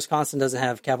guessing Wisconsin doesn't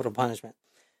have capital punishment.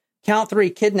 Count 3,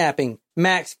 kidnapping,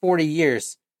 max 40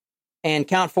 years. And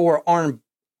count 4,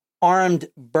 armed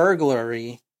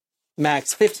burglary,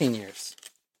 max 15 years.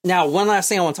 Now, one last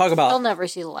thing I want to talk about. He'll never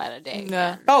see the light of day.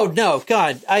 No. Oh, no,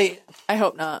 God. I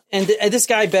hope not. And this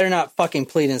guy better not fucking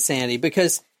plead insanity,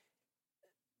 because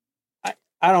I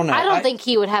don't know. I don't think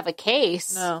he would have a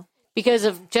case. No. Because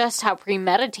of just how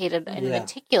premeditated and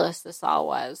meticulous this all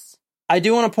was. I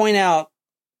do want to point out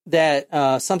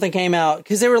that something came out,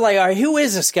 because they were like, all right, who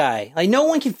is this guy? Like, no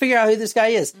one can figure out who this guy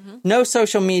is. Mm-hmm. No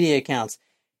social media accounts.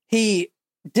 He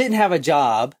didn't have a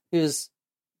job. He was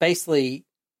basically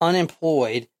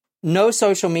unemployed. No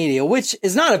social media, which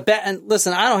is not a bad...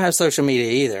 Listen, I don't have social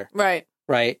media either. Right.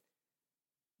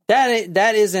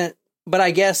 That isn't... But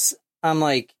I guess I'm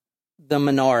like the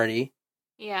minority.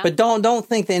 Yeah. But don't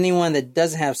think that anyone that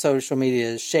doesn't have social media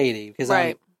is shady, because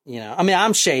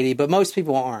I'm shady, but most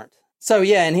people aren't. So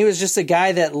yeah, and he was just a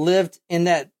guy that lived in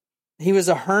that... He was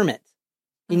a hermit.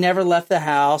 He never left the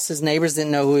house. His neighbors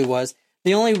didn't know who he was.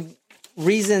 The only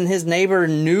reason his neighbor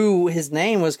knew his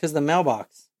name was because of the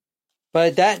mailbox.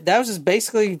 But that was just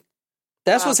basically...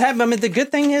 That's what's happened. I mean, the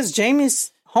good thing is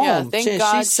Jayme's home. Yeah, thank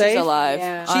God she's safe. alive.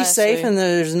 Yeah. She's safe, and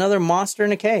there's another monster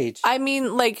in a cage. I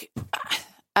mean, like,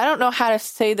 I don't know how to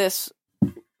say this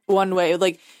one way.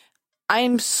 Like,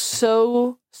 I'm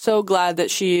so glad that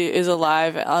she is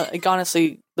alive. Like,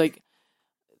 honestly, like,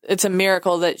 it's a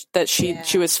miracle that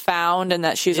she was found and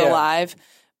that she's alive.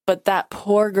 But that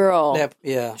poor girl,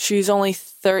 she's only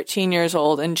 13 years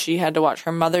old, and she had to watch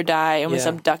her mother die and was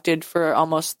abducted for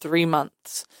almost 3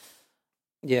 months.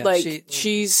 Yeah, like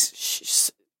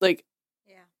she's like,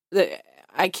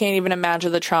 I can't even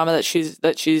imagine the trauma that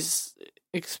she's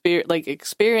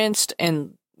experienced,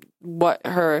 and what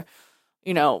her,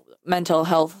 mental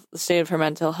health, the state of her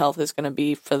mental health is going to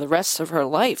be for the rest of her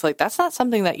life. Like, that's not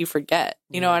something that you forget.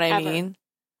 You know what I mean?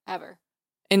 Ever.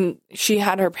 And she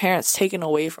had her parents taken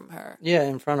away from her. Yeah,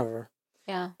 in front of her.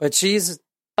 Yeah. But she's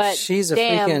a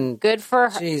freaking... good for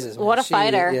her. Jesus, what a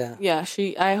fighter. Yeah,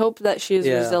 I hope that she is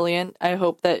resilient. I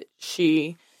hope that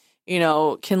she,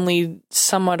 can lead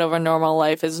somewhat of a normal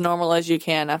life, as normal as you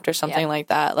can after something like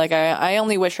that. Like, I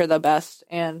only wish her the best.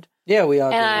 And yeah, we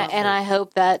all do. And I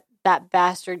hope that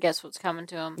bastard gets what's coming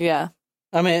to him. Yeah.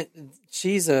 I mean,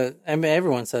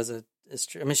 everyone says it's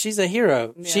true. I mean, she's a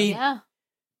hero. Yeah.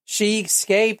 she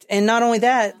escaped. And not only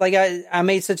that, like I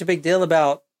made such a big deal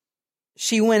about,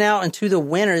 she went out into the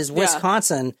winters,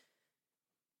 Wisconsin.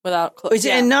 Without clothes.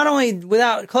 And not only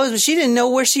without clothes, but she didn't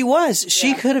know where she was. Yeah.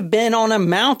 She could have been on a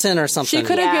mountain or something. She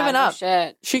could have given up.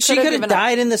 Shit. She could have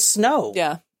died in the snow.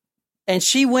 Yeah. And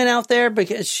she went out there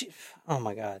because oh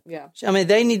my God. Yeah. I mean,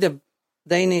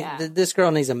 this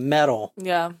girl needs a medal.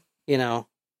 Yeah. You know,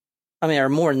 I mean, or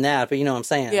more than that, but you know what I'm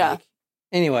saying. Yeah. Like,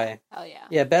 anyway. Oh yeah.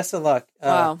 Yeah. Best of luck.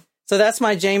 Wow. So that's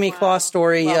my Jayme Closs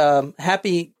story. Wow.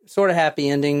 Happy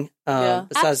ending.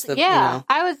 Besides the,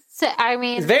 I would say, I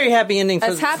mean, it's a very happy ending for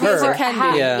her. As happy as it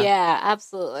can be. Yeah,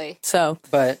 absolutely. So,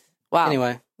 but wow.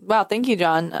 Anyway. Wow. Thank you,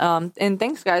 John. And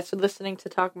thanks guys for listening to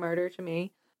Talk Murder to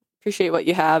me. Appreciate what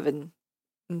you have and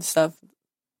stuff.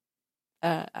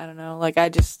 I don't know. Like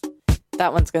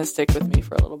that one's going to stick with me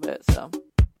for a little bit. So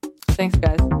thanks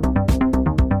guys.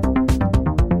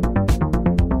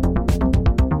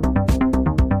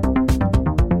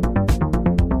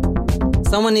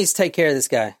 Someone needs to take care of this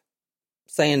guy.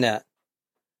 Saying that.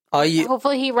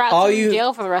 Hopefully he rots in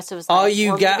jail for the rest of his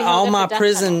life. All my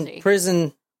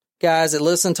prison guys that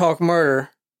listen to Talk Murder,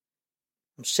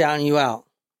 I'm shouting you out.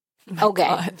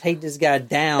 Okay. Take this guy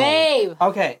down. Babe.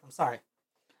 Okay, I'm sorry.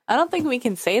 I don't think we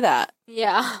can say that.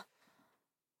 Yeah.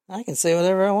 I can say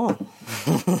whatever I want.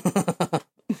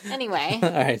 Anyway. All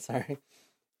right, sorry.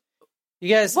 You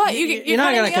guys, what? You're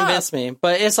not going to convince me,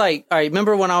 but it's like, all right,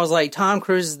 remember when I was like, Tom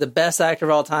Cruise is the best actor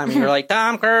of all time, and you're like,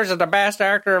 Tom Cruise is the best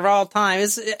actor of all time.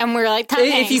 And we're like, Tom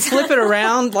Hanks. If you flip it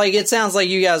around, like, it sounds like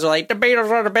you guys are like, the Beatles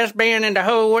are the best band in the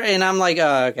whole world, and I'm like,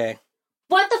 oh, okay.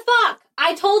 What the fuck?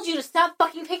 I told you to stop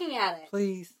fucking picking at it.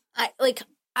 Please.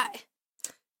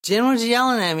 Jen was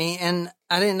yelling at me, and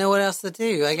I didn't know what else to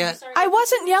do. I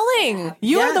wasn't yelling.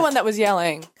 You were the one that was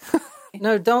yelling.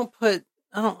 No, don't put...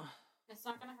 I don't... It's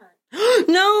not going to hurt.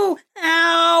 No!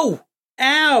 Ow!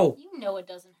 Ow! You know it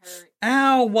doesn't hurt.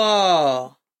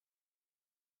 Ow!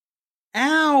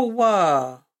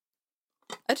 Ow!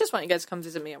 I just want you guys to come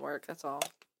visit me at work. That's all.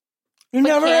 You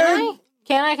never...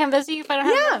 Can I come visit you if I don't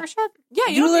have a membership? Yeah,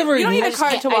 you don't need a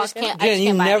card to walk in. Jen,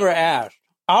 you never asked.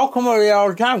 I'll come over there all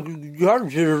the time. Guitar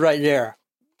Center right there.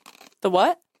 The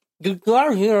what?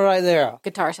 Guitar Center right there.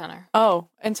 Guitar Center. Oh,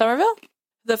 in Somerville?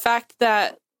 The fact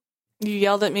that you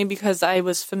yelled at me because I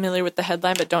was familiar with the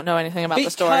headline but don't know anything about the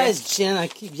story. Because, Jen, I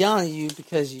keep yelling at you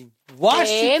because you watch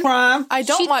true crime. I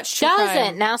don't watch true crime. She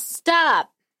doesn't. Now stop.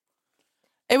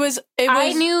 It was.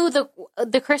 I knew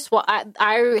the Chris.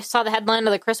 I saw the headline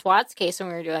of the Chris Watts case when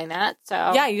we were doing that. So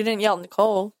yeah, you didn't yell at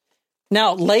Nicole.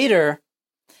 Now later,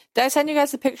 did I send you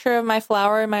guys a picture of my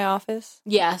flower in my office?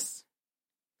 Yes,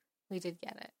 we did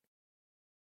get it.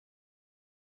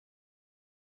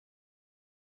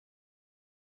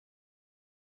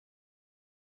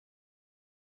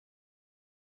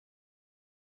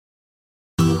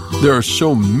 There are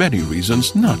so many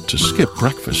reasons not to skip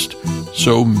breakfast.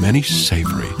 So many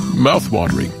savory,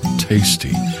 mouth-watering,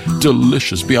 tasty,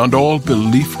 delicious beyond all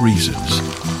belief reasons.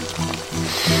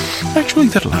 Actually,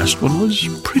 that last one was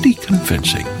pretty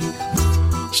convincing.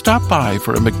 Stop by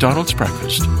for a McDonald's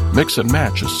breakfast. Mix and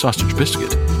match a sausage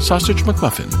biscuit, sausage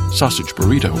McMuffin, sausage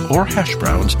burrito, or hash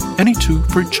browns, any two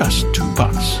for just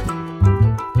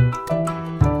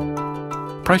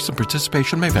 $2. Price and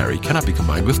participation may vary, cannot be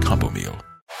combined with combo meal.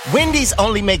 Wendy's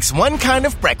only makes one kind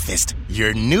of breakfast,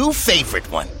 your new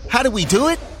favorite one. How do we do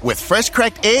it? With fresh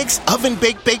cracked eggs,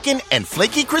 oven-baked bacon, and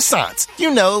flaky croissants.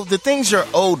 You know, the things your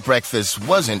old breakfast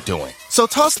wasn't doing. So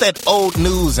toss that old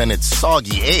news and its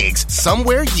soggy eggs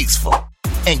somewhere useful.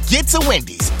 And get to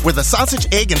Wendy's, where the sausage,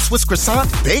 egg, and Swiss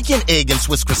croissant, bacon, egg, and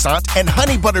Swiss croissant, and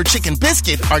honey butter chicken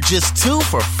biscuit are just 2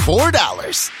 for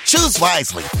 $4. Choose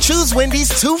wisely. Choose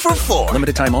Wendy's 2 for $4.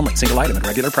 Limited time only. Single item at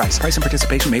regular price. Price and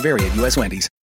participation may vary at U.S. Wendy's.